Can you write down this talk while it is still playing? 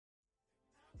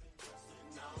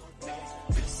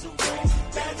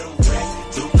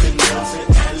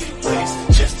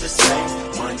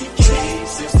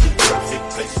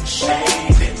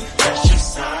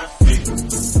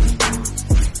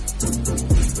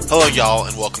Hello, y'all,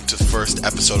 and welcome to the first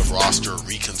episode of Roster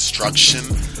Reconstruction.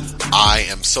 I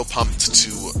am so pumped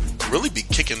to really be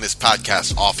kicking this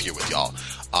podcast off here with y'all.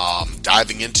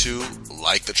 Diving into,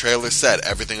 like the trailer said,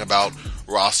 everything about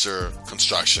roster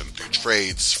construction through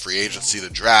trades, free agency, the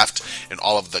draft, and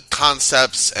all of the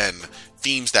concepts and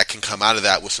themes that can come out of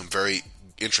that with some very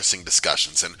interesting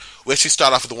discussions. And we actually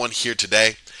start off with the one here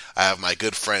today. I have my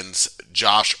good friends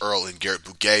Josh Earl and Garrett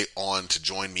Bouguet on to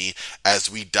join me as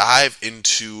we dive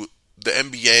into the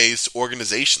NBA's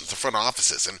organizations, the front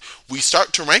offices, and we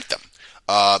start to rank them.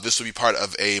 This will be part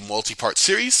of a multi-part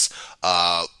series,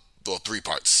 well, 3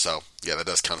 parts, so yeah, that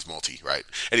does count as multi, right?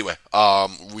 Anyway,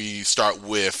 we start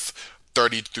with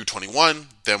 30 through 21,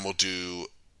 then we'll do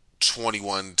 20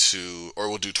 to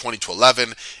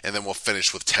 11, and then we'll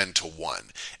finish with 10 to 1.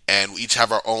 And we each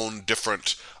have our own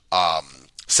different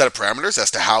set of parameters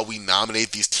as to how we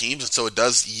nominate these teams, and so it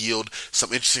does yield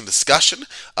some interesting discussion,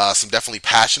 some definitely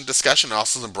passionate discussion, and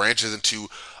also some branches into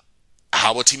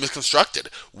how a team is constructed.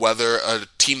 Whether a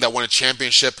team that won a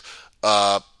championship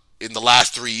in the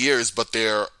last 3 years, but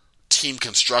their team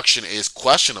construction is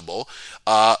questionable,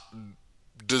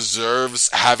 deserves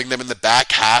having them in the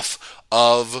back half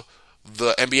of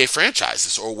the NBA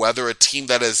franchises, or whether a team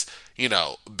that has,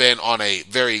 been on a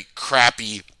very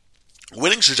crappy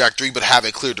winning trajectory but have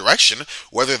a clear direction,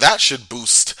 whether that should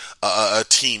boost a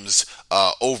team's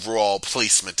overall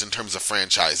placement in terms of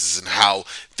franchises and how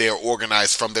they are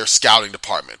organized from their scouting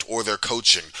department or their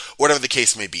coaching, whatever the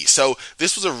case may be. So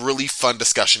this was a really fun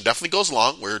discussion. Definitely goes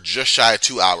long. We're just shy of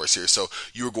 2 hours here, so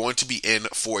you're going to be in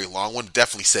for a long one.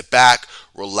 Definitely sit back,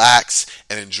 relax,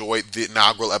 and enjoy the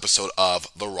inaugural episode of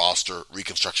the Roster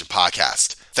Reconstruction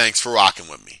Podcast. Thanks for rocking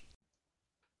with me.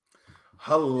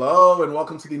 Hello, and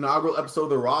welcome to the inaugural episode of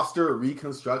the Roster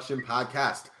Reconstruction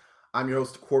Podcast. I'm your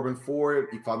host, Corbin Ford.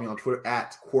 You can follow me on Twitter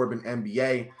at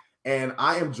CorbinNBA. And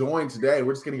I am joined today,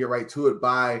 we're just going to get right to it,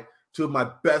 by two of my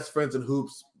best friends in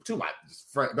hoops, two of my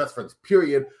best friends,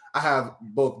 period. I have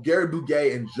both Garrett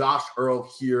Bouguet and Josh Earl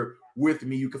here with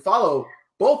me. You can follow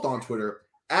both on Twitter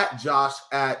at Josh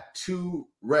at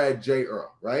 2RedJEarl,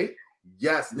 right?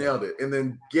 Yes, nailed it. And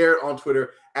then Garrett on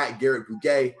Twitter at Garrett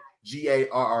Bouguet.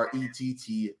 GarrettBugay.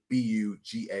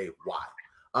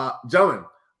 Gentlemen,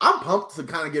 I'm pumped to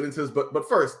kind of get into this, but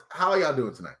first, how are y'all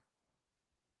doing tonight?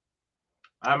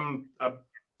 I'm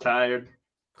tired.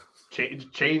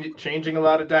 Changing a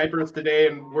lot of diapers today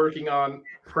and working on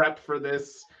prep for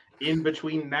this in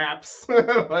between naps.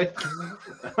 The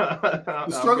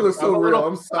struggle is so real.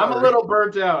 I'm sorry. I'm a little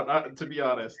burnt out, to be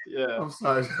honest. Yeah. I'm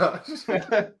sorry, Josh.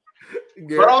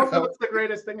 But also, it's the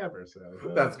greatest thing ever. So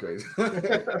that's great.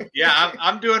 Yeah,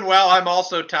 I'm doing well. I'm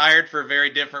also tired for very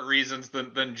different reasons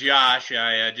than Josh.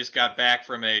 I just got back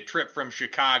from a trip from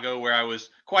Chicago where I was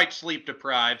quite sleep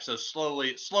deprived, so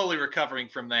slowly recovering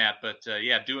from that. But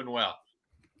yeah, doing well.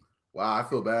 Wow, I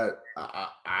feel bad.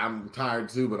 I'm tired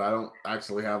too, but I don't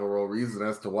actually have a real reason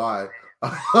as to why.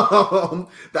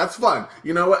 That's fun.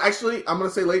 You know what? Actually, I'm going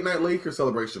to say late night Lakers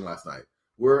celebration last night.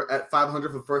 We're at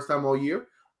 500 for the first time all year.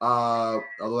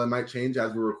 Although that might change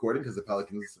as we're recording because the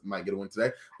Pelicans might get a win today.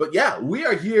 But yeah, we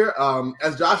are here.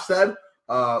 As Josh said,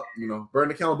 burn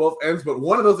the candle both ends, but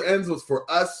one of those ends was for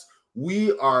us.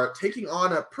 We are taking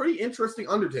on a pretty interesting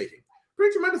undertaking.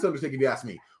 Pretty tremendous undertaking, if you ask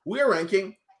me. We are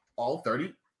ranking all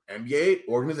 30 NBA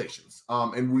organizations.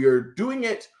 And we are doing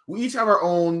it. We each have our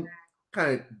own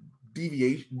kind of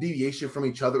deviation from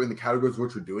each other in the categories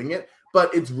which we're doing it.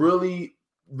 But it's really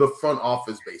the front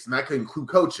office base. And that could include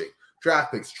coaching,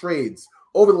 draft picks, trades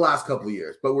over the last couple of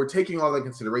years, but we're taking all that into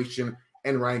consideration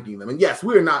and ranking them. And yes,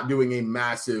 we are not doing a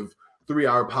massive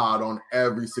 3-hour pod on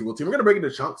every single team. We're going to break it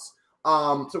into chunks.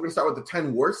 So we're going to start with the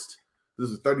 10 worst.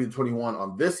 This is 30 to 21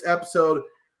 on this episode.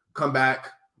 Come back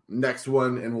next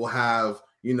one, and we'll have,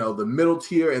 the middle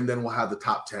tier, and then we'll have the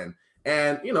top 10.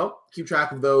 And, keep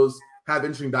track of those, have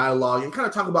interesting dialogue, and kind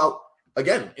of talk about,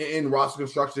 again, in roster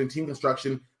construction and team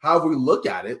construction, however we look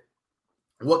at it,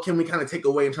 what can we kind of take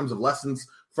away in terms of lessons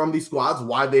from these squads,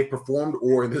 why they've performed,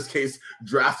 or in this case,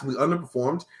 drastically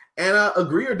underperformed, and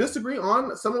agree or disagree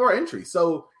on some of our entries.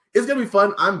 So it's going to be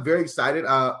fun. I'm very excited.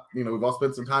 We've all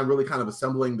spent some time really kind of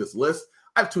assembling this list.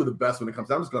 I have two of the best when it comes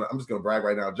to, I'm just going to brag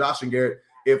right now. Josh and Garrett,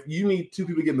 if you need two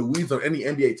people to get in the weeds on any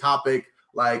NBA topic,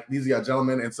 like these are your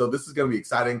gentlemen. And so this is going to be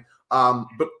exciting.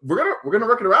 But we're going to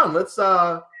work it around. Let's,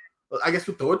 I guess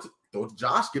we'll throw it to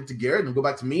Josh, give it to Garrett, and go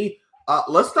back to me.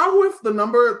 Let's start with the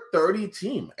number 30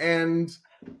 team, and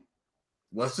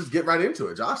let's just get right into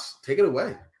it. Josh, take it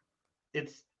away.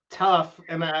 It's tough,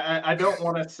 and I don't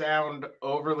want to sound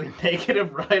overly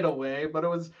negative right away, but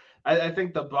I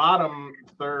think the bottom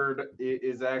third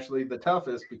is actually the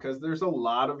toughest because there's a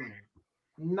lot of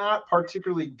not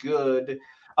particularly good.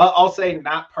 I'll say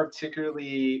not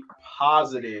particularly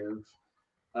positive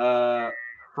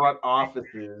front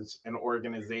offices and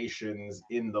organizations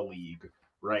in the league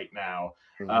right now.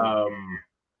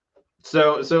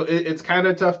 So it's kind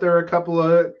of tough. There are a couple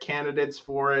of candidates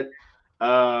for it.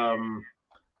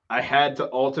 I had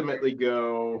to ultimately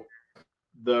go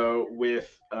though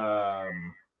with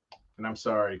and I'm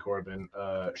sorry, Corbin,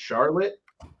 Charlotte.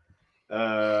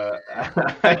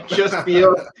 I just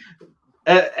feel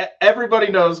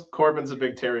everybody knows Corbin's a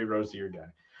big Terry Rozier guy.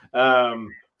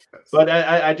 But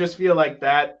I just feel like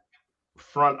that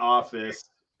front office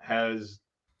has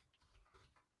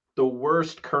the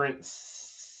worst current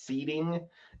seating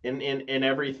in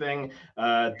everything.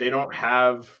 They don't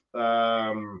have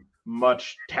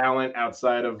much talent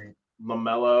outside of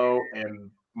LaMelo and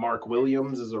Mark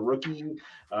Williams as a rookie.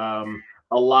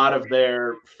 A lot of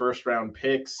their first round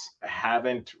picks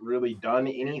haven't really done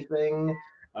anything.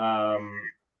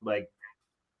 Like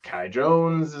Kai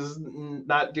Jones is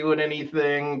not doing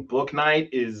anything. Bouknight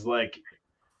is like,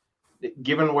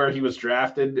 given where he was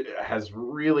drafted, has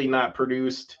really not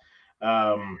produced.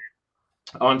 On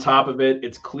top of it,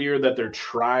 it's clear that they're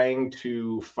trying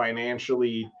to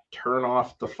financially turn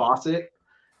off the faucet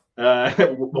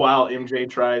while MJ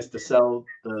tries to sell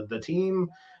the team.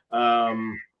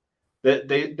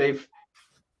 They've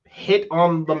hit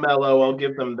on LaMelo, I'll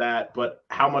give them that, but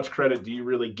how much credit do you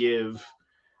really give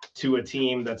to a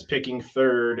team that's picking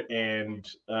third and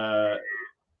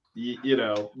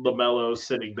LaMelo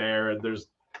sitting there, and there's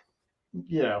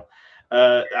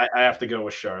I have to go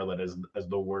with Charlotte as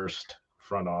the worst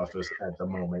front office at the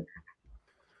moment.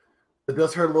 It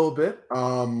does hurt a little bit.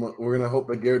 We're gonna hope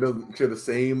that Garrett doesn't share the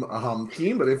same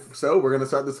team, but if so, we're gonna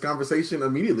start this conversation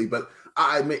immediately. But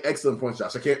I make excellent points,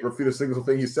 Josh. I can't refute a single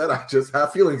thing you said. I just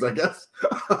have feelings, I guess.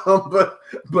 But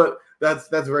that's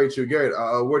very true, Garrett.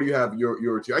 Where do you have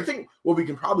your two? I think what we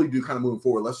can probably do, kind of moving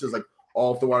forward, let's just like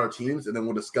all throw out our teams, and then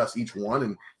we'll discuss each one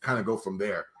and kind of go from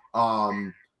there.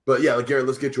 But yeah, like Garrett,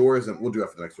 let's get yours, and we'll do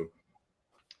after the next one.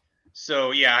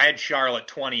 So yeah, I had Charlotte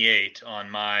 28 on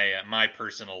my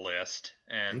personal list,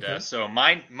 and Okay. So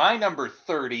my number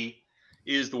 30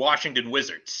 is the Washington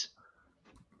Wizards.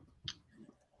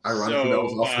 Ironically, that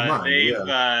was also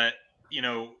mine.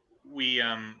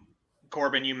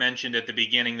 Corbin, you mentioned at the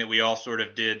beginning that we all sort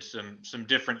of did some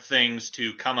different things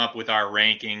to come up with our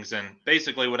rankings, and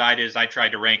basically what I did is I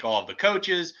tried to rank all of the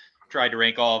coaches, tried to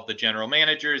rank all of the general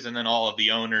managers, and then all of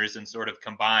the owners, and sort of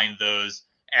combine those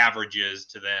averages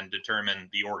to then determine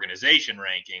the organization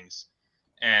rankings.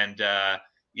 And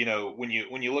when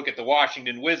you look at the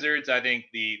Washington Wizards, I think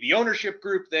the ownership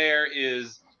group there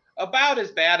is about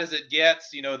as bad as it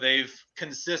gets. They've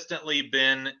consistently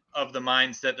been of the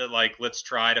mindset that, like, let's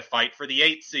try to fight for the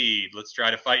 8th seed. Let's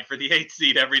try to fight for the 8th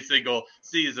seed every single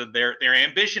season. Their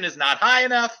ambition is not high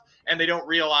enough, and they don't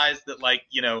realize that, like,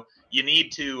 you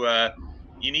need to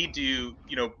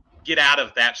get out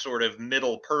of that sort of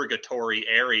middle purgatory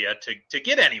area to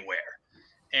get anywhere.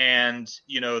 And,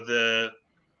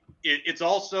 it's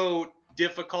also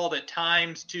difficult at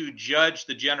times to judge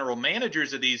the general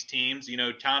managers of these teams.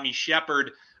 Tommy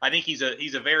Shepard, I think he's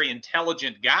a very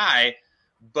intelligent guy,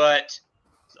 but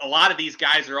a lot of these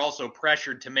guys are also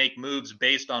pressured to make moves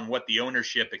based on what the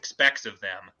ownership expects of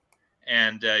them.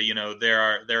 And, there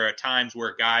are times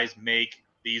where guys make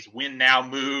these win now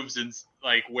moves, and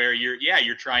like where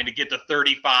you're trying to get to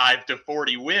 35 to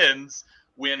 40 wins,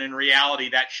 when in reality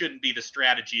that shouldn't be the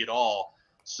strategy at all.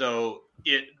 So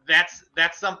that's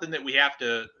something that we have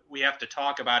to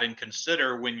talk about and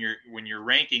consider when you're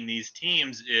ranking these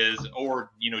teams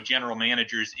or general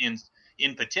managers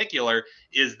in particular,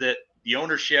 is that the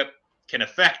ownership can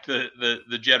affect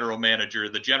the general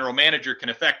manager can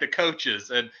affect the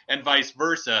coaches, and vice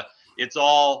versa. It's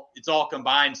all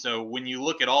combined. So when you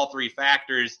look at all three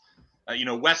factors,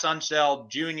 Wes Unseld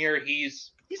Jr.,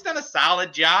 he's done a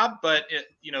solid job, but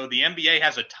the NBA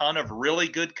has a ton of really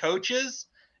good coaches,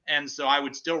 and so I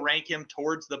would still rank him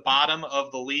towards the bottom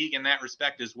of the league in that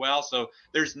respect as well. So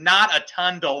there's not a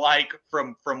ton to like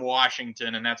from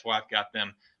Washington, and that's why I've got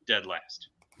them dead last.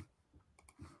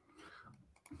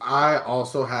 I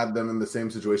also had them in the same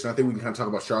situation. I think we can kind of talk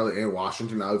about Charlotte and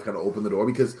Washington now. We've kind of opened the door,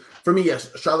 because for me, yes,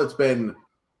 Charlotte's been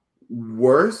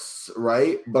worse,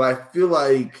 right? But I feel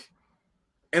like,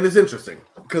 and it's interesting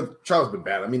because Charlotte's been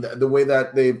bad. I mean, the way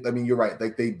that you're right.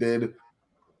 Like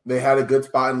they had a good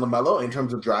spot in LaMelo in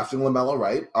terms of drafting LaMelo,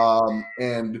 right?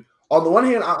 And on the one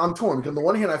hand, I'm torn, because on the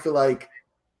one hand, I feel like,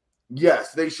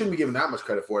 yes, they shouldn't be given that much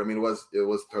credit for it. I mean, it was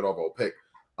third overall pick.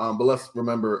 But let's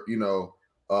remember,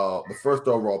 the first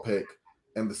overall pick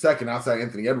And the second, outside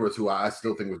Anthony Edwards, who I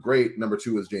still think was great, number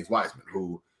 2 is James Wiseman,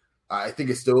 who I think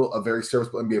is still a very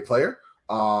serviceable NBA player,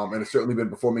 and has certainly been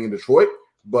performing in Detroit,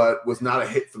 but was not a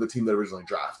hit for the team that originally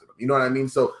drafted him. You know what I mean?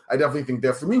 So I definitely think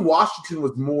that for me, Washington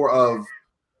was more of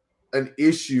an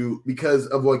issue because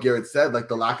of what Garrett said, like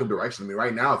the lack of direction. I mean,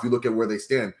 right now, if you look at where they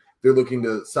stand, they're looking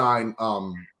to sign.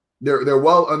 They're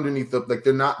well underneath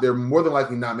they're more than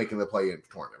likely not making the play-in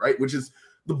tournament, right? Which is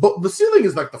the ceiling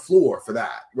is like the floor for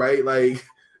that, right? Like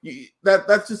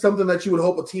that's just something that you would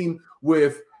hope a team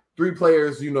with 3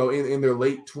 players, in their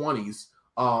late 20s,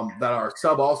 that are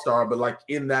sub all-star, but like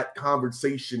in that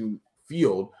conversation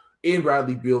field, in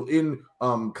Bradley Beal, in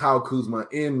Kyle Kuzma,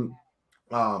 in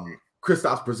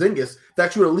Kristaps Porzingis,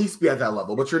 that you would at least be at that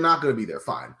level, but you're not going to be there.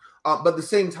 Fine. But at the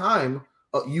same time,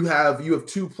 you have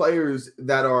 2 players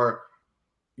that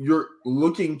you're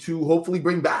looking to hopefully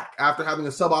bring back after having a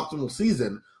suboptimal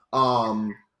season,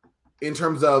 in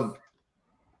terms of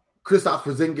Kristaps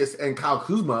Porzingis and Kyle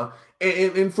Kuzma,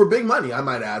 and for big money, I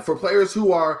might add, for players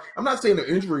who are, I'm not saying they're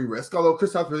injury risk, although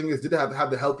Kristaps Porzingis did have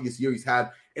the healthiest year he's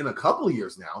had in a couple of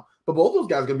years now, but both those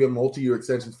guys are going to be on multi-year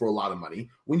extensions for a lot of money.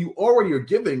 When you already are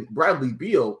giving Bradley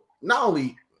Beal not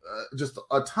only just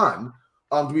a ton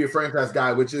to be a franchise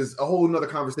guy, which is a whole nother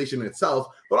conversation in itself,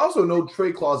 but also no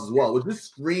trade clause as well, which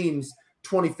just screams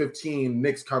 2015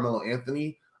 Knicks Carmelo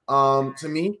Anthony to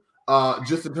me,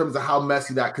 just in terms of how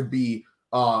messy that could be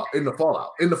in the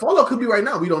fallout. And the fallout could be right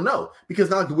now. We don't know, because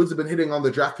not like the Wizards have been hitting on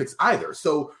the draft picks either.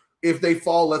 So if they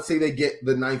fall, let's say they get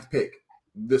the 9th pick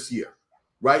this year,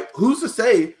 right? Who's to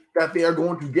say that they are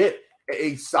going to get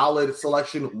a solid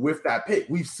selection with that pick?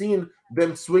 We've seen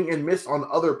them swing and miss on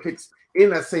other picks in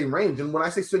that same range. And when I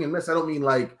say swing and miss, I don't mean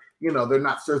like, they're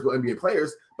not serviceable NBA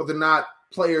players, but they're not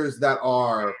players that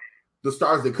are the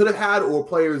stars they could have had, or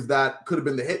players that could have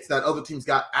been the hits that other teams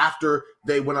got after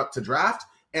they went up to draft.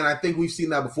 And I think we've seen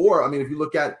that before. I mean, if you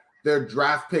look at their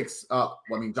draft picks,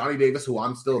 Johnny Davis, who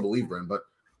I'm still a believer in, but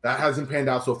that hasn't panned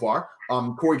out so far.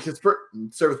 Corey Kispert,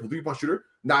 serviceable 3-point shooter,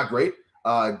 not great.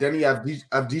 Denny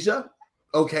Avdija,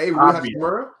 okay. Rui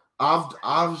Hachimura,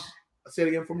 say it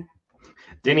again for me.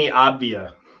 Denny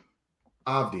Avdija.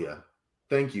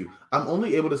 Thank you. I'm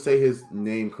only able to say his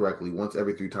name correctly once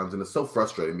every 3 times, and it's so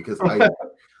frustrating because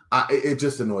it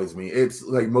just annoys me. It's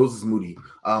like Moses Moody.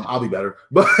 I'll be better,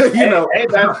 but hey,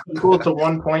 that's cool to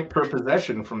 1 point per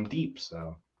possession from deep.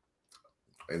 So,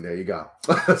 and there you go.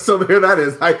 So there that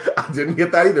is. I didn't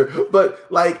get that either. But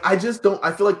like, I just don't.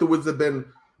 I feel like the Wizards have been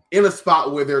in a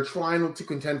spot where they're trying to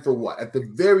contend for what, at the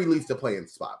very least, a play-in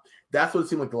spot. That's what it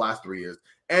seemed like the last 3 years,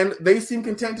 and they seem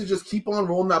content to just keep on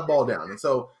rolling that ball down. And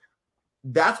so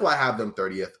that's why I have them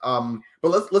 30th. But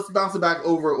let's bounce it back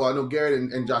over. Well, I know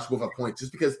Garrett and Josh both have points,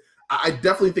 just because I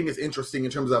definitely think it's interesting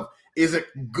in terms of, is it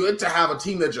good to have a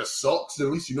team that just sucks, and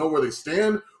at least you know where they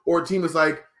stand, or a team that's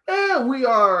like, we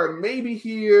are maybe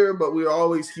here, but we're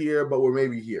always here, but we're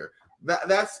maybe here.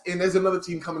 And there's another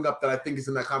team coming up that I think is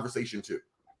in that conversation too.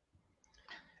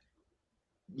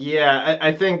 Yeah,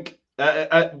 I think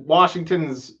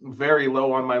Washington's very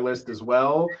low on my list as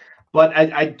well, but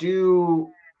I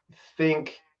do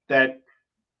think that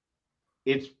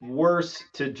it's worse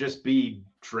to just be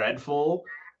dreadful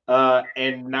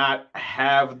and not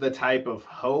have the type of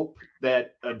hope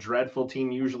that a dreadful team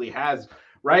usually has,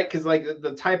 right? Because like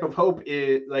the type of hope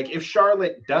is like, if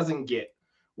Charlotte doesn't get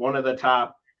one of the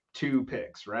top 2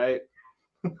 picks, right?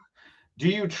 Do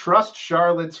you trust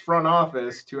Charlotte's front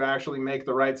office to actually make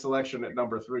the right selection at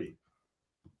number 3?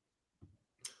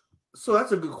 So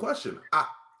that's a good question.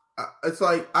 It's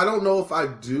like, I don't know if I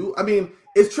do. I mean,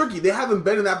 it's tricky. They haven't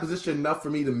been in that position enough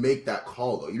for me to make that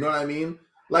call, though. You know what I mean?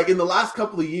 Like, in the last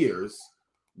couple of years,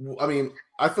 I mean,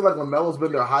 I feel like LaMelo's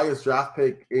been their highest draft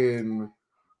pick in,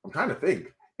 I'm trying to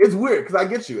think. It's weird, because I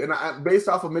get you. And based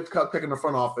off of Mitch Kupchak in the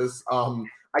front office,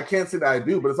 I can't say that I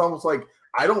do, but it's almost like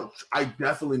I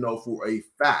definitely know for a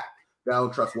fact that I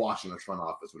don't trust Washington's front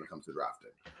office when it comes to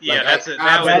drafting. Yeah,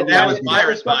 like, that was my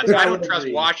response. I don't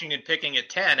trust Washington picking at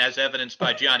 10, as evidenced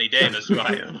by Johnny Davis, who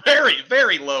I am very,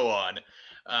 very low on.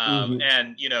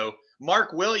 And,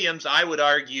 Mark Williams, I would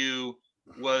argue,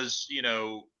 was,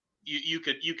 you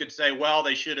could say, well,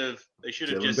 they should have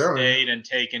just stayed and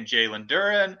taken Jalen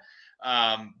Duren.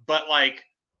 But like,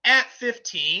 at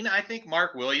 15, I think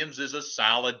Mark Williams is a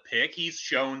solid pick. He's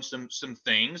shown some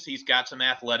things. He's got some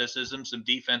athleticism, some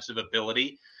defensive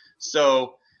ability.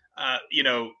 So,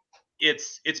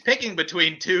 it's picking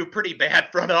between 2 pretty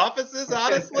bad front offices,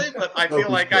 honestly. But I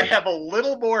feel like I have a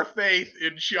little more faith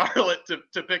in Charlotte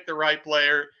to pick the right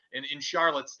player and in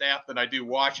Charlotte's staff than I do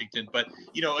Washington. But,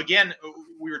 again,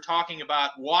 we were talking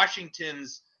about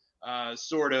Washington's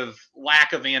sort of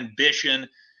lack of ambition.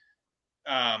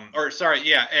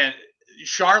 and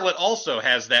Charlotte also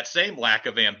has that same lack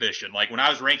of ambition. Like when I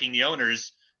was ranking the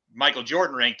owners, Michael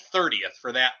Jordan ranked 30th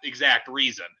for that exact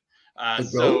reason.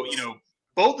 So,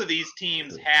 both of these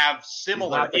teams have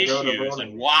similar issues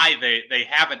and why they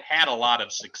haven't had a lot of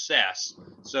success.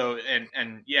 So,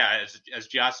 and as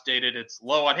Josh stated, it's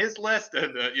low on his list.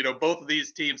 And, both of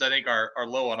these teams, I think, are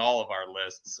low on all of our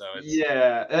lists. So,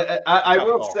 I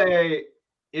will say,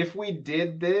 if we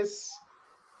did this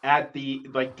at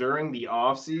during the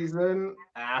off season,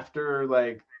 after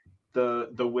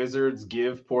the Wizards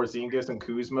give Porzingis and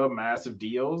Kuzma massive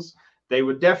deals, they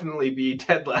would definitely be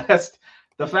dead last.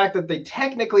 The fact that they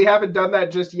technically haven't done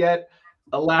that just yet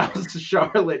allows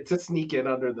Charlotte to sneak in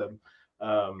under them.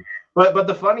 But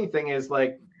the funny thing is,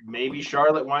 maybe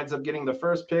Charlotte winds up getting the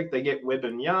first pick. They get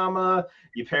Wembanyama.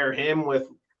 You pair him with,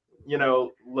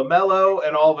 LaMelo,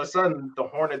 and all of a sudden the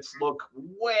Hornets look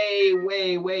way,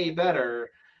 way, way better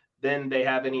than they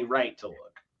have any right to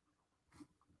look.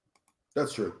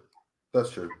 That's true.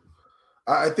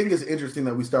 I think it's interesting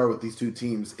that we start with these two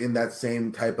teams in that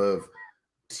same type of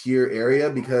tier area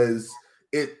because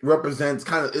it represents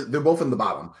they're both in the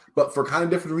bottom, but for kind of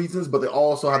different reasons, but they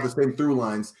also have the same through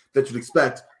lines that you'd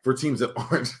expect for teams that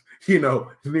aren't,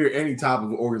 near any type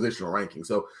of organizational ranking.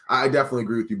 So I definitely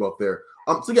agree with you both there.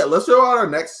 Let's throw out our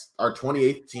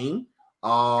 28th team.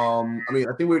 I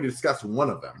think we already discussed one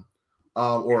of them.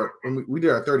 Or we did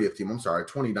our 30th team. I'm sorry,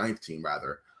 29th team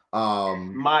rather.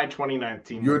 My 29th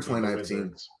team. Your 29th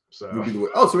team. So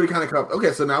we kind of covered.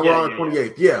 Okay, so now we're on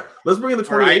 28th. Yeah, let's bring in the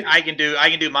 28th. I can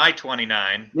do my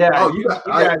 29. Yeah. Oh, you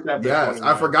guys have yes, 29.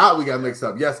 I forgot we got mixed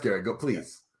up. Yes, Garrett, go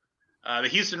please. The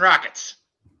Houston Rockets.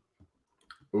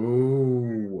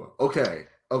 Ooh. Okay.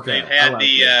 They've had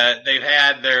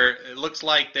it looks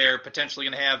like they're potentially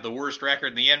going to have the worst record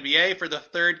in the NBA for the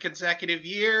third consecutive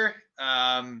year.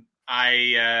 I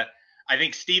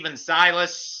think Steven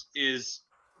Silas is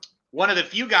one of the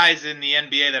few guys in the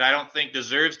NBA that I don't think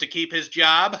deserves to keep his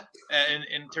job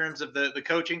in terms of the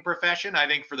coaching profession. I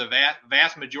think for the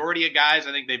vast majority of guys,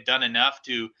 I think they've done enough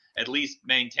to at least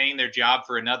maintain their job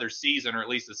for another season or at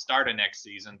least the start of next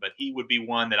season. But he would be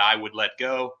one that I would let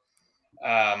go.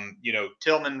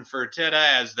 Tillman Fertitta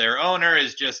as their owner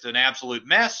is just an absolute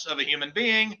mess of a human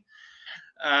being.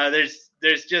 There's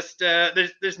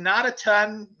not a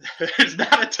ton. There's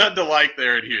not a ton to like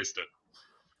there in Houston.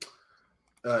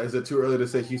 Is it too early to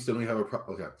say Houston? We have a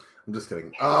okay. I'm just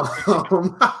kidding.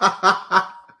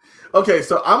 Okay,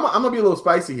 so I'm gonna be a little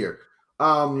spicy here.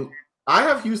 I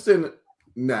have Houston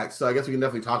next, so I guess we can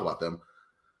definitely talk about them.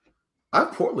 I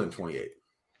have Portland 28.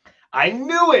 I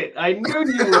knew it. I knew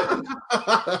you would.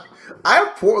 I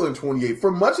have Portland 28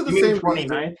 for much of the same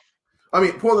 29th.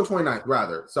 Portland 29th,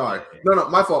 rather. Sorry. No,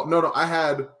 my fault. No, I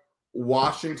had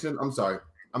Washington. I'm sorry.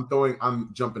 I'm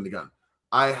jumping the gun.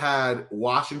 I had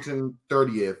Washington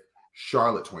 30th,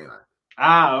 Charlotte 29th.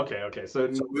 Okay. So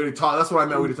we already talked. That's what I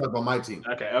meant. We already talked about my team.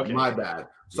 Okay. My bad.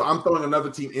 So I'm throwing another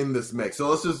team in this mix.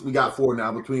 So we got four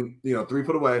now between, 3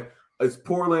 put away. It's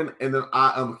Portland and then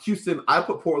Houston. I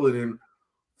put Portland in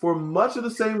for much of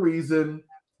the same reason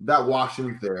that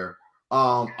Washington's there.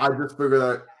 I just figured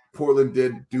that Portland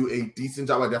did do a decent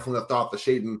job. I definitely thought the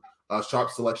Shaedon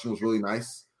Sharpe selection was really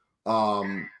nice.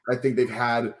 I think they've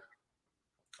had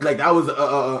that was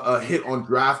a hit on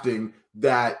drafting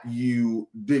that you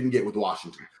didn't get with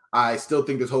Washington. I still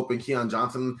think there's hope in Keon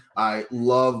Johnson. I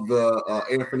love the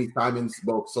Anthony Simons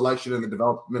both selection and the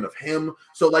development of him.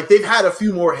 So they've had a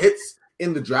few more hits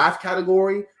in the draft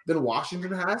category than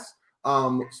Washington has.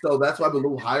 So that's why I'm a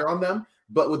little higher on them.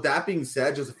 But with that being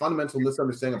said, just a fundamental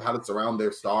misunderstanding of how to surround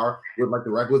their star with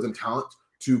the requisite talent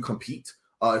to compete,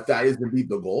 if that is indeed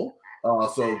the goal.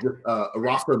 So just a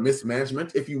roster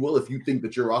mismanagement, if you will, if you think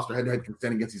that your roster head-to-head can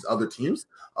stand against these other teams.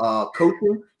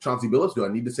 Coaching, Chauncey Billups, do I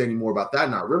need to say any more about that?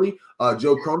 Not really.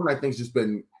 Joe Cronin, I think, has just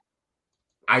been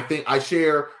 – I think I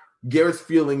share Garrett's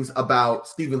feelings about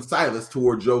Steven Silas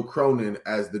toward Joe Cronin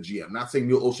as the GM. Not saying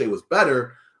Neil O'Shea was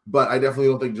better, but I definitely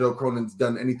don't think Joe Cronin's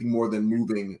done anything more than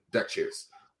moving deck chairs.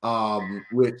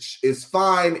 Which is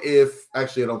fine I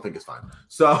don't think it's fine.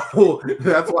 So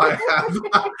that's why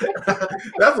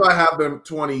I have them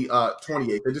 28.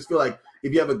 I just feel like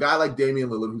if you have a guy like Damian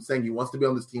Lillard who's saying he wants to be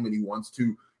on this team and he wants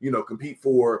to, compete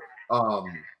for,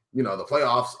 the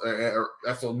playoffs,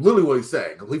 that's literally what he's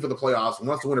saying. Complete for the playoffs,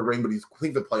 wants to win a ring, but he's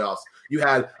complete for the playoffs. You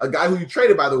had a guy who you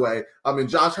traded, by the way,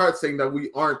 Josh Hart saying that we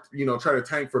aren't, trying to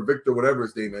tank for Victor, whatever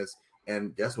his name is.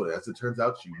 And guess what? As it turns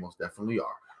out, you most definitely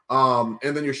are.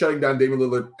 And then you're shutting down Damian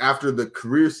Lillard after the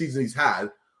career season he's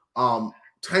had, 10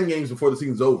 games before the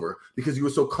season's over, because you were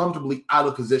so comfortably out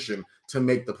of position to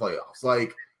make the playoffs.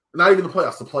 Not even the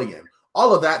playoffs, to play in.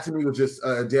 all of that to me was just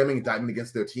a damning indictment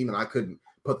against their team, and I couldn't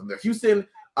put them there. Houston,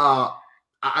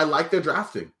 I like their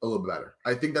drafting a little bit better.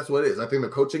 I think that's what it is. I think the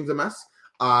coaching's a mess.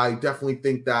 I definitely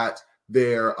think that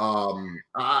they're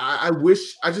I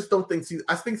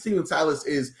think Steven Silas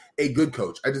is a good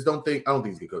coach. I don't think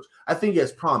he's a good coach. I think he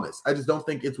has promise. I just don't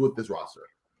think it's with this roster.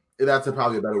 That's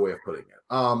probably a better way of putting it.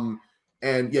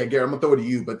 And yeah, Gary, I'm gonna throw it to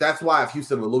you, but that's why if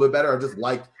Houston were a little bit better, I just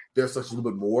liked their such a little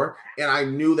bit more. And I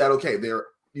knew that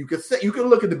you can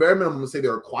look at the bare minimum and say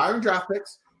they're acquiring draft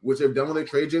picks, which they've done when they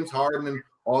trade James Harden and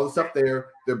all the stuff there.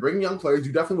 They're bringing young players.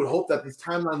 You definitely would hope that this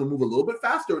timeline will move a little bit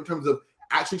faster in terms of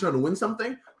actually trying to win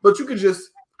something. But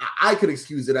I could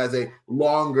excuse it as a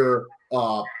longer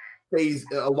phase,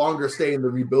 a longer stay in the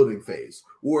rebuilding phase.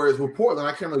 Whereas with Portland,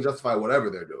 I can't really justify whatever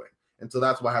they're doing. And so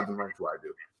that's why I have them ranked where I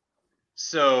do.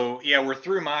 So, yeah, we're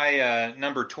through my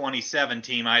number 27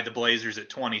 team. I had the Blazers at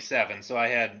 27. So I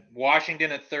had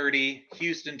Washington at 30,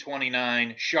 Houston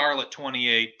 29, Charlotte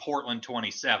 28, Portland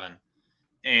 27.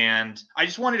 And I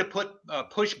just wanted to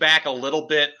push back a little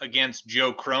bit against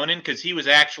Joe Cronin because he was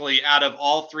actually, out of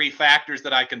all three factors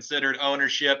that I considered,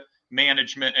 ownership,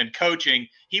 management, and coaching,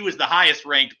 he was the highest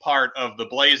ranked part of the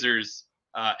Blazers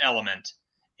element.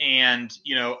 And,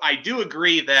 I do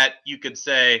agree that you could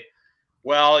say,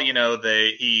 well,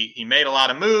 he made a lot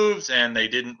of moves and they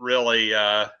didn't really,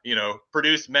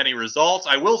 produce many results.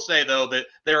 I will say, though, that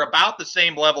they're about the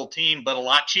same level team, but a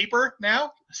lot cheaper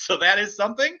now. So that is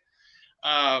something.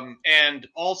 And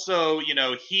also,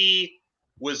 he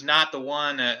was not the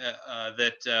one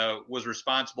that was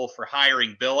responsible for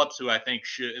hiring Billups, who I think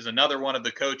is another one of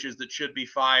the coaches that should be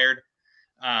fired.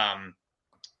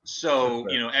 So,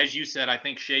 as you said, I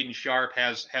think Shaedon Sharpe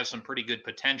has some pretty good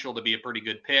potential to be a pretty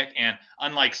good pick. And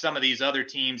unlike some of these other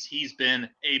teams, he's been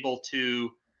able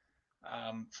to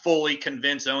fully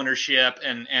convince ownership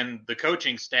and the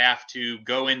coaching staff to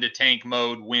go into tank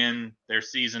mode when their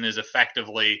season is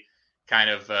effectively kind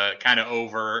of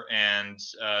over. And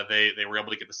they were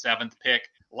able to get the 7th pick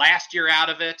last year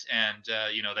out of it. And,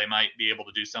 they might be able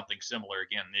to do something similar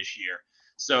again this year.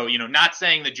 So, not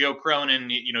saying that Joe Cronin,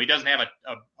 he doesn't have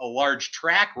a large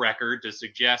track record to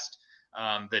suggest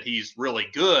that he's really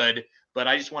good, but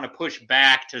I just want to push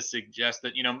back to suggest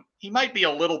that, he might be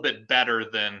a little bit better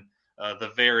than the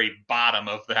very bottom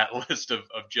of that list of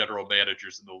general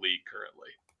managers in the league currently.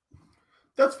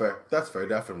 That's fair,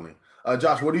 definitely.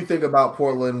 Josh, what do you think about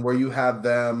Portland, where you have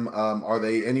them? Are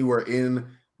they anywhere in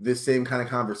this same kind of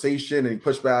conversation? Any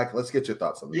pushback? Let's get your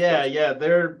thoughts on this. Yeah,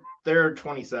 they're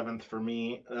 27th for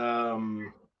me.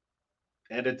 And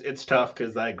it's tough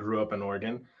because I grew up in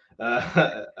Oregon.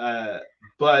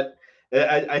 But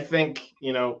I think,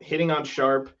 hitting on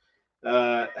Sharpe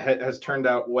has turned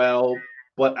out well,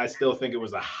 but I still think it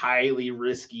was a highly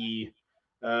risky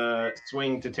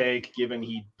swing to take, given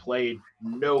he played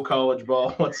no college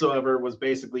ball whatsoever, was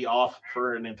basically off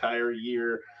for an entire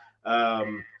year.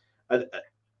 And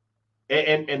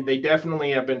they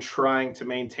definitely have been trying to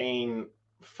maintain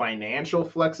financial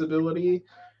flexibility,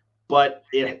 but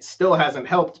it still hasn't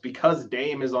helped because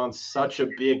Dame is on such a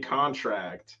big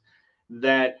contract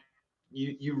that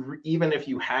you even if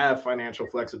you have financial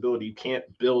flexibility, you can't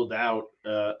build out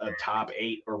a top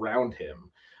 8 around him.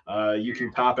 You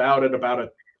can top out at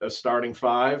about a starting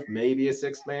 5, maybe a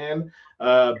 6th man.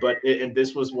 And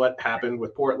this was what happened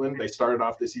with Portland. They started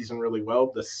off the season really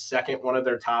well. The second one of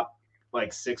their top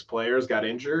 6 players got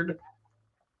injured,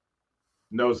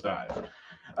 nosedive.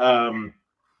 And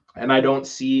I don't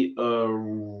see a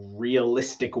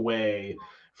realistic way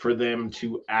for them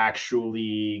to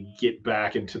actually get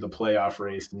back into the playoff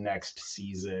race next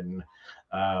season.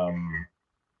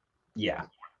 Yeah.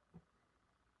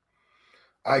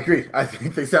 I agree. I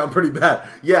think they sound pretty bad.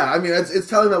 Yeah, I mean, it's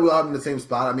telling that we'll have them in the same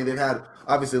spot. I mean, they've had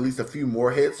obviously at least a few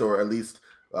more hits, or at least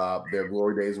their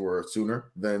glory days were sooner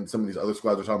than some of these other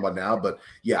squads we're talking about now. But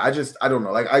yeah, I don't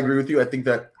know. I agree with you. I think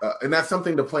that, and that's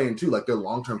something to play into, their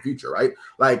long-term future, right?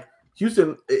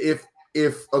 Houston, if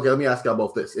okay, let me ask y'all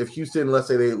both this. If Houston, let's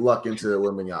say they luck into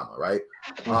Wembanyama, right?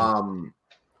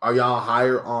 Are y'all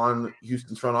higher on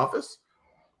Houston's front office?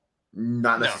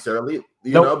 Not necessarily,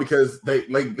 Nope. because they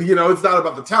it's not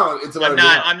about the talent. It's about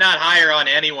I'm not higher on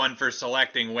anyone for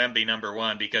selecting Wemby number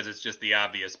 1 because it's just the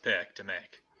obvious pick to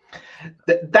make.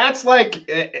 That's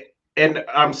and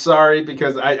I'm sorry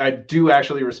because I do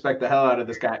actually respect the hell out of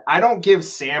this guy. I don't give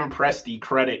Sam Presti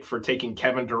credit for taking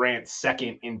Kevin Durant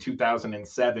 2nd in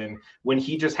 2007 when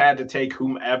he just had to take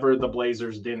whomever the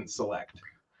Blazers didn't select.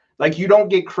 You don't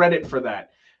get credit for that.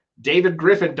 David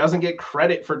Griffin doesn't get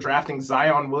credit for drafting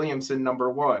Zion Williamson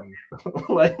number 1.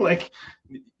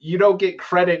 You don't get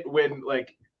credit when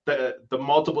the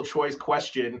multiple choice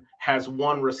question has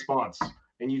one response,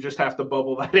 and you just have to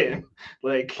bubble that in.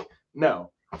 Like,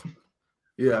 no.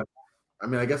 Yeah. I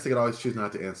mean, I guess they could always choose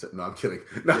not to answer. No, I'm kidding.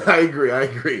 No, yeah. I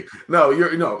agree. No, you're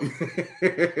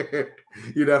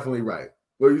definitely right.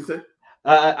 What do you say?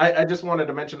 I just wanted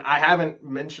to mention, I haven't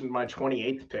mentioned my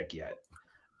 28th pick yet,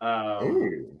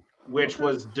 which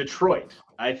was Detroit.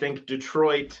 I think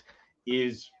Detroit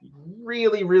is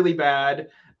really, really bad.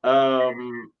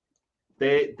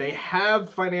 They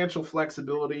have financial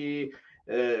flexibility.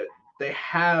 They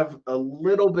have a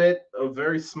little bit of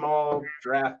very small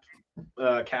draft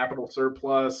capital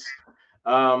surplus,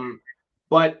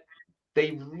 but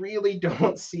they really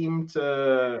don't seem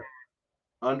to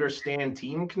understand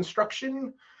team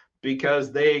construction,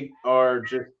 because they are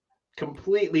just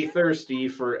completely thirsty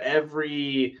for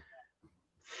every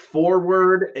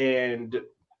forward and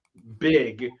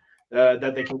big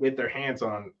that they can get their hands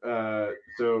on.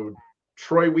 So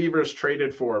Troy Weaver's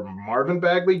traded for Marvin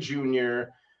Bagley Jr.,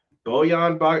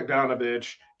 Bojan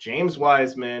Bogdanovic, James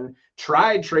Wiseman,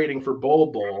 tried trading for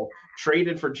Bol,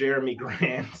 traded for Jeremy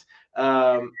Grant.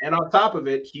 And on top of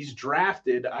it, he's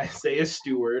drafted Isaiah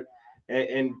Stewart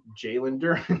and Jalen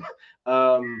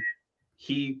Duren.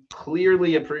 He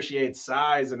clearly appreciates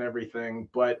size and everything,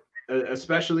 but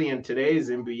especially in today's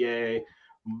NBA,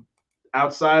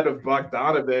 outside of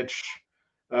Bogdanovic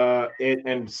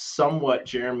and somewhat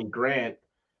Jeremy Grant,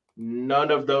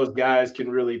 none of those guys can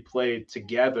really play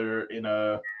together in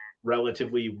a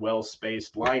relatively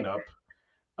well-spaced lineup,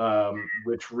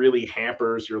 which really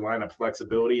hampers your lineup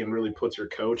flexibility and really puts your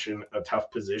coach in a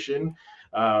tough position.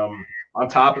 On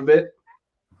top of it,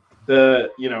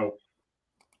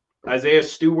 Isaiah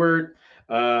Stewart,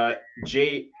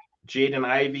 Jaden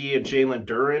Ivey, and Jalen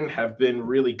Duren have been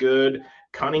really good.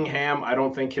 Cunningham, I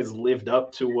don't think, has lived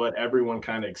up to what everyone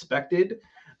kind of expected.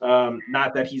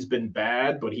 Not that he's been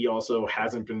bad, but he also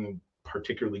hasn't been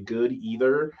particularly good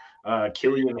either.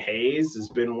 Killian Hayes has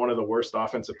been one of the worst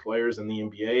offensive players in the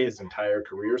NBA his entire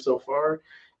career so far.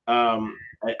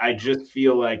 I just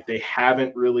feel like they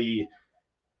haven't really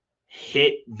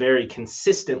hit very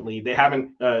consistently. They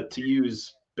haven't, to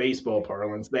use baseball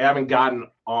parlance, they haven't gotten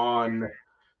on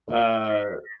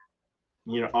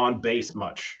base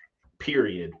much,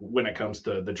 period, when it comes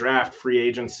to the draft, free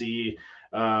agency,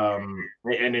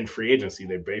 and in free agency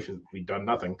they've basically done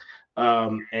nothing,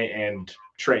 and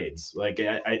trades. Like,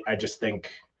 I just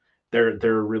think they're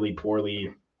a really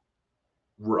poorly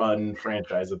run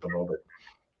franchise at the moment.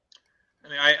 I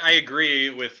mean, I agree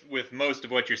with most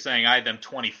of what you're saying. I had them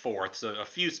 24th, so a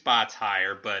few spots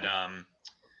higher, but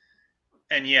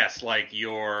and yes, like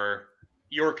your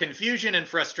confusion and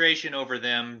frustration over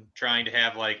them trying to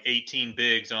have like 18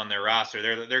 bigs on their roster,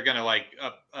 they're going to like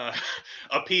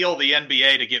appeal the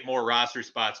NBA to get more roster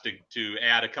spots to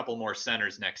add a couple more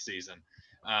centers next season.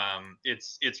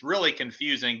 It's really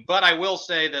confusing, but I will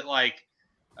say that like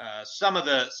some of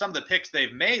the picks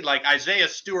they've made, like Isaiah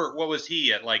Stewart, what was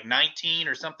he at, like 19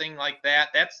 or something like that?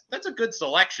 That's a good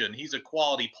selection. He's a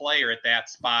quality player at that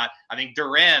spot. I think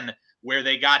Duren, where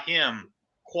they got him,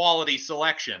 quality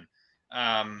selection.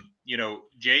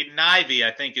 Jaden Ivey,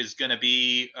 I think, is going to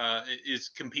be is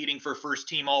competing for first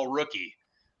team all rookie.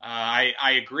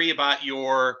 I agree about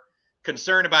your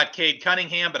concern about Cade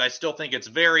Cunningham, but I still think it's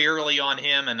very early on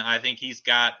him, and I think he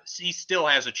still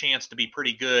has a chance to be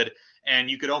pretty good. And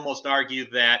you could almost argue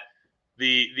that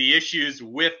the issues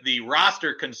with the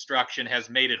roster construction has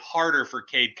made it harder for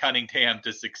Cade Cunningham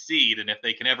to succeed. And if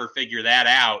they can ever figure that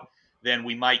out, then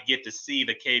we might get to see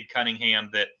the Cade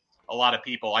Cunningham that a lot of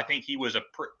people, I think he was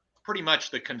pretty much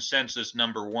the consensus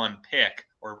number one pick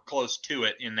or close to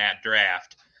it in that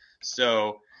draft.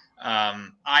 So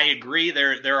I agree.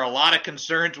 There are a lot of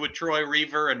concerns with Troy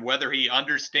Weaver and whether he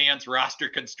understands roster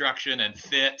construction and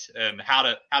fit and how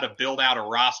to build out a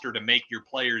roster to make your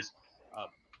players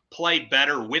play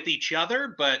better with each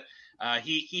other. But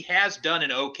he has done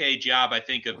an okay job, I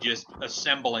think, of just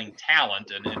assembling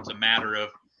talent, and it's a matter of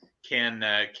can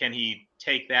he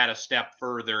take that a step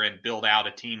further and build out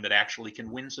a team that actually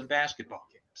can win some basketball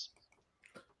games.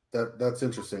 That's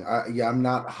interesting. I'm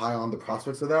not high on the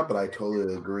prospects of that, but I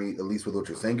totally agree, at least with what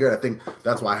you're saying, Garrett. I think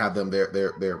that's why I have them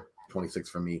they're 26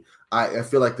 for me. I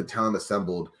feel like the talent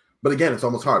assembled, but again, it's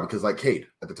almost hard because like Cade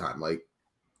at the time, like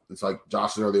it's like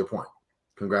Josh's earlier point.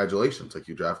 Congratulations, like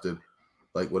you drafted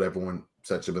like what everyone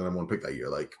said should have been the number one pick that year.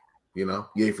 Like,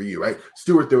 yay for you, right?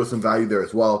 Stewart, there was some value there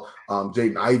as well.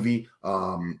 Jaden Ivey,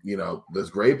 that's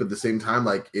great, but at the same time,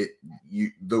 like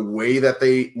the way that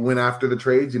they went after the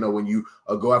trades, when you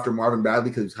go after Marvin Bagley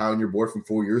because he's high on your board from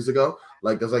 4 years ago,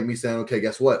 like that's like me saying, okay,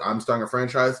 guess what? I'm starting a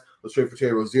franchise. Let's trade for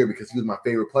Terry Rozier because he was my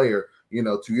favorite player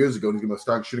 2 years ago, and he's going to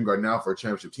start shooting guard now for a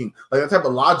championship team. Like that type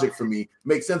of logic for me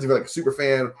makes sense if you're like a super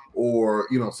fan or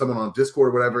someone on Discord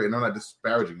or whatever. And I'm not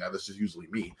disparaging that. That's just usually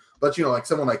me. But like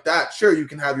someone like that, sure, you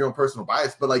can have your own personal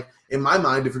bias. But like in my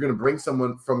mind, if you're going to bring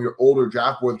someone from your older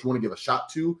draft board that you want to give a shot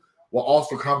to, while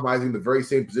also compromising the very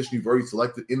same position you've already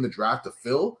selected in the draft to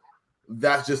fill,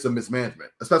 that's just a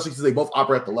mismanagement, especially since they both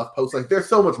operate at the left post. Like there's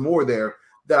so much more there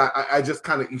that I just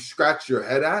kind of scratch your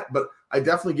head at, but I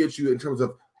definitely get you in terms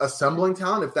of assembling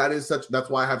talent. If that is that's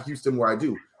why I have Houston where I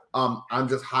do. I'm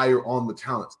just higher on the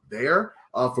talent there,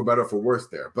 for better or for worse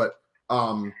there. But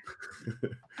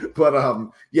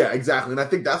yeah, exactly. And I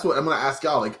think that's what I'm going to ask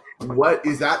y'all. Like, what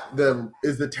is that?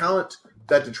 Is the talent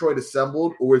that Detroit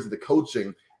assembled, or is it the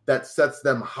coaching that sets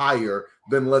them higher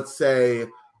than, let's say,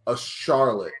 a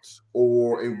Charlotte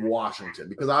or a Washington?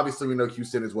 Because obviously we know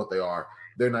Houston is what they are.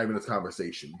 They're not even in this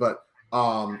conversation. But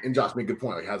and Josh made a good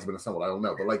point. Like, has it been assembled? I don't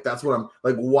know. But like that's what I'm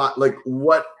like.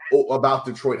 What about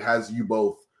Detroit has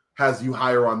you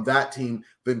higher on that team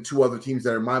than two other teams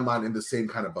that are in my mind in the same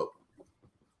kind of boat?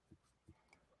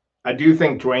 I do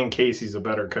think Dwayne Casey's a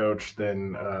better coach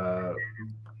than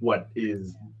what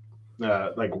is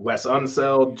like Wes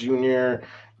Unseld Jr.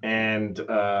 and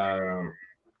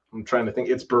I'm trying to think.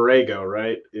 It's Borrego,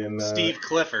 right? In Steve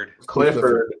Clifford.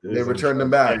 Clifford. They returned him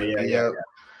back. Yeah.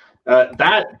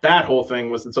 That whole thing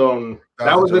was its own.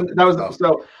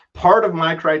 So part of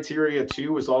my criteria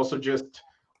too was also just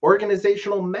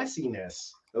organizational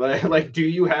messiness. Like, do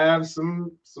you have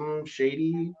some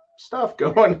shady stuff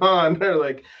going on, or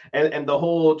like, and the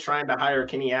whole trying to hire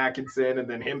Kenny Atkinson and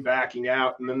then him backing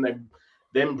out, and then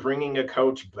them bringing a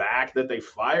coach back that they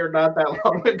fired not that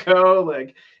long ago.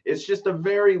 Like, it's just a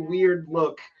very weird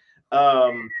look.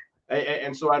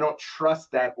 And so I don't trust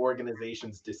that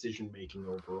organization's decision-making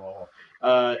overall.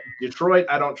 Detroit,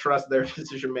 I don't trust their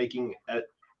decision-making at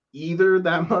either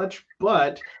that much,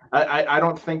 but I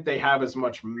don't think they have as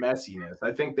much messiness.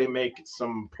 I think they make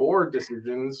some poor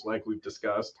decisions like we've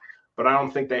discussed, but I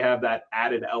don't think they have that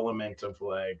added element of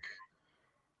like,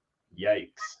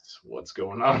 yikes, what's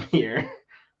going on here?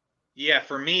 Yeah,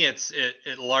 for me,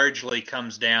 it largely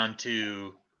comes down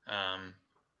to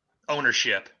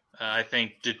ownership. I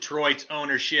think Detroit's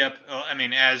ownership, I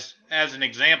mean, as an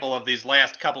example of these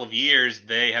last couple of years,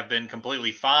 they have been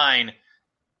completely fine,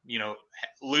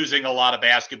 losing a lot of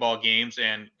basketball games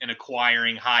and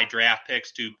acquiring high draft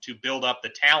picks to build up the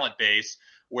talent base,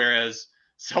 whereas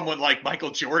someone like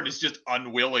Michael Jordan is just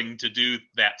unwilling to do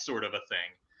that sort of a thing.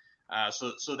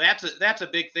 So that's a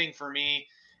big thing for me.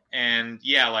 And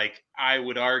yeah, like I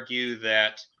would argue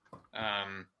that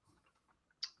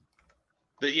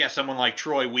someone like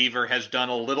Troy Weaver has done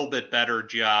a little bit better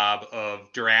job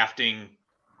of drafting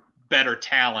better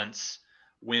talents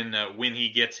when he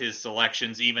gets his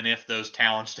selections, even if those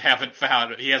talents he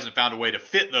hasn't found a way to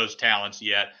fit those talents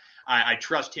yet. I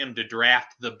trust him to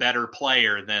draft the better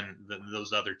player than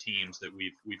those other teams that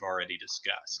we've already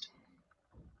discussed.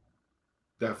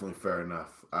 Definitely fair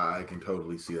enough. I can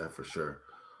totally see that for sure.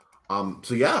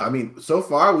 So yeah, I mean, so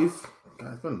far it's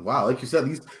been wow. Like you said,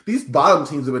 these bottom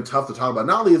teams have been tough to talk about.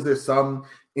 Not only is there some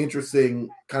interesting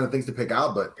kind of things to pick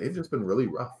out, but they've just been really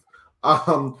rough.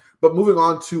 But moving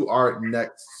on to our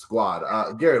next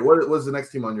squad, Garrett, what was the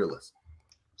next team on your list?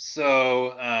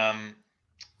 So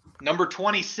number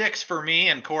 26 for me,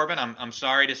 and Corbin, I'm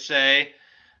sorry to say,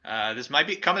 this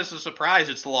might come as a surprise.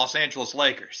 It's the Los Angeles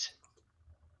Lakers.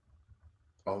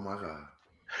 Oh my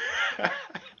god.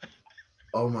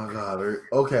 Oh my god.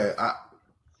 Okay.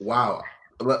 Wow.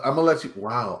 I'm gonna let you.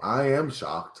 Wow. I am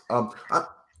shocked.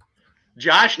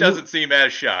 Josh doesn't seem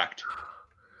as shocked.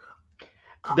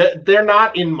 They're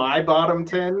not in my bottom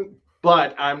 10,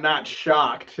 but I'm not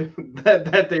shocked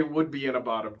that they would be in a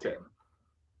bottom 10.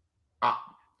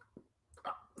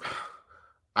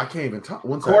 I can't even talk.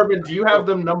 Corbin, do you have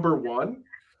them number one?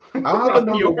 I don't have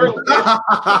number one.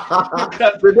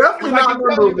 They're definitely not number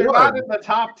one. They're not in the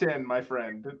top 10, my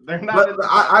friend. They're not. But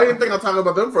I didn't think I'd talk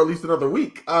about them for at least another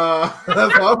week.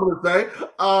 That's all I'm going to say.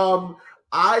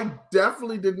 I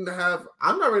definitely didn't have.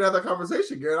 I'm not ready to have that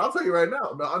conversation, Garrett. I'll tell you right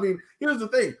now. No, I mean, here's the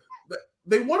thing.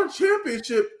 They won a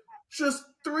championship just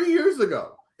 3 years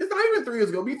ago. It's not even 3 years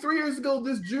ago. It'll be 3 years ago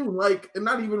this June. And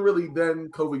not even really then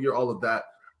COVID year, all of that.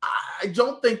 I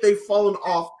don't think they've fallen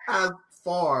off as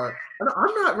far. And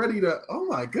I'm not ready to. Oh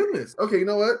my goodness. Okay, you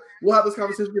know what? We'll have this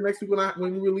conversation next week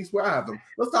when we release where I have them.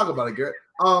 Let's talk about it, Garrett.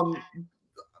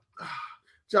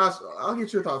 Josh, I'll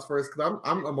get your thoughts first because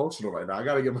I'm emotional right now. I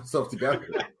got to get myself together.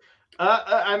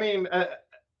 I mean,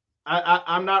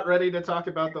 I'm not ready to talk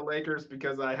about the Lakers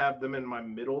because I have them in my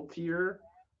middle tier.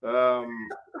 But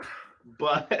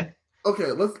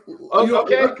okay,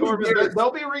 Okay, Corbin,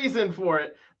 there'll be reason for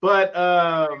it, but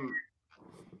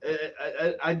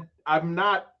I'm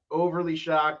not overly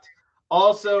shocked.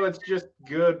 Also, it's just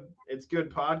good. It's good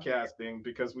podcasting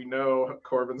because we know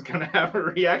Corbin's going to have a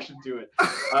reaction to it.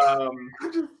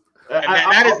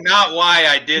 That is not why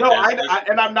I did this.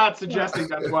 And I'm not suggesting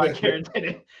that's why Garrett did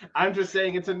it. I'm just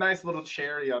saying it's a nice little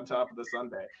cherry on top of the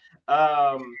sundae.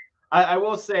 I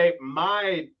will say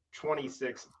my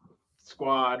 26th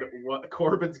squad.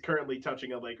 Corbin's currently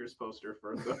touching a Lakers poster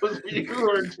for those of you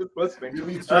who are just listening.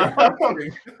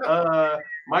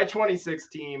 My 26th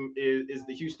team is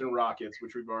the Houston Rockets,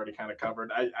 which we've already kind of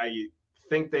covered. I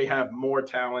think they have more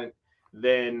talent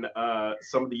than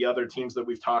some of the other teams that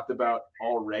we've talked about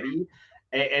already.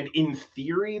 And in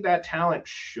theory, that talent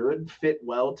should fit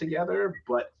well together,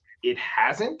 but it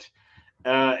hasn't.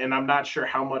 And I'm not sure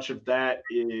how much of that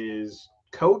is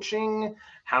coaching,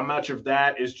 how much of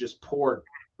that is just poor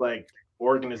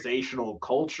organizational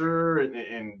culture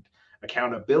and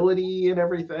accountability and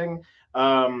everything.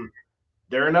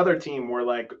 They're another team where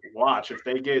watch, if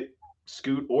they get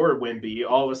Scoot or Wemby,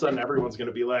 all of a sudden everyone's going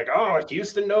to be like, oh,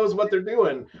 Houston knows what they're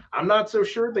doing. I'm not so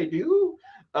sure they do.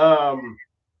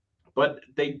 But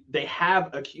they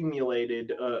have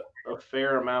accumulated a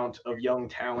fair amount of young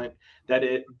talent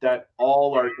that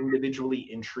all are individually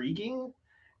intriguing.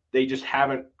 They just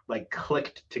haven't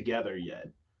clicked together yet.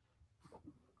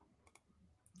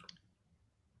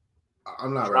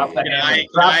 I'm not ready.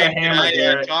 Can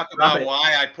I talk about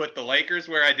why I put the Lakers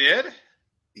where I did?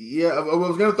 Yeah, I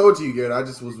was gonna throw it to you, Garrett. I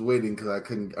just was waiting because I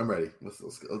couldn't. I'm ready. Let's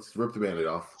rip the Band-Aid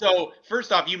off. So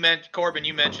first off, Corbin,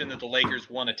 you mentioned that the Lakers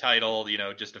won a title,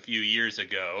 just a few years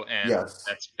ago, and yes,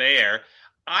 that's fair.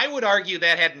 I would argue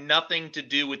that had nothing to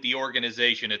do with the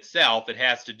organization itself. It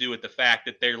has to do with the fact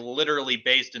that they're literally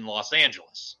based in Los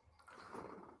Angeles.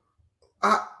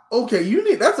 Okay,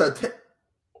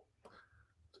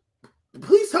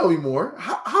 please tell me more.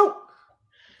 How?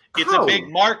 It's a big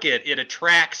market. It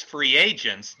attracts free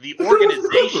agents. The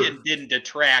organization didn't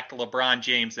attract LeBron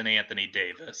James and Anthony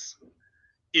Davis.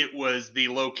 It was the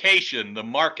location, the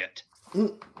market.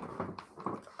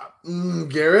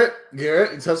 Garrett,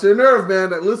 you touched your nerve,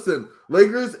 man. Listen,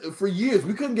 Lakers, for years,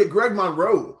 we couldn't get Greg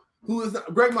Monroe. We couldn't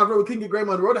get Greg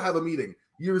Monroe to have a meeting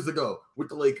years ago with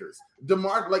the Lakers.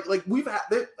 We've had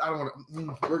that. I don't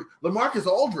want to. LaMarcus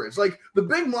Aldridge. The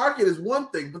big market is one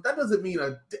thing, but that doesn't mean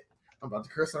I'm about to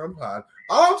curse on pod.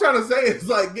 All I'm trying to say is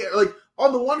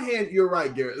on the one hand, you're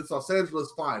right, Garrett. It's Los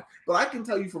Angeles, fine. But I can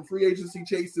tell you from free agency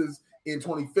chases in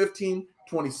 2015,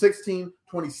 2016,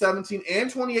 2017, and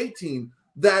 2018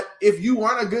 that if you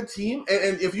aren't a good team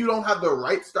and if you don't have the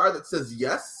right star that says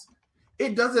yes,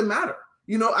 it doesn't matter.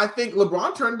 I think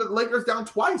LeBron turned the Lakers down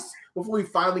twice before he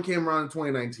finally came around in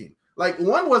 2019.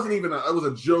 One wasn't even it was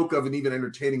a joke of an even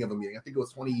entertaining of a meeting. I think it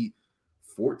was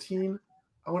 2014.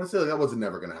 I want to say that wasn't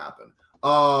never going to happen.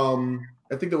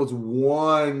 I think there was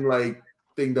one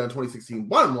thing done in 2016.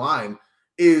 Bottom line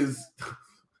is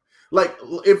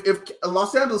if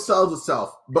Los Angeles sells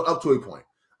itself, but up to a point,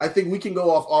 I think we can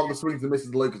go off all the swings and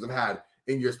misses the Lakers have had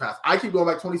in years past. I keep going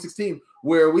back to 2016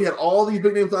 where we had all these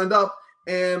big names lined up.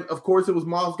 And of course, it was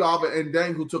Miles Garvin and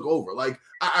Deng who took over.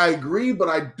 I agree, but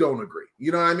I don't agree.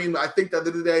 You know what I mean? I think that at the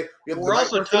end of the day, we're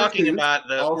also talking about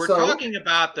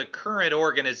the current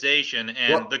organization,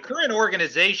 and the current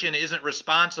organization isn't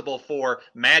responsible for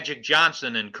Magic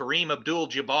Johnson and Kareem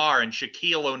Abdul-Jabbar and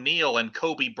Shaquille O'Neal and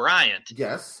Kobe Bryant.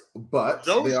 Yes, but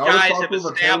those guys have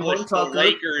established the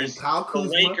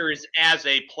Lakers as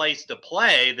a place to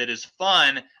play that is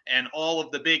fun. And all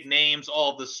of the big names,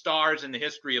 all of the stars in the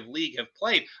history of league have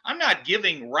played. I'm not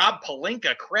giving Rob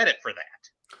Pelinka credit for that.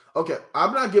 Okay,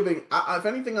 I'm not giving. If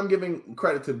anything, I'm giving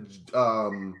credit to.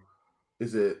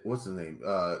 What's his name?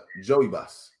 Joey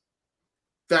Buss.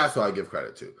 That's who I give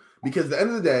credit to, because at the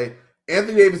end of the day,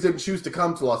 Anthony Davis didn't choose to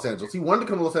come to Los Angeles. He wanted to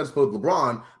come to Los Angeles with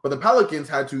LeBron, but the Pelicans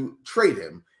had to trade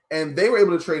him, and they were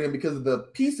able to trade him because of the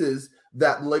pieces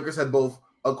that the Lakers had both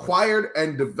acquired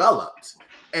and developed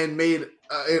and made.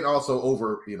 And also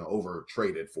over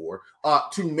traded for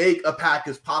to make a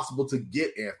package possible to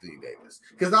get Anthony Davis,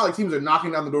 because not teams are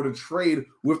knocking down the door to trade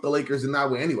with the Lakers in that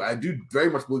way anyway. I do very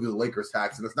much believe in the Lakers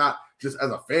tax, and it's not just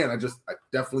as a fan. I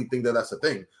definitely think that that's a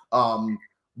thing.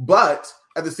 But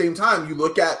at the same time, you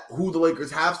look at who the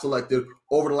Lakers have selected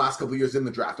over the last couple of years in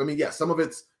the draft. I mean, yes, some of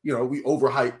it's we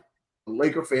overhype.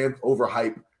 Laker fans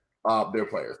overhype their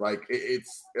players.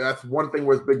 That's one thing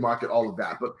where it's big market, all of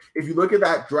that. But if you look at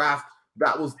that draft.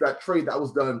 That trade that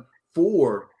was done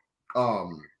for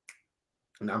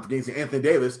And I'm forgetting Anthony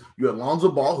Davis. You had Lonzo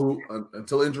Ball, who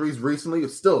until injuries recently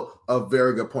is still a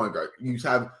very good point guard. You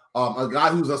have a guy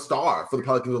who's a star for the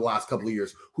Pelicans the last couple of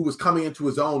years, who was coming into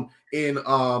his own in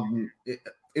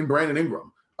Brandon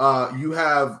Ingram. You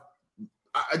have,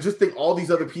 I just think all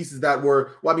these other pieces that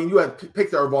were, well, I mean, you had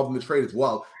picks that were involved in the trade as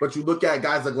well, but you look at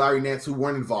guys like Larry Nance who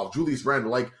weren't involved, Julius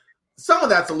Randle, like some of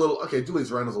that's a little, okay,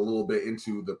 Julius Randle's a little bit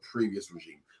into the previous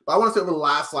regime. But I want to say over the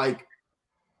last, like,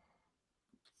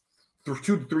 2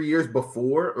 to 3 years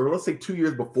before, or let's say 2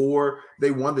 years before they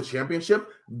won the championship,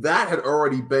 that had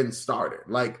already been started.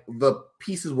 Like the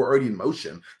pieces were already in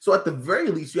motion. So at the very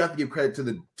least, you have to give credit to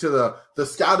the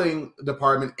scouting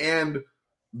department and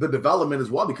the development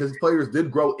as well, because players did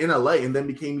grow in LA and then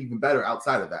became even better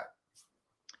outside of that.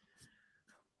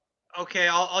 Okay,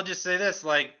 I'll just say this: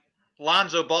 like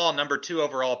Lonzo Ball, number 2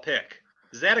 overall pick.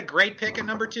 Is that a great pick at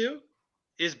number 2?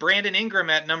 Is Brandon Ingram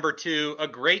at number 2 a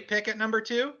great pick at number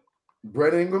 2?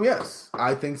 Brandon Ingram, yes,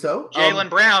 I think so. Jaylen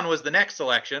Brown was the next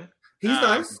selection. He's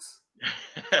nice.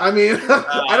 I mean,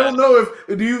 I don't know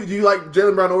if do you like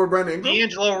Jaylen Brown over Brandon Ingram?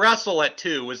 D'Angelo Russell at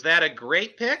 2. Was that a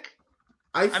great pick?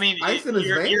 I mean,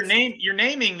 you're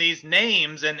naming these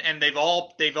names, and they've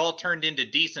all turned into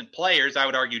decent players. I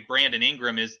would argue Brandon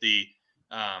Ingram is the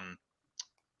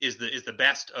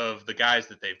best of the guys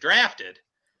that they've drafted.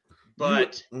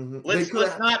 But let's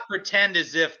not pretend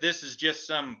as if this is just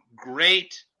some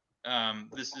great.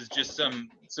 This is just some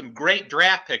great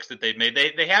draft picks that they've made.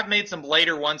 They have made some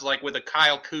later ones, like with a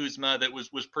Kyle Kuzma that was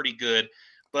pretty good.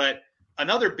 But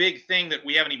another big thing that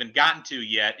we haven't even gotten to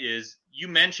yet is you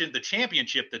mentioned the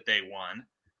championship that they won.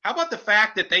 How about the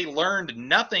fact that they learned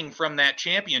nothing from that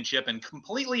championship and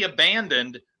completely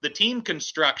abandoned the team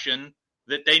construction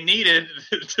that they needed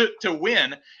to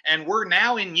win? And we're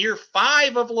now in year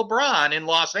 5 of LeBron in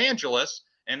Los Angeles,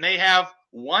 and they have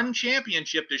one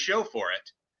championship to show for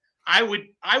it. I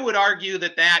would argue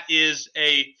that is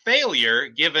a failure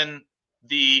given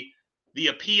the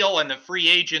appeal and the free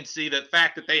agency, the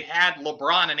fact that they had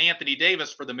LeBron and Anthony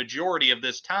Davis for the majority of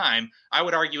this time. I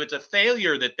would argue it's a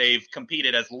failure that they've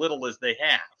competed as little as they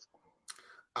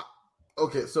have.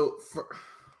 Okay, so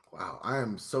wow, I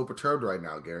am so perturbed right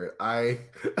now, Garrett.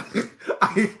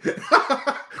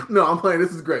 No, I'm playing.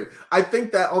 This is great. I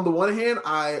think that on the one hand,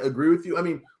 I agree with you. I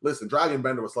mean, listen, Dragan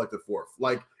Bender was selected 4th.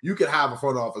 Like, you could have a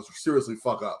front office seriously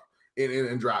fuck up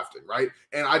in drafting, right?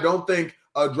 And I don't think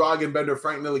a Dragan Bender,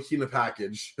 Frank Ntilikina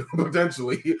package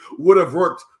potentially would have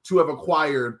worked to have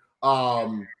acquired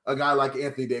a guy like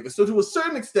Anthony Davis. So to a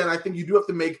certain extent, I think you do have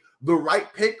to make the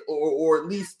right pick or at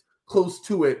least close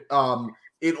to it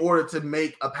in order to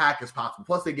make a package possible.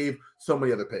 Plus, they gave so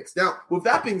many other picks. Now, with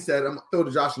that being said, I'm going to throw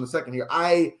to Josh in a second here.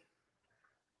 I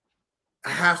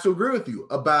have to agree with you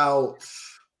about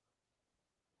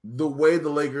the way the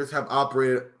Lakers have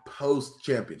operated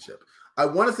post-championship. I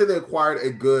want to say they acquired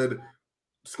a good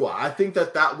squad. I think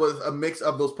that was a mix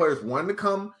of those players wanting to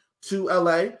come to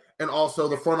LA and also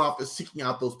the front office seeking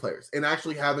out those players and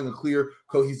actually having a clear,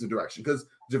 cohesive direction. Because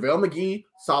JaVale McGee,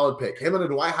 solid pick. Him and the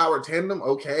Dwight Howard tandem,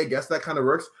 okay, I guess that kind of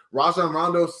works. Rajon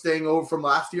Rondo staying over from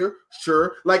last year,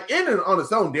 sure. Like, in and on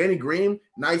its own, Danny Green,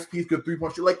 nice piece, good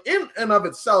three-point shooter. Like, in and of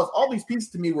itself, all these pieces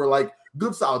to me were, like,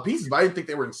 good, solid pieces, but I didn't think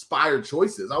they were inspired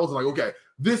choices. I wasn't like, okay,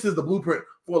 this is the blueprint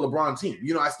for a LeBron team.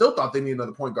 You know, I still thought they needed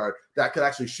another point guard that could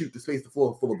actually shoot the space to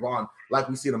full for LeBron, like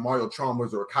we see in a Mario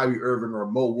Chalmers or a Kyrie Irving or a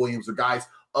Mo Williams or guys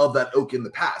of that ilk in the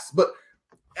past. But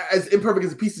as imperfect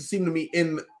as the pieces seem to me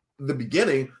in the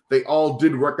beginning, they all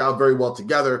did work out very well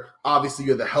together. Obviously,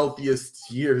 you had the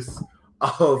healthiest years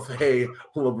of a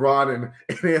LeBron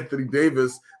and Anthony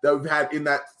Davis that we've had in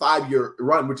that 5-year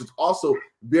run, which is also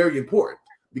very important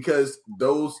because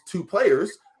those two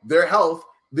players, their health,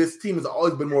 this team has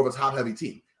always been more of a top-heavy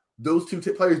team. Those two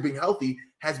players being healthy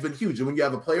has been huge. And when you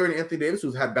have a player in Anthony Davis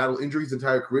who's had battled injuries his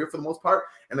entire career for the most part,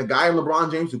 and a guy in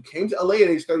LeBron James who came to LA at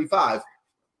age 35,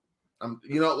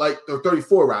 or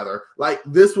 34 rather, like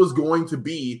this was going to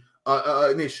be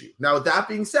an issue. Now, with that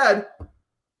being said,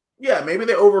 yeah, maybe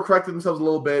they overcorrected themselves a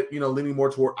little bit, leaning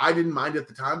more toward, I didn't mind it at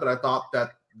the time, but I thought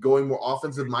that going more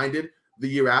offensive minded the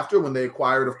year after when they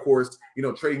acquired, of course,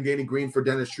 trading Danny Green for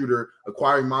Dennis Schroeder,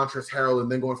 acquiring Montrezl Harrell,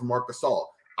 and then going for Marc Gasol.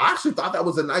 I actually thought that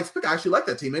was a nice pick. I actually like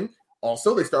that team. And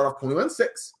also, they start off 21-6.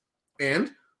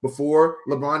 And before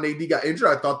LeBron and AD got injured,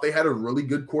 I thought they had a really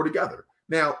good core together.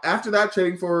 Now, after that,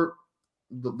 trading for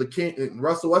the King,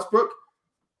 Russell Westbrook,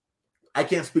 I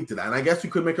can't speak to that. And I guess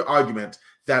you could make an argument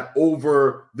that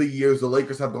over the years, the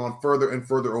Lakers have gone further and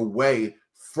further away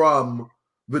from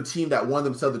the team that won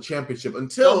themselves the championship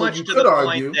until so much you to could the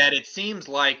argue point that it seems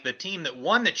like the team that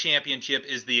won the championship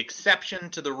is the exception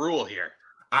to the rule here.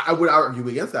 I would argue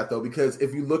against that, though, because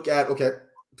if you look at,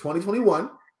 2021.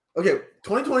 Okay,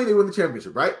 2020 they win the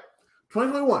championship, right?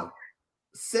 2021,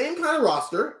 same kind of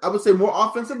roster. I would say more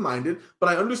offensive minded, but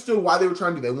I understood why they were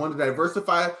trying to do. They wanted to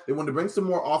diversify. They wanted to bring some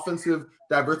more offensive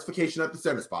diversification at the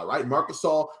center spot, right? Marc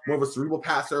Gasol, more of a cerebral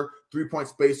passer, 3-point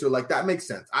spacer. Like, that makes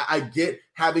sense. I get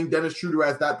having Dennis Schroeder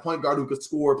as that point guard who could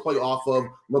score, play off of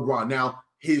LeBron. Now,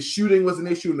 his shooting was an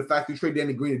issue, and the fact that you trade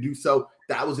Danny Green to do so,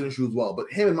 that was an issue as well. But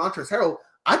him and Montrezl Harrell,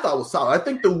 I thought was solid. I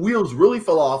think the wheels really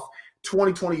fell off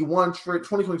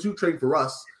 2022 trading for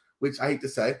Russ, which I hate to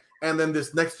say, and then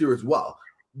this next year as well.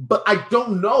 But I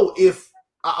don't know if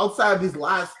outside of these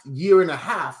last year and a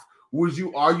half, would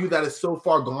you argue that it's so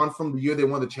far gone from the year they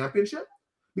won the championship?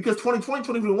 Because 2020,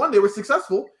 2021, they were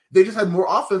successful. They just had more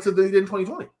offensive than they did in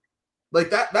 2020.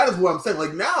 Like, that is what I'm saying.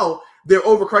 Like, now they're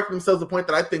overcorrecting themselves to the point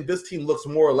that I think this team looks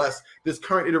more or less, this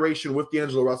current iteration with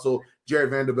D'Angelo Russell, Jared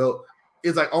Vanderbilt,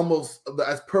 is like almost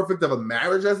as perfect of a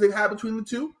marriage as they've had between the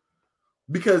two.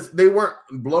 Because they weren't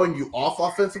blowing you off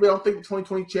offensively. I don't think the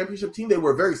 2020 championship team, they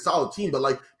were a very solid team, but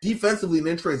like defensively and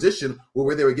in transition were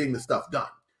where they were getting the stuff done.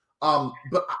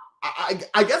 But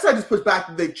I guess I just push back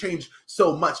that they've changed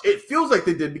so much. It feels like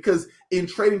they did because in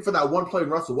trading for that one player in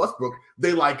Russell Westbrook,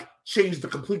 they like changed the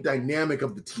complete dynamic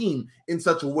of the team in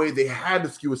such a way they had to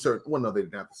skew a certain, well, no, they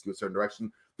didn't have to skew a certain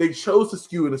direction. They chose to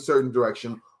skew in a certain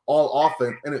direction, all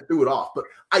offense, and it threw it off. But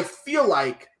I feel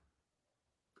like,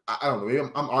 I don't know. Maybe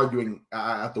I'm arguing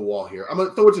at the wall here. I'm going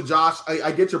to throw it to Josh.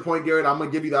 I get your point, Garrett. I'm going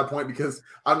to give you that point because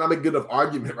I'm not making good of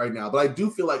argument right now. But I do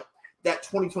feel like that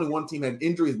 2021 team had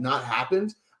injuries not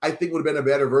happened, I think would have been a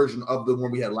better version of the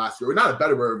one we had last year. Or not a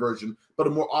better version, but a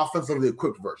more offensively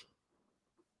equipped version.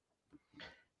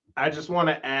 I just want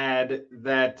to add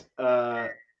that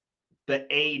the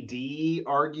AD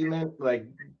argument, like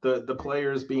the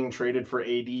players being traded for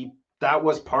AD, that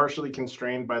was partially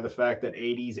constrained by the fact that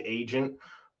AD's agent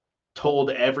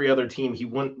told every other team he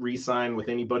wouldn't re-sign with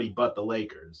anybody but the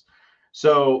Lakers.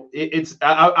 So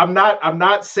I'm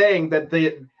not saying that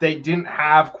they didn't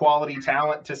have quality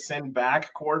talent to send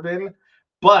back Corbin,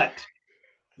 but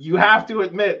you have to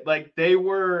admit, like, they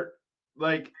were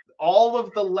like all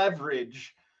of the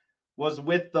leverage was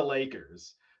with the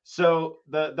Lakers. So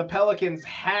the Pelicans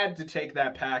had to take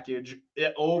that package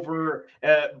over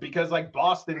because, like,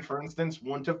 Boston, for instance,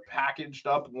 wouldn't have packaged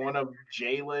up one of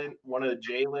Jalen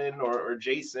or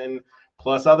Jason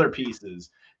plus other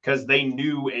pieces because they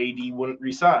knew AD wouldn't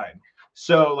resign.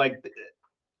 So, like,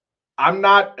 I'm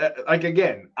not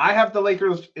again, I have the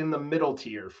Lakers in the middle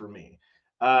tier for me.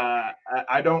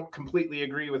 I don't completely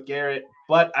agree with Garrett,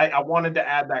 but I wanted to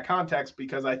add that context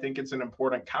because I think it's an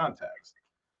important context.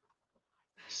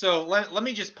 So let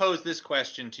me just pose this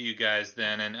question to you guys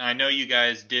then, and I know you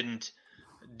guys didn't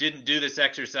do this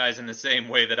exercise in the same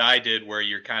way that I did, where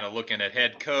you're kind of looking at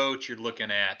head coach, you're looking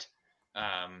at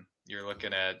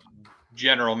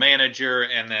general manager,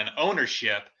 and then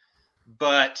ownership.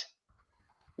 But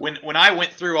when I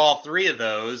went through all three of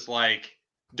those, like,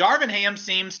 Darvin Ham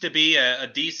seems to be a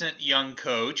decent young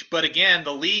coach, but again,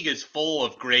 the league is full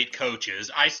of great coaches.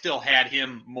 I still had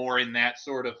him more in that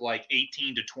sort of like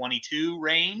 18 to 22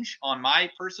 range on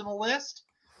my personal list.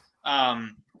 I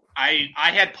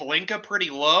had Pelinka pretty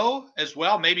low as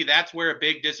well. Maybe that's where a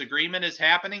big disagreement is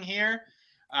happening here.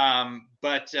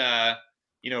 But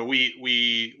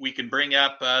we can bring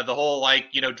up the whole,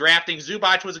 like, drafting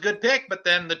Zubac was a good pick, but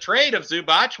then the trade of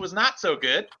Zubac was not so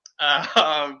good.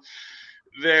 And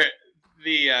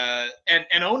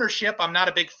ownership, I'm not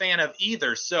a big fan of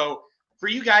either. So for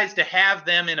you guys to have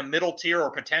them in a middle tier or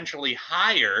potentially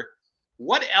higher,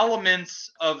 what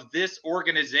elements of this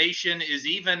organization is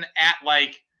even at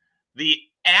like the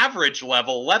average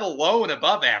level, let alone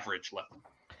above average level?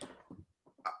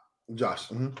 Josh.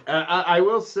 Mm-hmm. I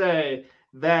will say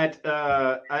that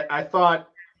I thought,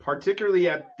 particularly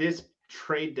at this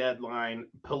trade deadline,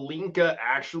 Pelinka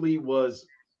actually was,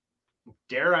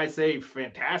 dare I say,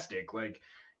 fantastic. Like,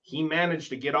 he managed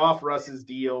to get off Russ's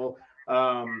deal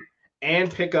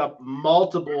and pick up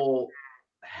multiple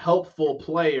helpful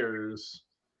players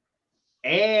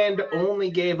and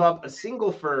only gave up a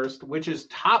single first, which is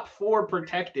top 4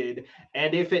 protected.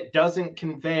 And if it doesn't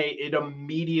convey, it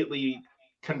immediately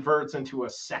converts into a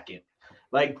second.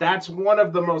 Like, that's one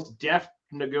of the most deft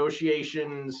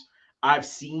negotiations I've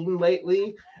seen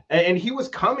lately. And he was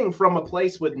coming from a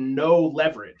place with no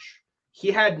leverage. He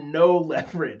had no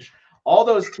leverage. All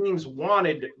those teams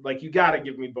wanted, like, you got to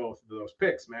give me both of those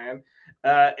picks, man.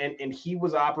 And he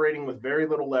was operating with very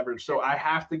little leverage. So I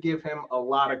have to give him a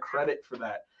lot of credit for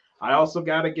that. I also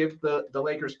got to give the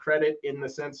Lakers credit in the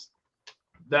sense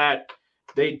that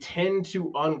they tend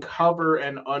to uncover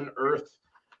and unearth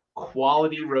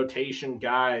quality rotation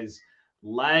guys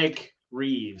like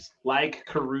Reeves, like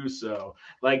Caruso.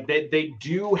 Like they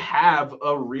do have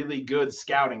a really good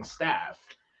scouting staff.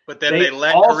 But then they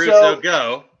let Caruso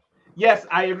go. Yes,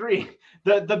 I agree.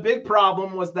 The big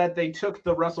problem was that they took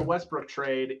the Russell Westbrook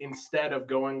trade instead of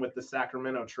going with the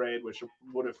Sacramento trade, which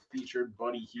would have featured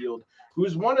Buddy Hield,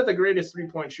 who's one of the greatest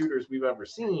three-point shooters we've ever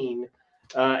seen,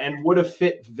 and would have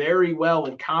fit very well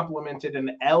and complemented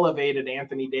and elevated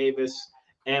Anthony Davis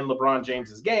and LeBron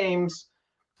James's games.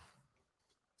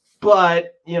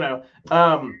 But,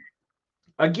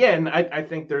 again, I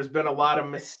think there's been a lot of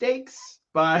mistakes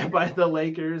by the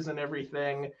Lakers and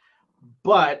everything.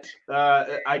 But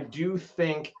I do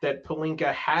think that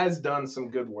Pelinka has done some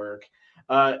good work.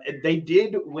 They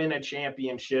did win a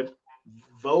championship.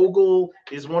 Vogel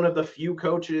is one of the few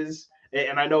coaches,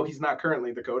 and I know he's not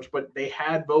currently the coach, but they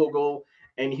had Vogel,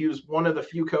 and he was one of the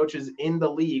few coaches in the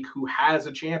league who has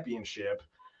a championship.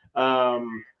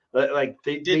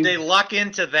 Did they luck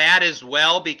into that as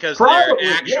well because their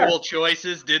actual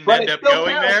choices didn't end up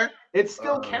going there? It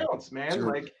still counts, man.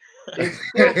 Sure. Like it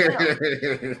still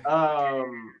counts.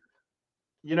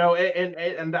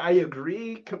 And I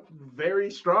agree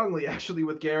very strongly actually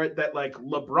with Garrett that like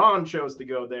LeBron chose to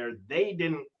go there. They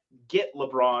didn't get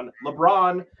LeBron.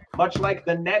 LeBron, much like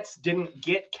the Nets didn't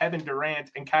get Kevin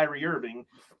Durant and Kyrie Irving.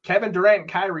 Kevin Durant and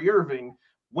Kyrie Irving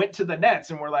went to the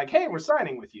Nets and were like, hey, we're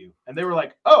signing with you. And they were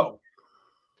like, oh,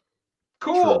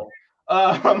 cool.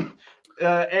 And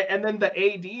then the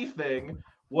AD thing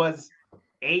was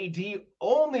AD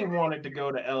only wanted to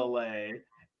go to LA,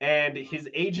 and his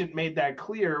agent made that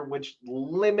clear, which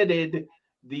limited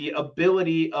the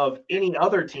ability of any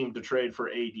other team to trade for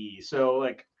AD. So,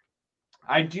 like,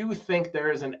 I do think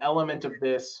there is an element of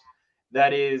this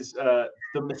that is the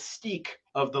mystique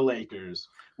of the Lakers,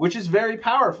 which is very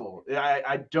powerful.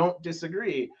 I don't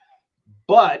disagree,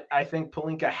 but I think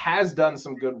Pelinka has done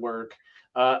some good work.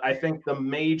 I think the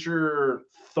major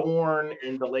thorn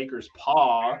in the Lakers'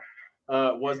 paw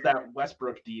was that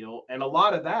Westbrook deal, and a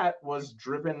lot of that was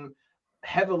driven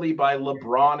heavily by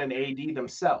LeBron and AD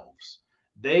themselves.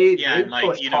 They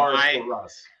pushed hard for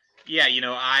Russ. Yeah,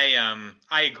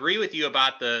 I agree with you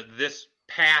about this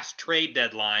past trade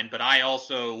deadline, but I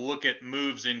also look at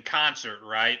moves in concert,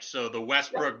 right? So the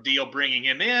Westbrook deal bringing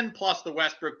him in, plus the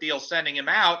Westbrook deal sending him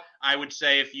out, I would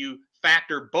say if you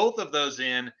factor both of those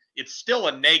in, it's still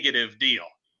a negative deal.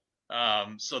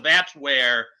 So that's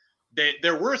where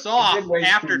they're worse off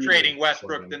after trading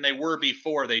Westbrook than they were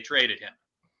before they traded him.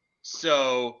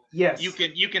 So yes,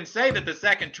 you can say that the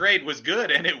second trade was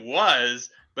good, and it was,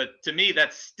 but to me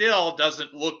that still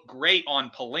doesn't look great on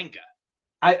Pelinka.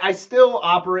 I still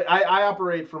operate. I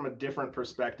operate from a different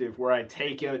perspective where I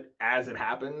take it as it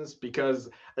happens because,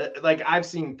 like, I've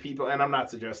seen people, and I'm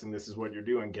not suggesting this is what you're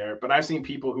doing, Garrett, but I've seen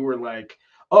people who are like,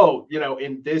 oh,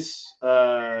 in this,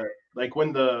 like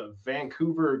when the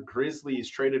Vancouver Grizzlies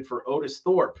traded for Otis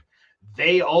Thorpe,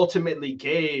 they ultimately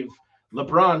gave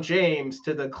LeBron James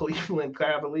to the Cleveland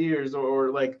Cavaliers,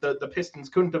 or like the Pistons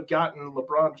couldn't have gotten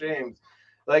LeBron James.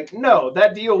 Like, no,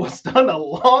 that deal was done a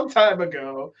long time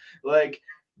ago. Like,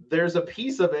 there's a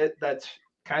piece of it that's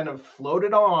kind of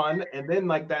floated on, and then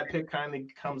like that pick kind of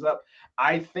comes up.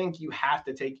 I think you have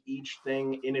to take each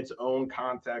thing in its own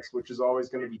context, which is always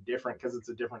going to be different because it's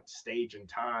a different stage in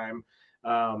time.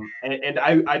 And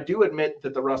I do admit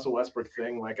that the Russell Westbrook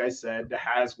thing, like I said,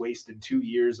 has wasted 2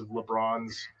 years of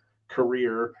LeBron's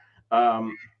career.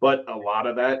 But a lot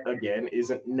of that, again,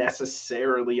 isn't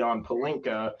necessarily on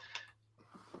Pelinka.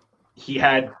 He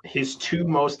had his two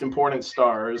most important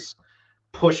stars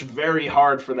push very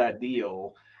hard for that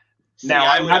deal. Now,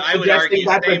 I'm not suggesting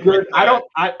that's a good. I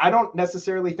don't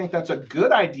necessarily think that's a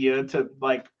good idea to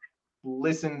like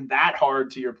listen that hard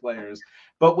to your players.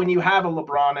 But when you have a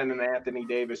LeBron and an Anthony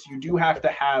Davis, you do have to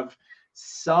have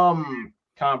some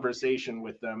conversation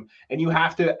with them, and you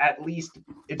have to at least.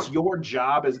 It's your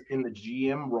job as in the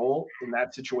GM role in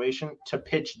that situation to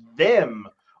pitch them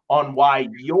on why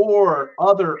your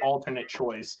other alternate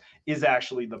choice is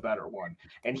actually the better one.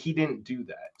 And he didn't do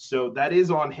that. So that is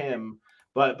on him.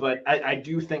 But I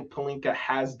do think Pelinka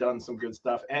has done some good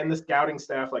stuff. And the scouting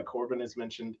staff, like Corbin has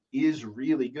mentioned, is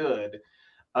really good.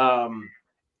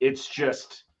 It's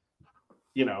just,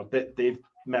 that they've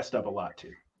messed up a lot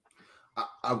too.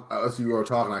 As you were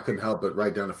talking, I couldn't help but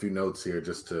write down a few notes here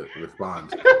just to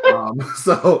respond.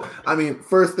 So, I mean,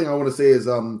 first thing I want to say is,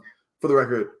 for the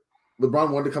record,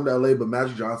 LeBron wanted to come to LA, but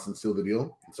Magic Johnson sealed the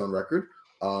deal. It's on record.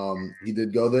 He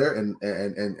did go there,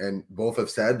 and both have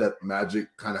said that Magic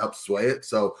kind of helped sway it.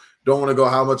 So don't want to go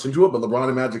how much into it, but LeBron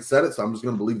and Magic said it, so I'm just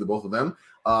going to believe the both of them.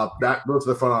 That goes to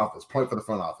the front office. Point for the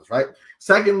front office, right?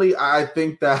 Secondly, I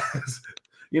think that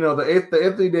the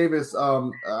Anthony Davis.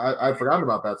 I forgot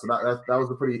about that. So that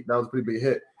was a pretty big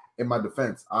hit. In my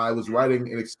defense, I was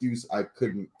writing an excuse I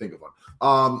couldn't think of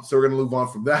one. So we're gonna move on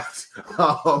from that.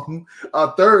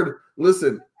 Third,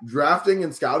 listen, drafting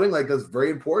and scouting, like, that's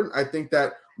very important. I think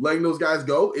that letting those guys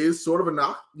go is sort of a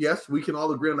knock. Yes, we can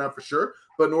all agree on that for sure.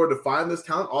 But in order to find this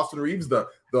talent, Austin Reeves, the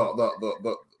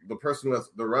person who has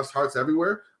the refs' hearts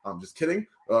everywhere. I'm just kidding.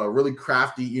 Really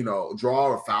crafty,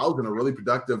 draw of fouls and a really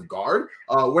productive guard.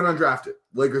 Went undrafted.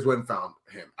 Lakers went and found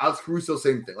him. Alex Caruso,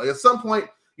 same thing. Like, at some point,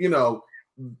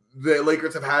 the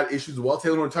Lakers have had issues as well.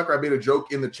 Taylor Horton Tucker, I made a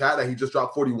joke in the chat that he just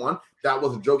dropped 41. That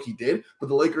was a joke he did. But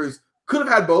the Lakers could have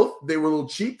had both. They were a little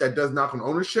cheap. That does knock on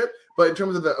ownership. But in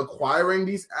terms of acquiring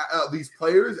these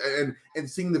players and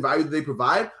seeing the value that they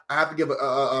provide, I have to give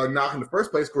a knock in the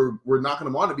first place for we're knocking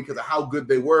them on it because of how good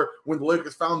they were when the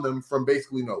Lakers found them from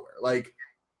basically nowhere. Like,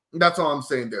 that's all I'm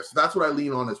saying there. So that's what I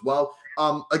lean on as well.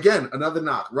 Again, another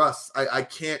knock. Russ, I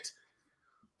can't.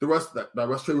 The Russ that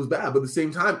Russ trade was bad, but at the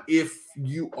same time, if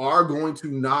you are going to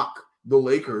knock the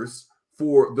Lakers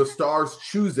for the Stars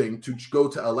choosing to go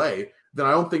to LA, then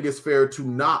I don't think it's fair to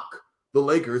knock the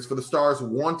Lakers for the Stars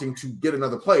wanting to get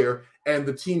another player and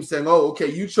the team saying, "Oh,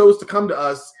 okay, you chose to come to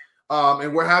us,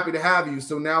 and we're happy to have you.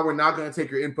 So now we're not going to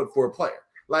take your input for a player."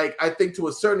 Like, I think to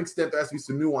a certain extent there has to be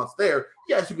some nuance there.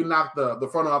 Yes, you can knock the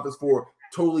front office for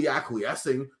totally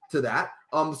acquiescing to that.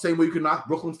 The same way you can knock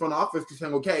Brooklyn's front office for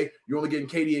saying, okay, you're only getting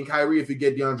KD and Kyrie if you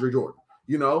get DeAndre Jordan,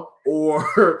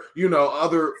 or,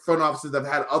 other front offices that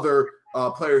have had other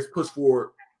players push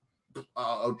for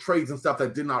trades and stuff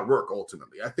that did not work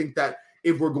ultimately. I think that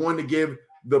if we're going to give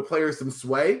the players some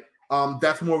sway,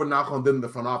 that's more of a knock on them than the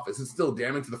front office. It's still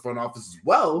damning to the front office as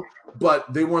well,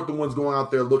 but they weren't the ones going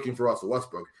out there looking for Russell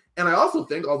Westbrook. And I also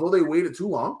think, although they waited too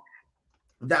long,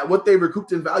 that what they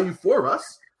recouped in value for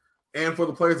us and for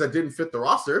the players that didn't fit the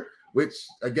roster, which,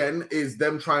 again, is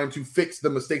them trying to fix the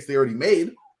mistakes they already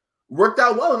made, worked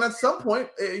out well. And at some point,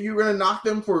 you're going to knock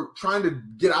them for trying to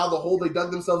get out of the hole they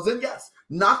dug themselves in. Yes,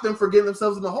 knock them for getting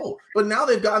themselves in the hole. But now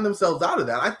they've gotten themselves out of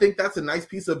that. I think that's a nice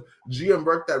piece of GM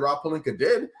work that Rob Pelinka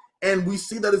did. And we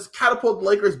see that it's catapulted the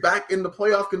Lakers back into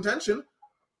playoff contention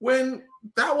when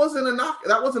that wasn't a knock.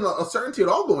 That wasn't a certainty at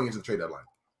all going into the trade deadline.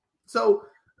 So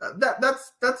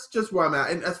that's just where I'm at.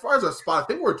 And as far as our spot, I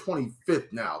think we're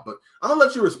 25th now. But I'm going to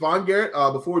let you respond, Garrett,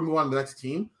 before we move on to the next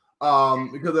team. Because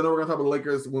I know we're going to talk about the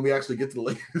Lakers when we actually get to the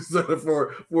Lakers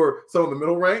for some of the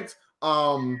middle ranks.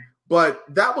 But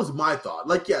that was my thought.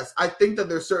 Like, yes, I think that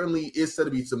there certainly is said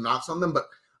to be some knocks on them. But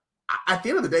at the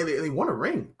end of the day, they won a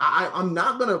ring. I'm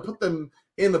not going to put them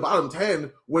in the bottom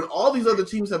 10 when all these other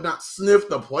teams have not sniffed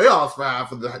the playoffs for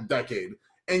half of the decade.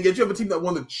 And yet you have a team that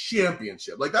won the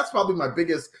championship. Like, that's probably my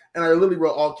biggest, and I literally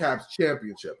wrote all caps,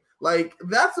 championship. Like,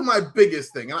 that's my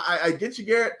biggest thing. And I get you,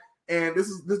 Garrett, and this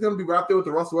is going to be right there with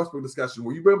the Russell Westbrook discussion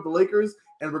where you bring up the Lakers,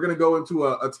 and we're going to go into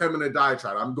a 10-minute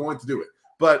diatribe. I'm going to do it.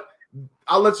 But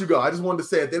I'll let you go. I just wanted to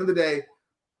say, at the end of the day,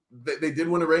 they did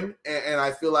win a ring, and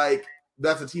I feel like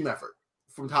that's a team effort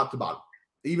from top to bottom.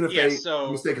 Even if they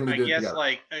mistakenly did it together.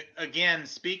 Like, again,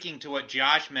 speaking to what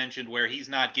Josh mentioned, where he's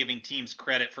not giving teams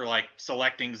credit for, like,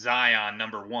 selecting Zion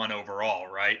number 1 overall,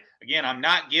 right? Again, I'm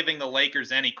not giving the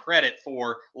Lakers any credit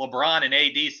for LeBron and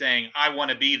AD saying, I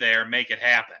want to be there, make it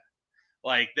happen.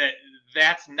 Like,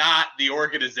 that's not the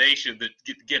organization that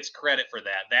gets credit for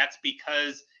that. That's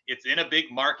because it's in a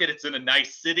big market. It's in a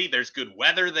nice city. There's good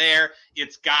weather there.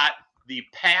 It's got the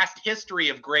past history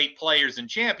of great players and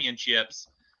championships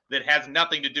that has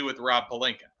nothing to do with Rob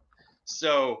Pelinka.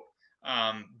 So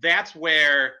that's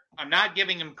where I'm not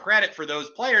giving him credit for those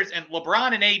players. And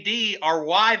LeBron and AD are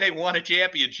why they won a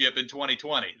championship in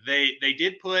 2020. They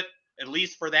did put, at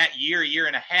least for that year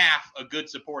and a half, a good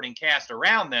supporting cast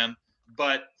around them.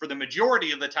 But for the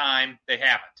majority of the time, they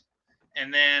haven't.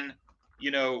 And then,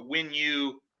 when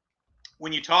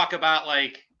you talk about,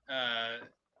 like,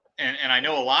 and I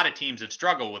know a lot of teams that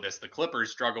struggle with this. The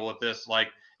Clippers struggle with this, like,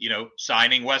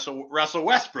 signing Russell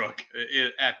Westbrook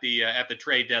at the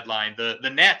trade deadline.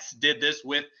 The Nets did this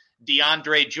with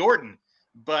DeAndre Jordan.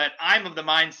 But I'm of the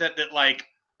mindset that, like,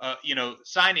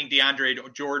 signing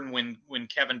DeAndre Jordan when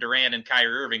Kevin Durant and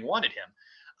Kyrie Irving wanted him.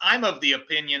 I'm of the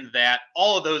opinion that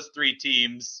all of those three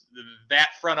teams, that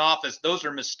front office, those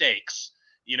are mistakes.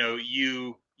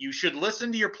 You should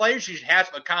listen to your players. You should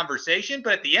have a conversation.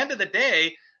 But at the end of the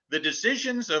day, the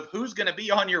decisions of who's going to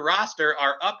be on your roster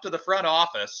are up to the front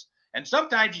office. And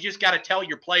sometimes you just got to tell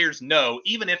your players no,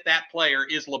 even if that player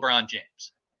is LeBron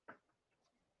James.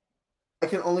 I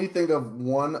can only think of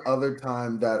one other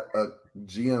time that a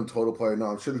GM total player, no,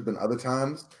 I'm sure there's been other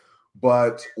times,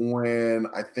 but when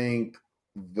I think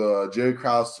Jerry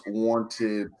Krause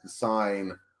wanted to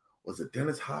sign, was it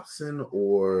Dennis Hobson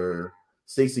or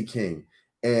Stacey King?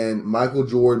 And Michael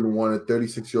Jordan wanted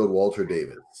 36-year-old Walter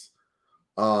Davis.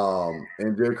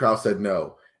 And Jerry Krause said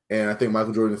no. And I think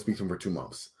Michael Jordan speaks to him for 2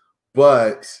 months.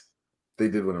 But they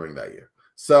did win a ring that year.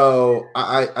 So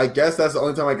I guess that's the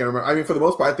only time I can remember. I mean, for the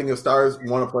most part, I think if Stars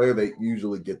want a player, they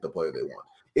usually get the player they want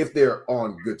if they're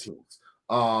on good teams.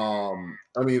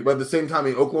 I mean, but at the same time,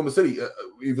 in Oklahoma City,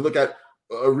 if you look at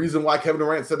a reason why Kevin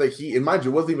Durant said that and mind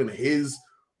you, it wasn't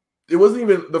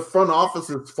even the front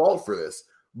office's fault for this,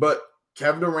 but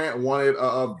Kevin Durant wanted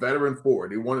a veteran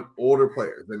forward. They wanted older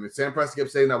players. And Sam Presti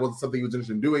kept saying that wasn't something he was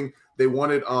interested in doing. They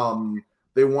wanted Paul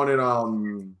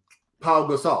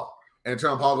Gasol. And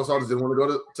Paul Gasol just didn't want to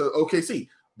go to OKC.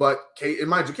 But and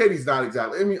mind you, KD's not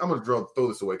exactly, I mean, I'm going to throw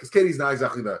this away because KD's not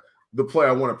exactly the player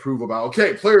I want to prove about.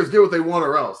 Okay, players get what they want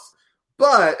or else.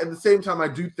 But at the same time, I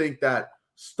do think that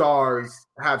Stars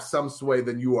have some sway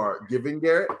than you are giving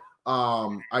Garrett.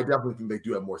 I definitely think they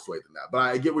do have more sway than that. But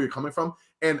I get where you're coming from.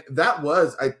 And that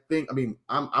was, I think, I mean,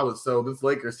 this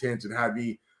Lakers tangent had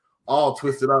me all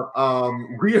twisted up.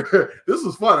 This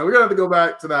was fun. We're going to have to go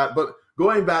back to that. But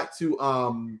going back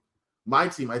to my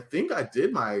team, I think I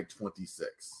did my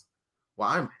 26. Well,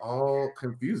 I'm all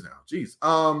confused now. Jeez.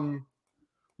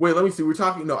 Wait, let me see.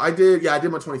 I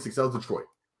did my 26. That was Detroit.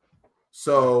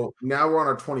 So now we're on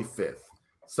our 25th.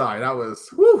 Sorry, that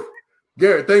was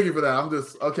Garrett, thank you for that. I'm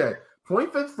just okay.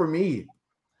 25th for me.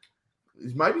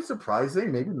 It might be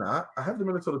surprising, maybe not. I have the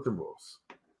Minnesota Timberwolves.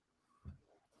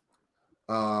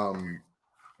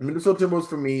 Minnesota Timberwolves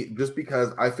for me, just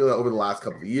because I feel that over the last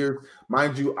couple of years,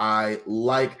 mind you, I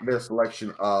like their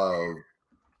selection of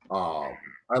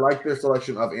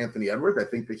Anthony Edwards. I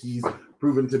think that he's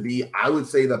proven to be, I would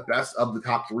say, the best of the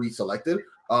top 3 selected.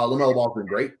 LaMelo Ball's been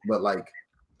great, but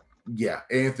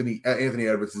Anthony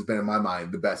Edwards has been, in my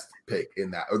mind, the best pick in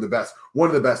that, or one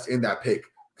of the best in that pick,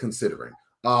 considering.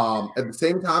 At the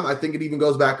same time, I think it even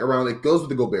goes back around. It goes with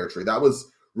the Gobert trade. That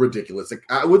was ridiculous.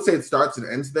 I would say it starts and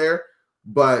ends there,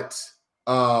 but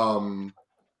I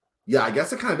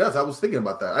guess it kind of does. I was thinking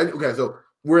about that. So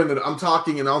I'm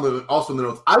talking, and also in the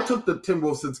notes. I took the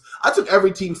Timberwolves I took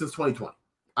every team since 2020.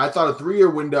 I thought a 3-year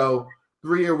window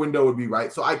would be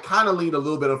right. So I kind of leaned a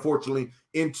little bit, unfortunately,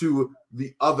 into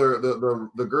the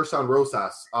Gerson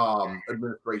Rosas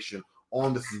administration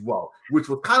on this as well, which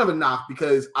was kind of a knock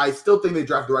because I still think they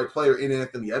drafted the right player in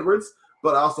Anthony Edwards,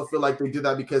 but I also feel like they did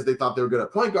that because they thought they were good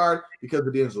at point guard because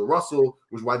of D'Angelo Russell,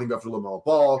 which is why they got for LaMelo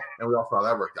Ball, and we all saw how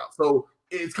that worked out. So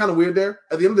it's kind of weird there.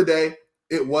 At the end of the day,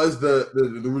 it was the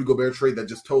Rudy Gobert trade that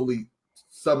just totally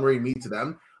submarined me to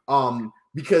them,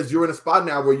 because you're in a spot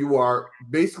now where you are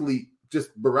basically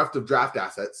just bereft of draft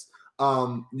assets.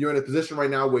 You're in a position right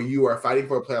now where you are fighting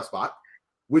for a playoff spot,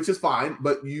 which is fine,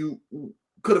 but you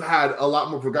could have had a lot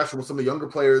more progression with some of the younger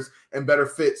players and better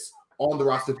fits on the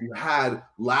roster that you had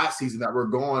last season that were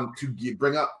gone to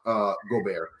bring up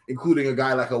Gobert, including a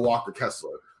guy like a Walker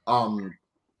Kessler, a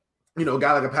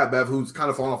guy like a Pat Bev who's kind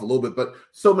of fallen off a little bit, but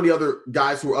so many other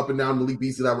guys who were up and down Malik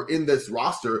Beasley that were in this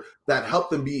roster that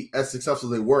helped them be as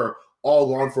successful as they were,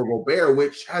 all gone for Gobert,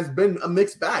 which has been a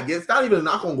mixed bag. It's not even a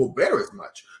knock on Gobert as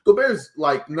much. Gobert's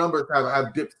numbers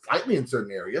have dipped slightly in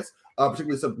certain areas,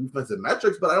 particularly some defensive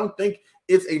metrics, but I don't think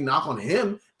it's a knock on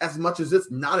him as much as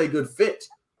it's not a good fit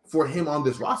for him on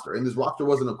this roster. And this roster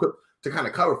wasn't equipped to kind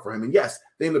of cover for him. And yes,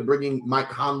 they ended up bringing Mike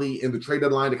Conley in the trade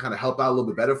deadline to kind of help out a little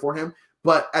bit better for him.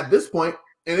 But at this point,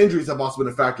 and injuries have also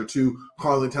been a factor too.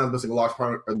 Karl Towns missing a large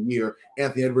part of the year.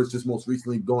 Anthony Edwards just most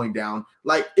recently going down.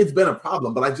 It's been a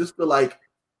problem. But I just feel like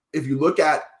if you look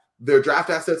at their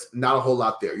draft assets, not a whole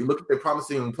lot there. You look at their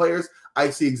promising young players, I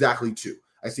see exactly 2.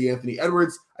 I see Anthony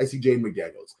Edwards. I see Jaden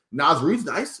McDaniels. Naz Reid's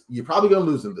nice. You're probably going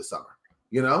to lose him this summer,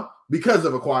 because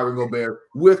of acquiring Gobert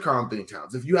with Karl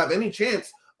Towns. If you have any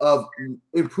chance of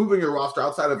improving your roster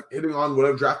outside of hitting on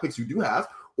whatever draft picks you do have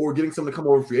or getting someone to come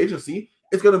over in free agency,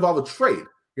 it's going to involve a trade.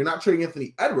 You're not trading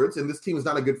Anthony Edwards, and this team is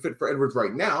not a good fit for Edwards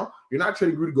right now. You're not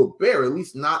trading Rudy Gobert, at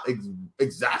least not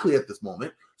exactly at this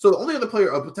moment. So the only other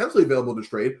player potentially available to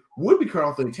trade would be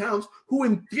Karl Towns, who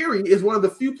in theory is one of the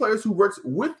few players who works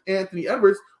with Anthony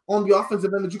Edwards on the